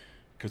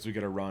 because we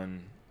got to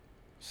run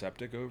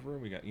septic over.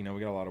 We got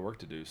a lot of work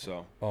to do.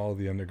 So all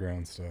the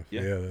underground stuff.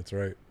 Yeah, that's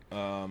right.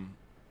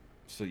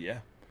 So yeah.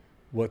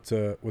 What's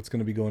going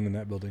to be going in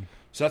that building?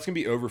 So that's going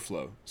to be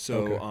overflow.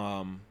 So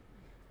Okay.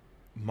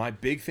 my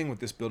big thing with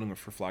this building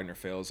for Flagner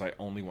Fail is I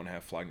only want to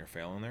have Flagner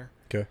Fail in there.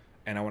 Okay.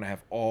 And I want to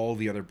have all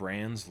the other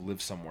brands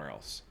live somewhere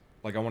else.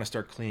 Like I want to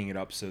start cleaning it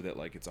up so that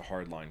like it's a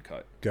hard line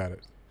cut. Got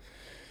it.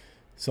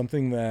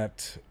 Something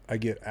that I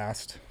get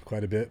asked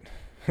quite a bit,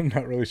 I'm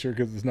not really sure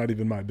because it's not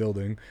even my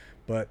building,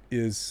 but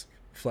is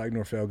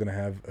Flagner Fail going to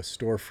have a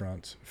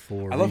storefront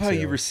for I love how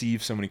retail? you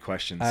receive so many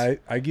questions. I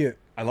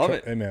love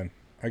it. Hey man,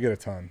 I get a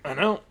ton. I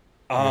know.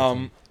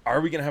 Are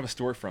we going to have a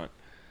storefront?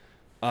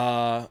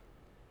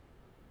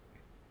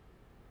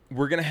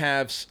 We're going to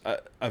have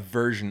a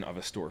version of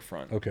a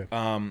storefront. Okay.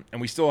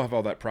 And we still have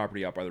all that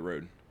property out by the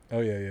road. Oh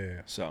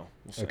yeah. So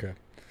we'll see. Okay.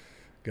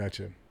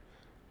 Gotcha.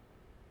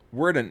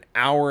 We're at an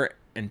hour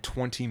and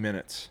 20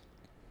 minutes.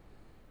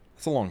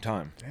 That's a long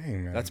time.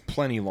 Dang, man. That's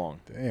plenty long.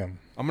 Damn.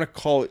 I'm going to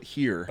call it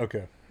here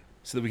Okay.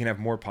 so that we can have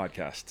more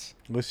podcasts.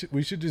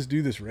 We should just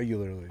do this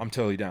regularly. I'm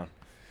totally down.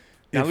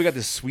 Now we got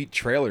this sweet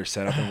trailer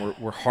set up, and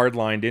we're hard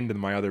lined into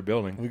my other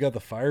building. We got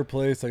the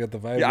fireplace. I got the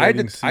vibrating Yeah, I had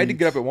to seats.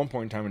 get up at one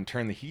point in time and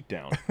turn the heat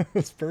down.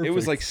 That's perfect. It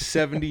was like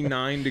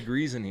 79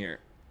 degrees in here.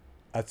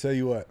 I tell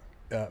you what,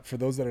 for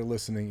those that are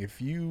listening, if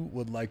you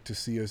would like to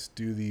see us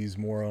do these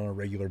more on a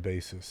regular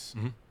basis,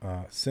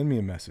 send me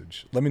a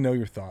message. Let me know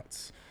your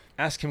thoughts.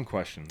 Ask him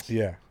questions.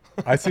 Yeah.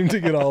 I seem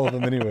to get all of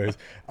them anyways.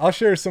 I'll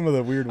share some of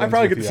the weird ones. I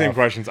probably with get the you same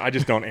questions. I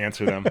just don't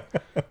answer them.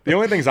 The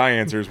only things I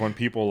answer is when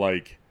people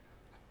like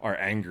are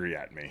angry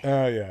at me.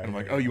 Oh, yeah. And I'm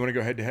like, oh, you want to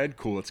go head to head?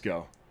 Cool, let's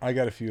go. I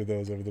got a few of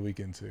those over the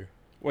weekend too.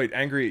 Wait,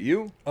 angry at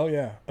you? Oh,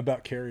 yeah.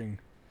 About carrying.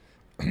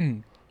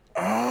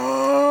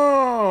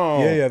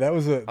 Oh. Yeah, that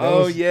was a...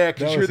 yeah,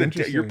 because you're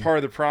interesting. part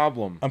of the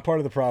problem. I'm part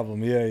of the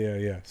problem.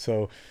 Yeah.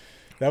 So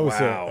that was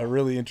Wow. a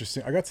really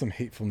interesting... I got some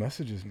hateful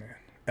messages, man.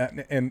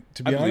 And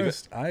to be I believe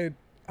honest,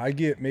 I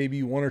get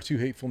maybe 1 or 2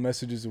 hateful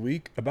messages a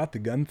week about the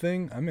gun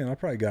thing. I mean, I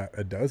probably got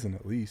a dozen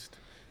at least.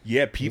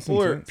 Yeah,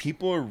 people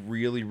intense. are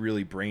really,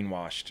 really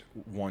brainwashed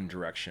one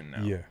direction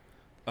now.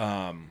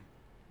 Yeah.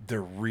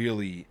 They're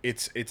really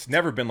it's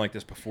never been like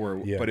this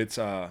before, Yeah. but it's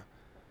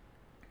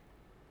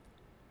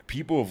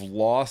people have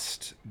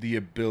lost the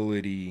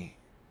ability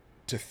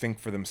to think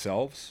for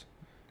themselves,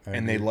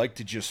 and they agree. like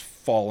to just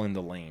fall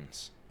into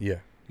lanes. Yeah.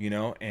 You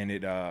know, and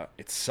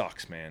it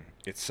sucks, man.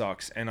 It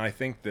sucks. And I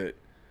think that,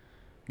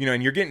 you know,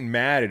 and you're getting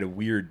mad at a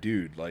weird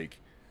dude. Like,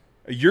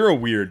 you're a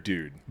weird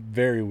dude.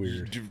 Very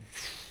weird.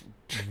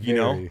 You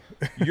know,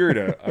 you're at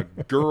a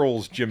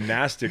girls'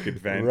 gymnastic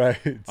event.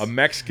 Right. A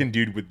Mexican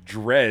dude with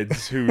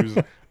dreads who's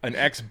an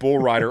ex-bull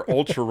rider,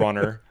 ultra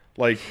runner,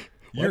 like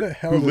Why the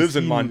hell who does lives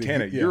in he need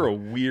Montana. to get- You're a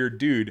weird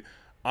dude.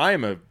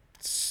 I'm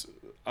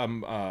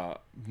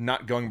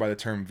not going by the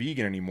term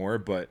vegan anymore,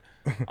 but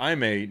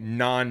I'm a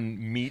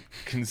non-meat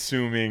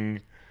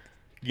consuming,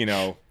 you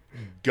know,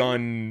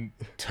 gun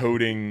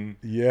toting.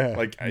 Yeah.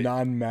 Like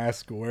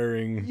non-mask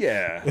wearing.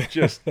 Yeah,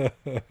 just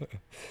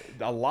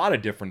a lot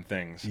of different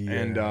things. Yeah.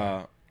 And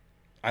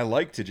I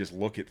like to just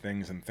look at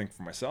things and think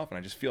for myself, and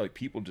I just feel like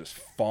people just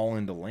fall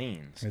into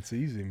lanes. It's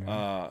easy,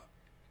 man.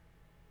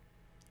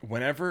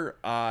 Whenever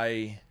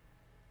I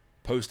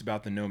post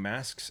about the no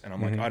masks, and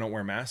I'm like, I don't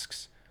wear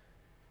masks,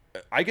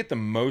 I get the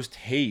most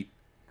hate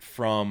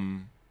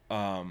from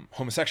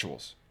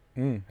homosexuals.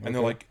 And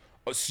they're like,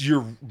 oh, so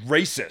you're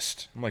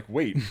racist. I'm like,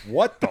 wait,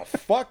 what the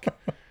fuck?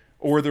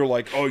 Or they're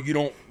like, oh, you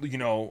don't, you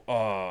know,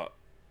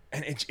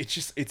 and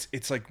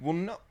it's like,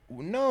 well,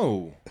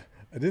 no.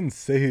 I didn't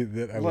say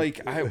that.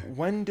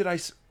 When did I,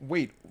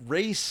 wait,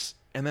 race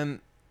and then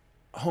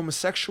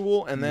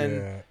homosexual and then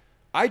Yeah.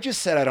 I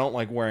just said I don't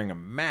like wearing a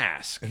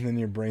mask. And then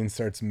your brain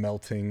starts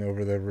melting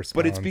over the response.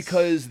 But it's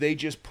because they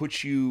just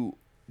put you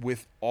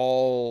with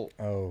all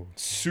Oh,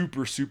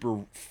 super,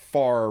 super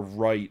far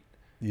right.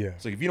 yeah.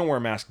 It's like if you don't wear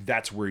a mask,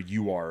 that's where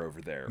you are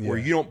over there, or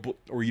Yeah.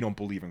 you don't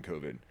believe in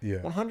COVID. Yeah.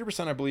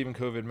 100%, I believe in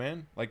COVID,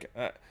 man. Like,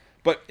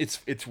 but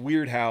it's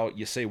weird how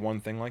you say one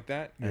thing like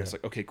that, and it's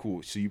like, okay,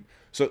 cool.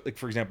 So like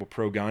for example,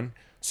 pro gun.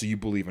 So you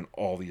believe in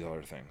all these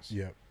other things.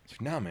 Yeah. It's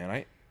like, no,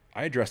 man.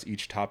 I address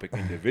each topic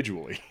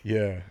individually.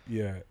 Yeah.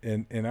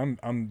 And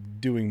I'm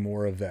doing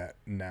more of that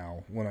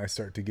now. When I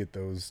start to get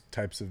those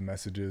types of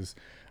messages,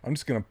 I'm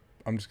just gonna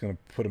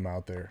put them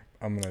out there.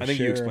 I'm gonna. I think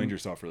share you explained 'em.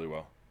 yourself really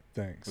well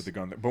Thanks. with the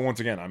gun. But once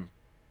again, I'm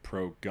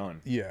pro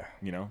gun. Yeah.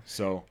 You know,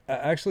 so I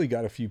actually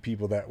got a few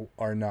people that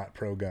are not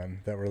pro gun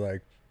that were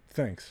like,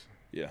 "Thanks.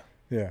 yeah.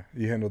 Yeah,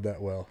 you handled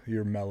that well.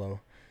 You're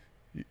mellow."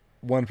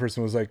 one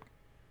person was like,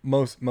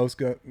 most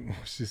gun.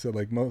 She said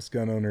like most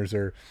gun owners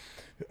are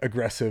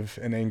aggressive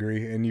and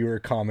angry, and you are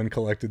calm and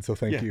collected. So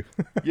thank you.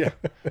 Yeah.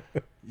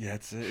 Yeah.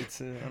 It's I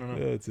don't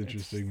know. Yeah, it's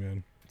interesting,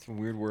 man. It's a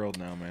weird world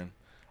now, man.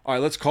 All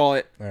right, let's call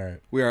it. All right.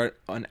 We are at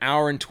an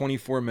hour and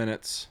 24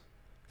 minutes.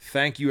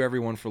 Thank you,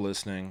 everyone, for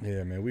listening.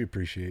 Yeah, man, we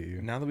appreciate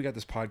you. Now that we got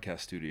this podcast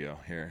studio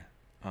here,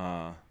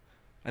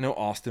 I know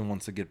Austin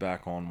wants to get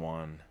back on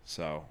one,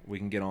 so we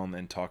can get on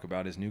and talk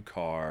about his new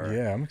car.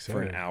 Yeah, I'm excited.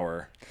 For an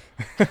hour.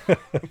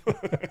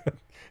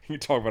 You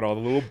talk about all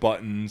the little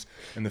buttons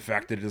and the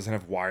fact that it doesn't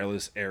have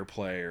wireless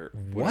AirPlay or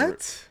whatever.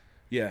 What?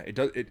 Yeah, it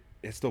does. It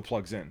still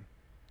plugs in.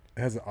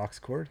 It has an aux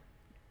cord?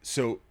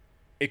 So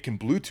it can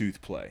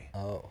Bluetooth play.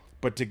 Oh.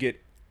 But to get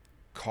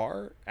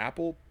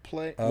Apple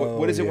Play,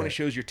 what is it when it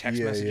shows your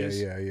text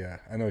messages? Yeah.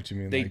 I know what you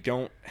mean. They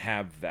don't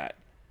have that.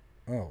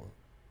 Oh.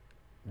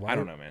 Why? I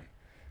don't know, man.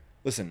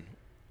 Listen,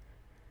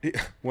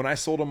 when I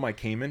sold him my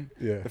Cayman,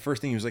 the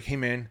first thing he was like, "Hey,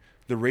 man,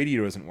 the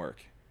radio doesn't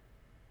work."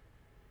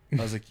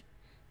 I was like,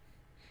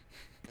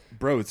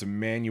 "Bro, it's a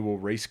manual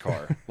race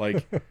car.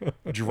 Like,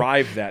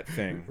 drive that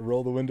thing.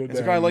 Roll the window down."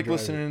 It's like, I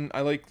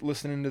like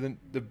listening to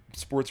the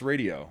sports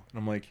radio, and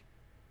I'm like,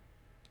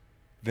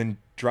 then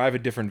drive a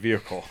different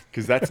vehicle,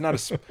 because that's not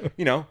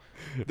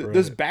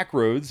those back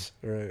roads.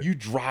 Right. You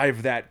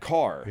drive that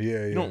car.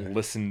 Yeah. You don't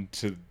listen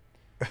to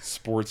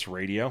sports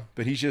radio.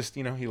 But he's just,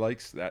 he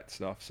likes that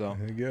stuff. So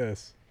I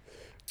guess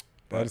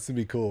that's gonna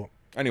be cool.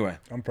 Anyway,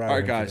 I'm proud. All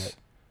right, guys.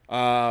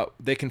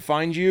 They can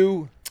find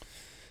you.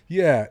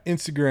 Yeah,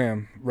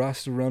 Instagram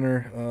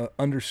RastaRunner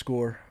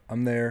 _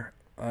 I'm there.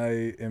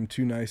 I am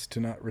too nice to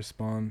not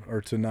respond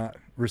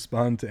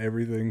to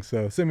everything.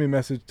 So send me a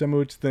message. Tell me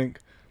what you think.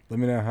 Let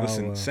me know how.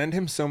 Listen, send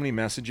him so many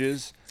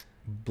messages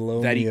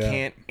blow that me he up.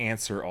 can't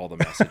answer all the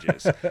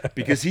messages,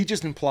 because he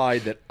just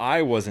implied that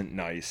I wasn't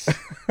nice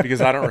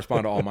because I don't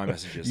respond to all my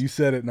messages. You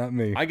said it, not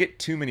me. I get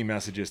too many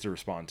messages to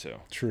respond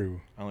to.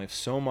 True. I only have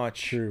so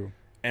much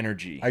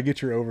energy. I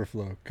get your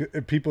overflow.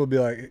 People will be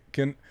like,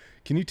 "Can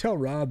you tell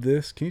Rob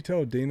this? Can you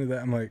tell Dana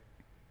that?" I'm like,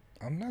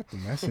 I'm not the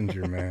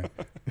messenger, man.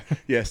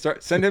 Yeah,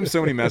 send him so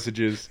many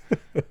messages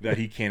that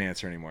he can't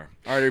answer anymore.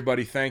 All right,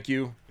 everybody, thank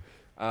you.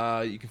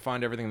 You can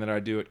find everything that I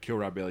do at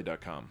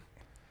killrobbailey.com.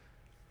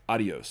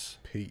 Adios.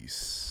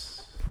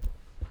 Peace.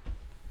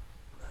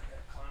 I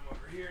gotta climb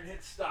over here and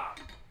hit stop.